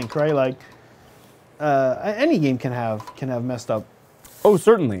and flank, right? Like any game can have messed up, Oh,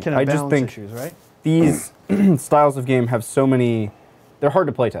 certainly. can have I just balance think issues, right? these styles of game have so many. They're hard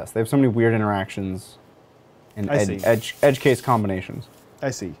to play test. They have so many weird interactions and I see. edge case combinations.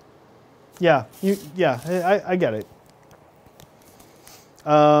 I see. Yeah, I get it.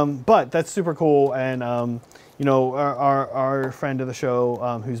 But that's super cool, and you know, our friend of the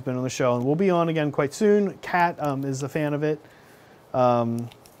show, who's been on the show and will be on again quite soon, Kat, is a fan of it.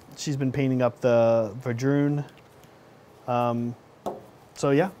 She's been painting up the Verdrune. So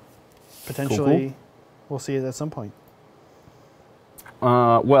yeah, potentially Cool. we'll see it at some point.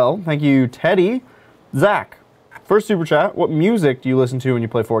 Well, thank you, Teddy. Zach, first super chat. What music do you listen to when you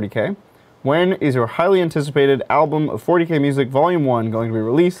play 40K? When is your highly anticipated album of 40K Music Volume 1 going to be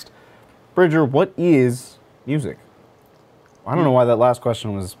released? Bridger, what is music? I don't know why that last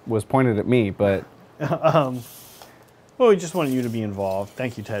question was pointed at me, but... Well, we just wanted you to be involved.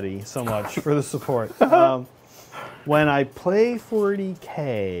 Thank you, Teddy, so much for the support. When I play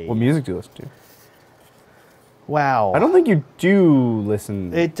 40K... What music do you listen to? Wow. I don't think you do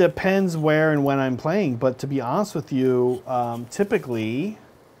listen... It depends where and when I'm playing, but to be honest with you, typically...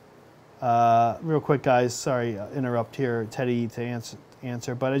 real quick, guys, sorry, interrupt here, Teddy, to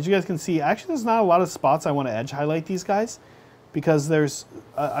answer. But as you guys can see, actually there's not a lot of spots I want to edge highlight these guys, because there's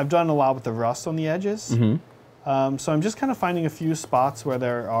I've done a lot with the rust on the edges. Mm-hmm. So I'm just kind of finding a few spots where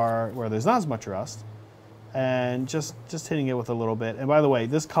there's not as much rust, and just hitting it with a little bit. And by the way,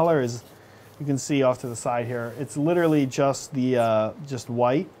 this color is, you can see off to the side here, it's literally just the just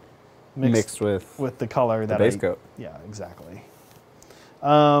white mixed with the color that base coat. Yeah, exactly.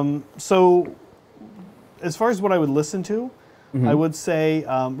 So as far as what I would listen to, I would say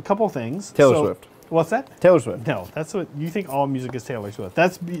a couple things. Taylor Swift. What's that? Taylor Swift. No, that's what you think. All music is Taylor Swift.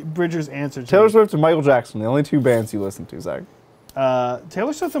 That's Bridger's answer to Taylor me. Swift and Michael Jackson, the only two bands you listen to, Zach.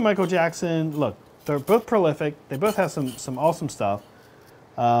 Taylor Swift and Michael Jackson. Look, they're both prolific. They both have some awesome stuff.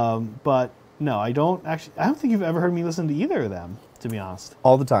 But no, I don't think you've ever heard me listen to either of them, to be honest.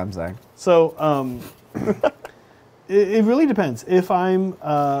 All the time, Zach. So it really depends. If I'm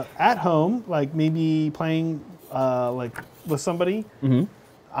at home, like maybe playing like with somebody.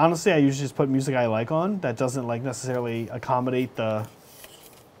 Honestly, I usually just put music I like on that doesn't like necessarily accommodate the...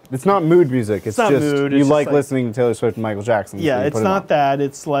 It's not mood music. It's not just mood, you it's just like like- listening to Taylor Swift and Michael Jackson. so Yeah, you it's put it not on. that.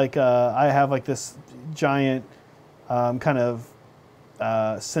 It's like I have like this giant kind of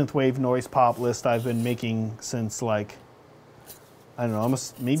synthwave noise pop list I've been making since like, I don't know,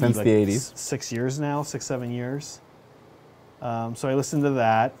 almost maybe Since like the 80s. 6 years now, 6-7 years. So I listen to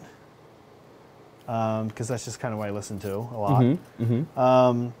that because that's just kind of what I listen to a lot.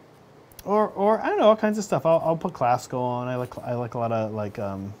 Or I don't know, all kinds of stuff. I'll put classical on. I like a lot of like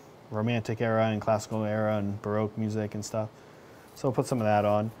romantic era and classical era and Baroque music and stuff. So I'll put some of that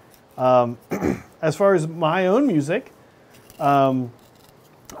on. As far as my own music, you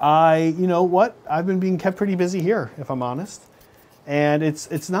know what? I've been being kept pretty busy here, if I'm honest. And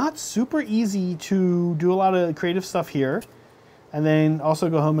it's not super easy to do a lot of creative stuff here and then also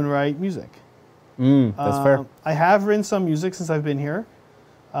go home and write music. That's fair. I have written some music since I've been here,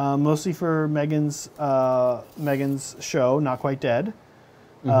 mostly for Megan's show, Not Quite Dead.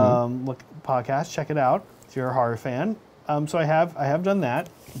 Look, podcast, check it out if you're a horror fan. So I have done that,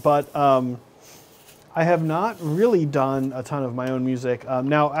 but I have not really done a ton of my own music.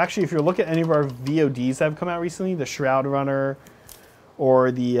 Now, actually, if you're looking at any of our VODs that have come out recently, the Shroud Runner or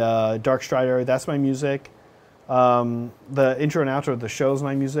the Dark Strider, that's my music. The intro and outro of the show is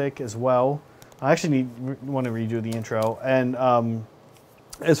my music as well. I actually want to redo the intro. And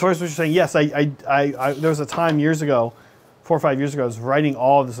as far as what you're saying, yes, there was a time years ago, 4 or 5 years ago, I was writing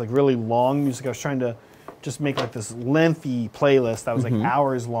all of this like really long music. I was trying to just make like this lengthy playlist that was like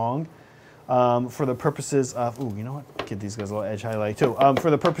hours long for the purposes of, ooh, you know what? Give these guys a little edge highlight too. For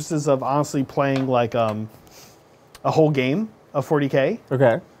the purposes of honestly playing like a whole game of 40K.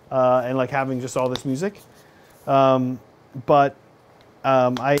 Okay. And like having just all this music.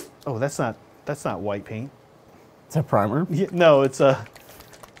 That's not white paint. It's a primer. Yeah, no, it's a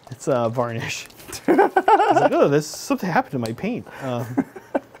varnish. I was like, oh, there's something happened to my paint.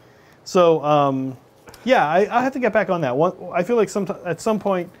 Yeah, I have to get back on that. I feel like at some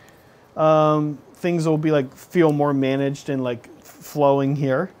point things will be like feel more managed and like flowing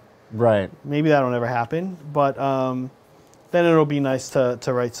here. Right. Maybe that'll never happen, but then it'll be nice to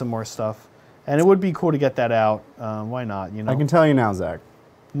write some more stuff, and it would be cool to get that out. Why not? You know, I can tell you now, Zach.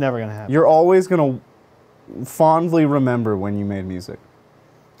 Never gonna happen. You're always gonna fondly remember when you made music.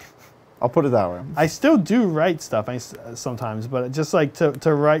 I'll put it that way. I still do write stuff sometimes, but just like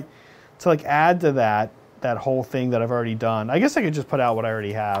to to like add to that whole thing that I've already done. I guess I could just put out what I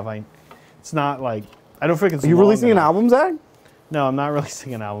already have. It's not like I don't think it's. Are you releasing an album, Zach? No, I'm not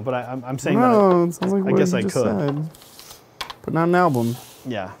releasing an album, but I'm saying no, it sounds like I guess I could. Said. Putting out an album.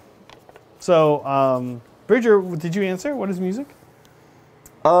 Yeah. So, Bridger, did you answer? What is music?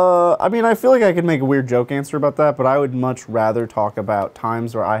 I mean, I feel like I could make a weird joke answer about that, but I would much rather talk about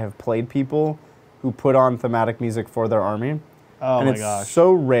times where I have played people who put on thematic music for their army. Oh and my gosh. It's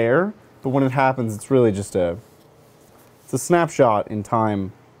so rare, but when it happens, it's really just it's a snapshot in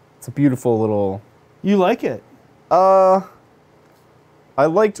time. It's a beautiful little... You like it? I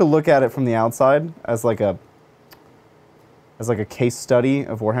like to look at it from the outside as like a case study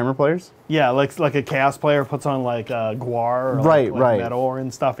of Warhammer players. Yeah, like a Chaos player puts on like Guar or right. metal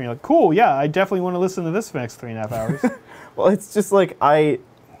and stuff, and you're like, cool, yeah, I definitely want to listen to this for the next 3.5 hours. Well, it's just like I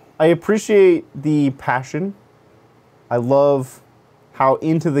appreciate the passion. I love how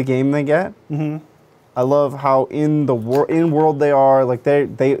into the game they get. Mm-hmm. I love how in world they are. Like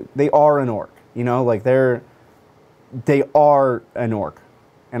they are an orc, you know, like they are an orc,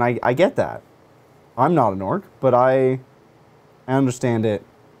 and I get that. I'm not an orc, but I understand it,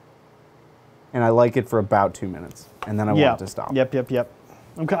 and I like it for about 2 minutes, and then I want it to stop. Yep.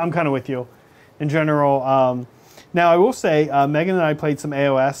 I'm kind of with you. In general, now I will say, Megan and I played some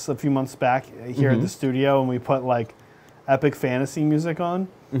AOS a few months back here at the studio, and we put like epic fantasy music on.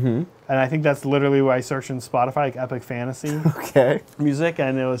 Mm-hmm. And I think that's literally what I searched in Spotify, like epic fantasy music,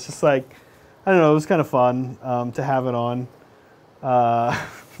 and it was just like, I don't know, it was kind of fun to have it on.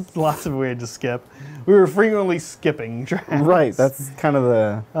 Lots of weird to skip. We were frequently skipping tracks. Right, that's kind of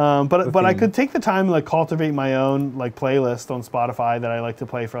the. But I could take the time to like cultivate my own like playlist on Spotify that I like to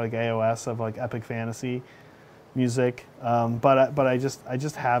play for like AOS of like epic fantasy music. But I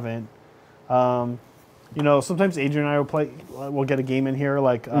just haven't. You know, sometimes Adrian and I we'll get a game in here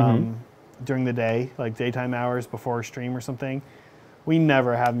like during the day, like daytime hours before a stream or something. We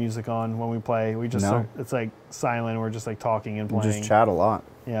never have music on when we play. We just it's like silent. We're just like talking and playing. We just chat a lot.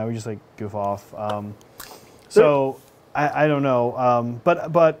 Yeah, we just like goof off. So I don't know,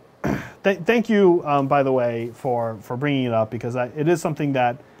 but thank you by the way for bringing it up, because it is something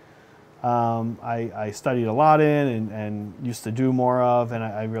that I studied a lot in and used to do more of, and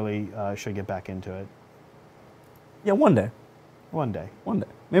I really should get back into it. Yeah, one day. One day.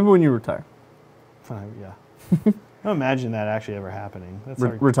 Maybe when you retire. Yeah. I don't imagine that actually ever happening. That's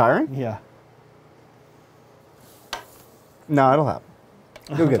retiring? Yeah. No, it'll happen.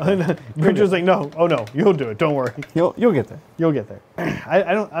 You'll get there. You're just like, no, oh no, you'll do it. Don't worry. You'll get there. You'll get there.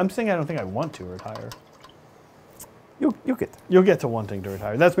 I'm saying I don't think I want to retire. You'll get there. You'll get to wanting to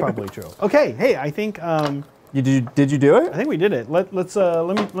retire. That's probably true. Okay. Hey, I think. Did you do it? I think we did it. Let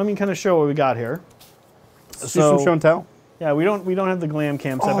me kind of show what we got here. Let's do some show and tell. Yeah, we don't have the glam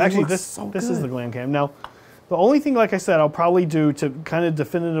cam stuff. Actually, this is the glam cam. Now, the only thing, like I said, I'll probably do to kind of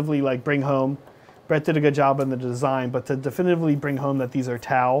definitively like bring home. Brett did a good job in the design, but to definitively bring home that these are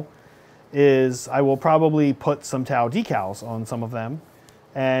T'au, is I will probably put some T'au decals on some of them,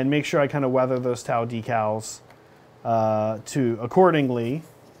 and make sure I kind of weather those T'au decals to accordingly.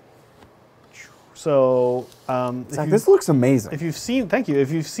 So Zach, this looks amazing. If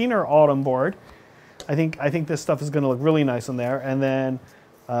you've seen our autumn board, I think this stuff is going to look really nice on there. And then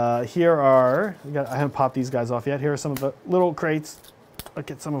here are I haven't popped these guys off yet. Here are some of the little crates. I'll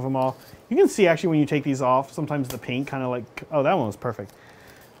get some of them off. You can see actually when you take these off, sometimes the paint kind of like, oh, that one was perfect.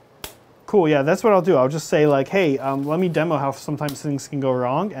 Cool, yeah, that's what I'll do. I'll just say like, hey, let me demo how sometimes things can go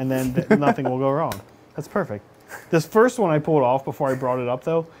wrong, and then nothing will go wrong. That's perfect. This first one I pulled off before I brought it up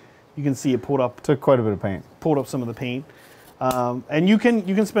though. You can see it pulled up. Took quite a bit of paint. Pulled up some of the paint. And you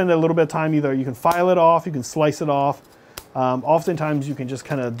can spend a little bit of time, either you can file it off, you can slice it off. Oftentimes you can just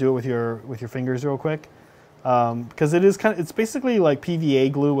kind of do it with your fingers real quick. Because it's basically like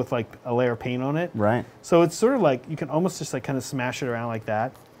PVA glue with like a layer of paint on it. Right. So it's sort of like, you can almost just like kind of smash it around like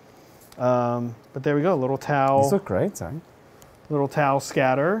that. But there we go, little T'au. These look great, sorry. Little T'au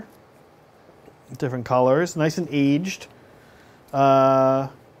scatter. Different colors, nice and aged. There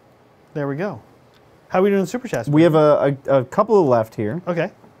we go. How are we doing Super Chats? We have a couple left here.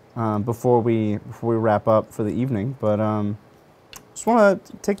 Okay. Before we wrap up for the evening, but just want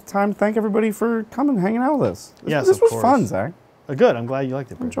to take the time to thank everybody for coming and hanging out with us. This was fun, Zach. Good. I'm glad you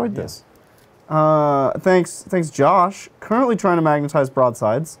liked it. I enjoyed this. Thanks, Josh. Currently trying to magnetize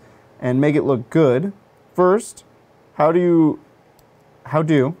broadsides and make it look good. First, how do?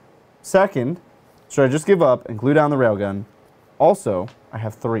 Second, should I just give up and glue down the railgun? Also, I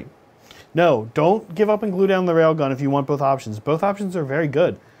have 3. No, don't give up and glue down the railgun if you want both options. Both options are very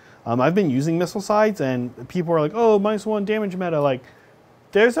good. I've been using missile sides, and people are like, oh, -1 damage meta. Like,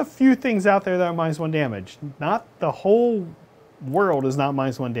 there's a few things out there that are -1 damage. Not the whole world is not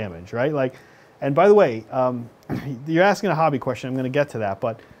 -1 damage, right? Like, and by the way, you're asking a hobby question. I'm going to get to that,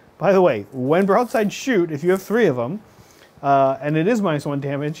 but by the way, when broadside shoot, if you have 3 of them, and it is -1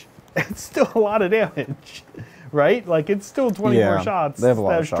 damage, it's still a lot of damage, right? Like, it's still 24 shots. They have a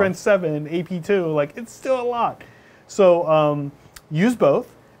lot of Strength shots. 7, AP2, like, it's still a lot. So use both.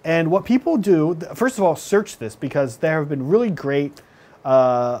 And what people do, first of all, search this, because there have been really great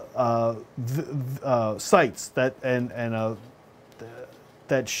sites that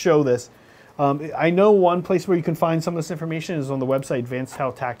that show this. I know one place where you can find some of this information is on the website Advanced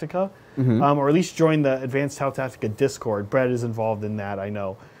Tau Tactica, or at least join the Advanced Tau Tactica Discord. Brett is involved in that, I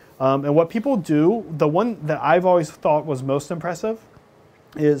know. And what people do, the one that I've always thought was most impressive,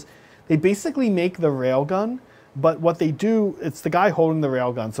 is they basically make the railgun, but what they do, it's the guy holding the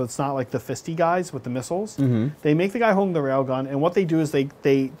railgun, so it's not like the fisty guys with the missiles. They make the guy holding the railgun, and what they do is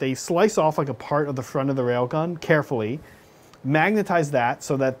they slice off like a part of the front of the railgun carefully, magnetize that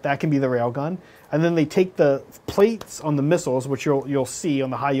so that that can be the railgun, and then they take the plates on the missiles, which you'll see on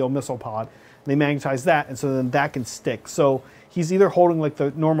the high yield missile pod, they magnetize that, and so then that can stick. So he's either holding like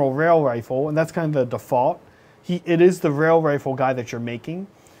the normal rail rifle, and that's kind of the default. It is the rail rifle guy that you're making,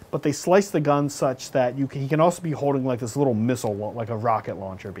 but they slice the gun such that he can also be holding like this little missile, like a rocket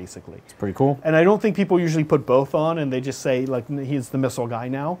launcher, basically. It's pretty cool. And I don't think people usually put both on, and they just say like he's the missile guy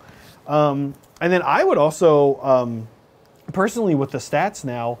now. And then I would also, personally with the stats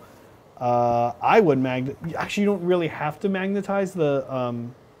now, I would actually, you don't really have to magnetize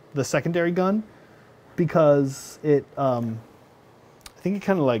the secondary gun, because it, I think it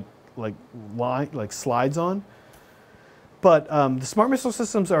kind of like slides on. But the smart missile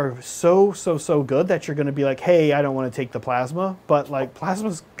systems are so good that you're going to be like, hey, I don't want to take the plasma. But like,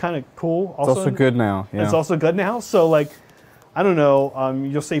 plasma's kind of cool. It's also good now. Yeah. It's also good now. So like, I don't know.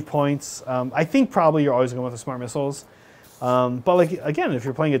 You'll save points. I think probably you're always going with the smart missiles. But like, again, if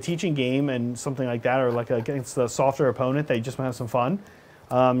you're playing a teaching game and something like that, or like against a softer opponent that you just want to have some fun,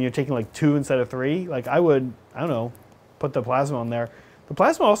 you're taking like 2 instead of 3. Like, I don't know, put the plasma on there. The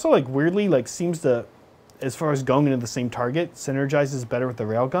plasma also like weirdly like seems to, as far as going into the same target, synergizes better with the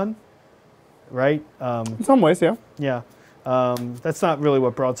railgun, right? In some ways, yeah. Yeah. That's not really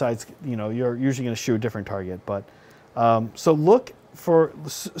what broadsides, you're usually going to shoot a different target. But so look for,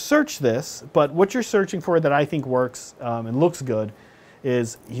 search this, but what you're searching for that I think works and looks good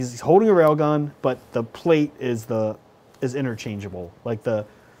is he's holding a railgun, but the plate is interchangeable. Like the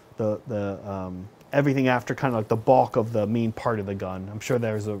everything after kind of like the bulk of the main part of the gun. I'm sure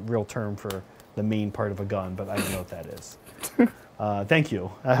there's a real term for the main part of a gun, but I don't know what that is. Thank you.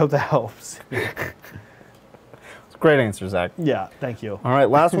 I hope that helps. Great answer, Zach. Yeah, thank you. All right,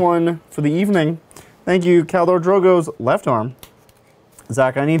 last one for the evening. Thank you, Caldor Drogo's left arm.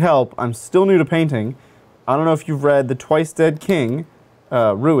 Zach, I need help. I'm still new to painting. I don't know if you've read The Twice Dead King,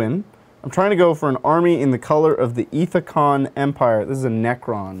 Ruin. I'm trying to go for an army in the color of the Ithacon Empire. This is a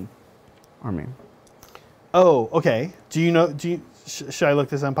Necron army. Oh, okay. Should I look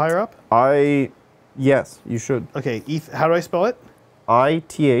this empire up? Yes, you should. Okay, how do I spell it?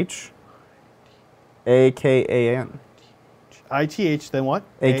 ITHAKAN. ITH, then what?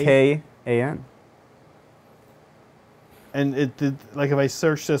 AKAN. And it did, like, if I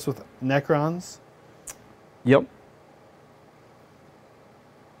search this with Necrons? Yep.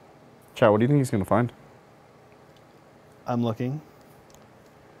 Chat, what do you think he's going to find? I'm looking.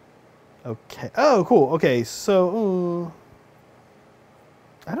 Okay. Oh, cool. Okay, so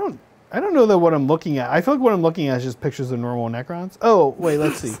I don't know that what I'm looking at. I feel like what I'm looking at is just pictures of normal Necrons. Oh, wait,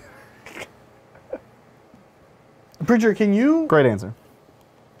 let's see. Bridger, can you... Great answer.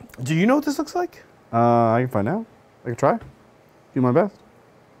 Do you know what this looks like? I can find out. I can try. Do my best.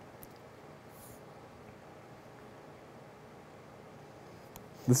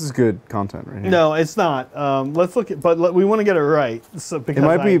 This is good content right here. No, it's not. Let's look at, but we want to get it right. So, because it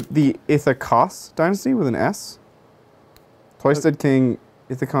might be the Ithacos dynasty with an S. Twice Dead King,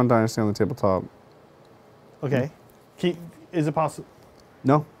 Ithacon dynasty on the tabletop. Okay. Is it possible?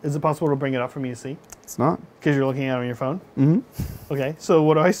 No. Is it possible to bring it up for me to see? It's not. Because you're looking at it on your phone? Mm-hmm. Okay, so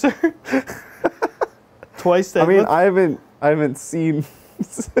what do I search? Twice Dead. I mean, I haven't seen...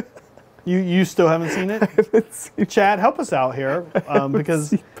 You still haven't seen it? I haven't seen Chad, help us out here,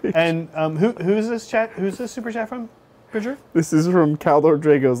 because who's this chat? Who's this super chat from, Bridger? This is from Caldor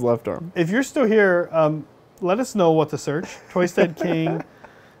Drago's left arm. If you're still here, let us know what to search. Twice Dead King,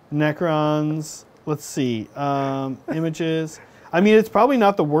 Necrons. Let's see, images. I mean, it's probably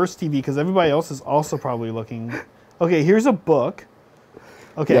not the worst TV because everybody else is also probably looking. Okay, here's a book.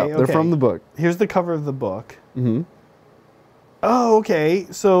 Okay, yeah, they're from the book. Here's the cover of the book. Mm-hmm. Oh, okay.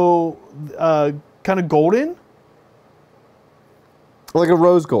 So, kind of golden. Like a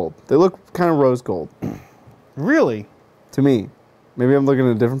rose gold. They look kind of rose gold Really? to me. Maybe I'm looking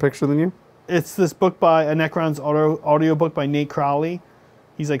at a different picture than you. It's this book by a Necron's audio book by Nate Crowley.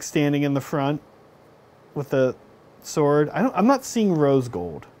 He's like standing in the front with the sword. I'm not seeing rose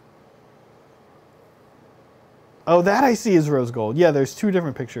gold. Oh, that I see is rose gold. Yeah, there's two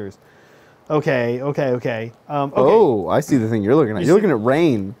different pictures. Okay. Okay. Oh, I see the thing you're looking at. You're looking at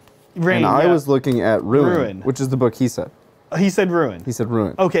Rain. Rain. And I yeah. was looking at Ruin, which is the book he said. He said Ruin. He said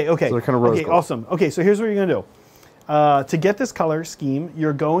Ruin. Okay. So they're kind of rose okay, gold. awesome. Okay, so here's what you're gonna do. To get this color scheme,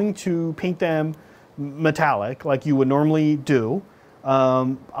 you're going to paint them metallic like you would normally do.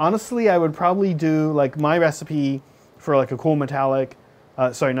 Honestly, I would probably do like my recipe for like a cool metallic.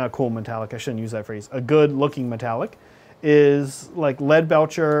 Sorry, not cool metallic. I shouldn't use that phrase. A good looking metallic is like lead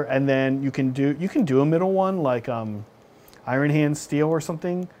belcher, and then you can do a middle one like Iron Hand steel or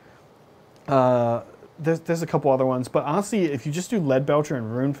something. There's a couple other ones, but honestly, if you just do lead belcher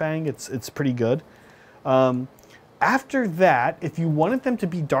and rune fang, it's pretty good. After that, if you wanted them to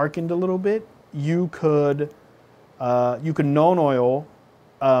be darkened a little bit, you could non-oil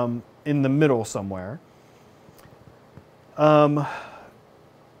in the middle somewhere. But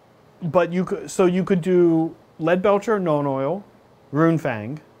you could do lead belcher, non-oil, rune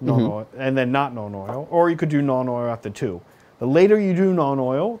fang, non-oil, and then not non-oil, or you could do non-oil after two. The later you do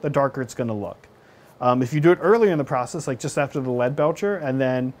non-oil, the darker it's going to look. If you do it earlier in the process, like just after the lead belcher, and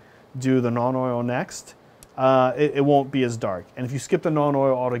then do the non-oil next, it won't be as dark. And if you skip the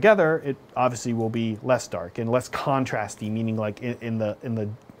non-oil altogether, it obviously will be less dark and less contrasty, meaning like in the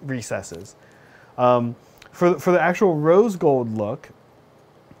recesses. For the actual rose gold look,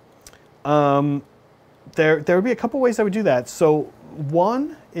 there would be a couple ways I would do that. So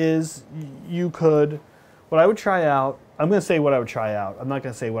one is what I would try out. I'm going to say what I would try out. I'm not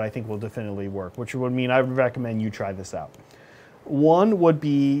going to say what I think will definitively work, which would mean I would recommend you try this out. One would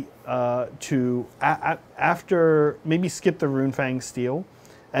be after maybe skip the Rune Fang steel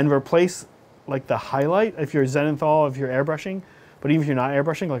and replace like the highlight if you're Zenithal, if you're airbrushing, but even if you're not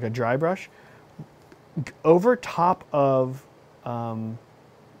airbrushing, like a dry brush, over top of a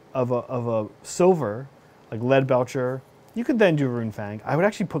silver, like lead belcher, you could then do Rune Fang. I would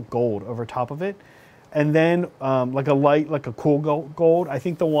actually put gold over top of it. And then like a cool gold. I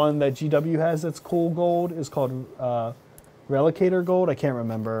think the one that GW has that's cool gold is called Relicator gold. I can't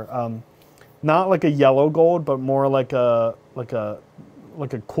remember. Not like a yellow gold, but more like a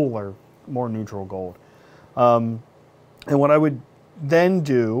cooler, more neutral gold. And what I would then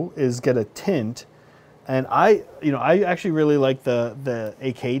do is get a tint, and I actually really like the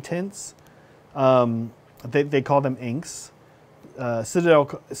AK tints. They call them inks.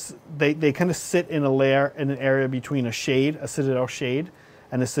 Citadel, they kind of sit in an area between a Citadel shade,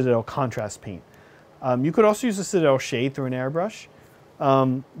 and a Citadel contrast paint. You could also use a Citadel shade through an airbrush,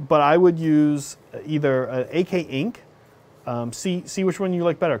 but I would use either an AK ink, see which one you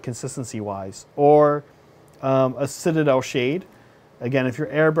like better consistency-wise, or a Citadel shade. Again, if you're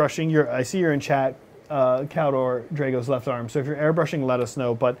airbrushing, I see you're in chat, Caldor Drago's left arm, so if you're airbrushing, let us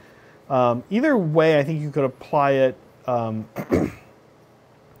know. But either way, I think you could apply it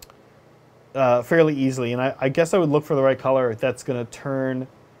fairly easily, and I guess I would look for the right color that's going to turn.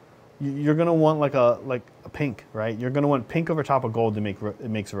 You're going to want like a pink, right? You're going to want pink over top of gold to make it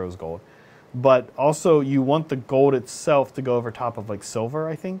makes rose gold, but also you want the gold itself to go over top of like silver,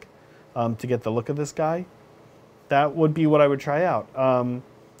 I think, to get the look of this guy. That would be what I would try out.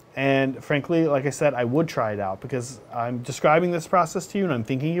 And frankly, like I said, I would try it out because I'm describing this process to you and I'm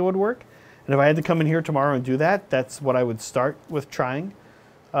thinking it would work. And if I had to come in here tomorrow and do that, that's what I would start with trying.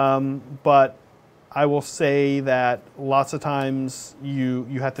 But I will say that lots of times you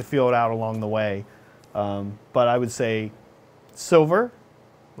have to feel it out along the way. But I would say silver,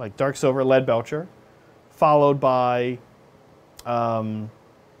 like dark silver, lead belcher, followed by Rune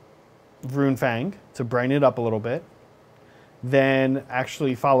Fang to brighten it up a little bit. Then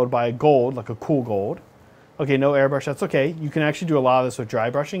actually followed by a gold, like a cool gold. Okay, no airbrush, that's okay. You can actually do a lot of this with dry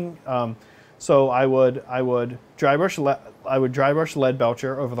brushing. So I would dry brush lead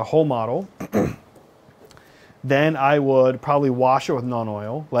belcher over the whole model. Then I would probably wash it with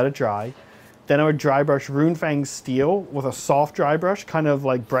non-oil, let it dry. Then I would dry brush Rune Fang steel with a soft dry brush, kind of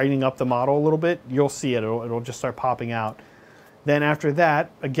like brightening up the model a little bit. You'll see it, it'll just start popping out. Then after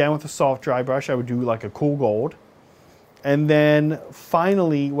that, again with a soft dry brush, I would do like a cool gold. And then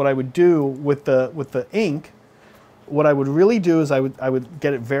finally, what I would do with the ink, what I would really do is I would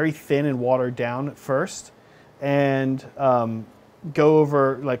get it very thin and watered down at first, and go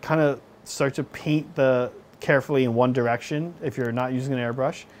over, like kind of start to paint the carefully in one direction if you're not using an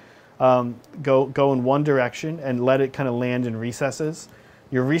airbrush. Go in one direction and let it kind of land in recesses.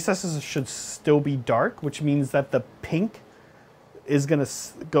 Your recesses should still be dark, which means that the pink is going to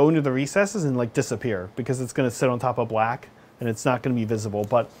go into the recesses and like disappear because it's going to sit on top of black and it's not going to be visible.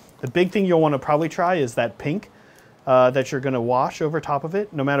 But the big thing you'll want to probably try is that pink that you're going to wash over top of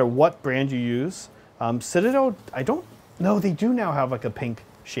it, no matter what brand you use. Citadel, I don't know, they do now have like a pink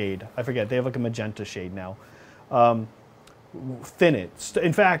shade. I forget, they have like a magenta shade now. Thin it.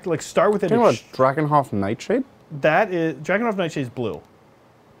 In fact, like start with it. You know what, Drakenhof Nightshade? That is, Drakenhof Nightshade is blue.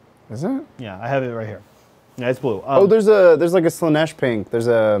 Is it? Yeah, I have it right here. Yeah, it's blue. Oh, there's like a Slanesh pink. There's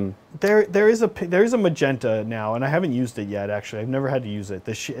a there is a magenta now, and I haven't used it yet. Actually, I've never had to use it.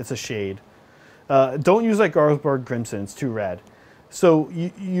 It's a shade. Don't use like Garthborg Crimson. It's too red. So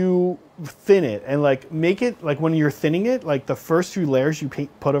you thin it and like make it like when you're thinning it, like the first few layers you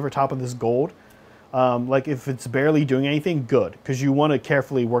put over top of this gold. Like if it's barely doing anything, good, because you want to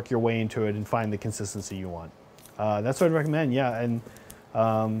carefully work your way into it and find the consistency you want. That's what I'd recommend. Yeah, and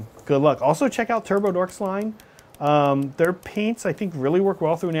good luck. Also check out Turbo Dork's line. Their paints I think really work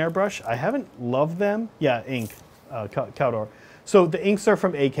well through an airbrush. I haven't loved them. Yeah, ink, Caldor. So the inks are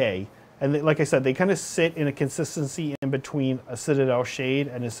from AK. And like I said, they kind of sit in a consistency in between a Citadel shade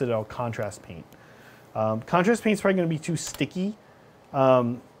and a Citadel contrast paint. Contrast paint's probably going to be too sticky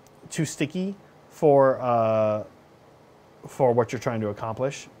for what you're trying to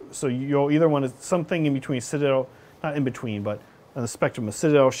accomplish. So you'll either want something in between Citadel, not in between, but on the spectrum of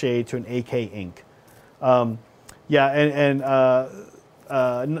Citadel shade to an AK ink. Yeah, and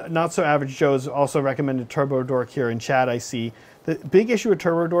Not So Average Joe's also recommended Turbo Dork here in chat, I see. The big issue with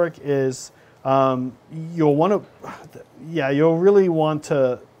Turbo Dork is you'll really want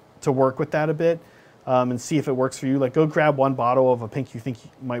to work with that a bit and see if it works for you. Like go grab one bottle of a pink you think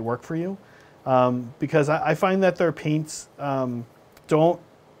might work for you. Because I find that their paints don't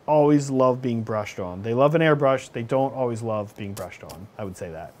always love being brushed on. They love an airbrush. They don't always love being brushed on. I would say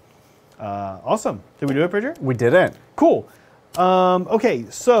that. Awesome. Did we do it, Bridger? We did it. Cool. Okay,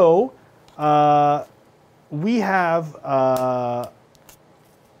 so we have a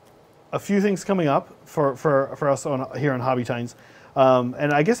few things coming up for us here on Hobby Tines.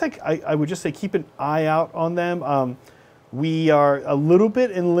 And I guess I would just say keep an eye out on them. We are a little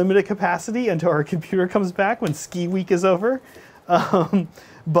bit in limited capacity until our computer comes back when ski week is over.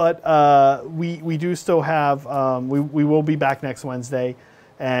 But we do still have, we will be back next Wednesday.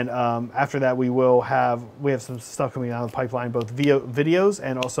 And after that, we have some stuff coming down the pipeline, both videos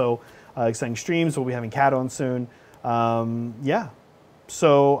and also exciting streams. We'll be having Kat on soon. Yeah.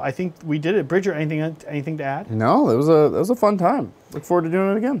 So I think we did it. Bridger, anything to add? No, it was a fun time. Look forward to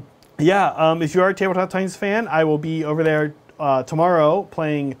doing it again. Yeah. If you are a Tabletop Titans fan, I will be over there tomorrow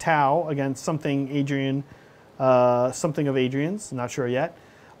playing Tau against something of Adrian's. Not sure yet.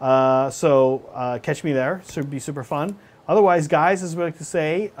 So catch me there. Should be super fun. Otherwise, guys, as we like to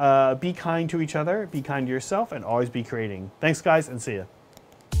say, be kind to each other, be kind to yourself, and always be creating. Thanks, guys, and see ya.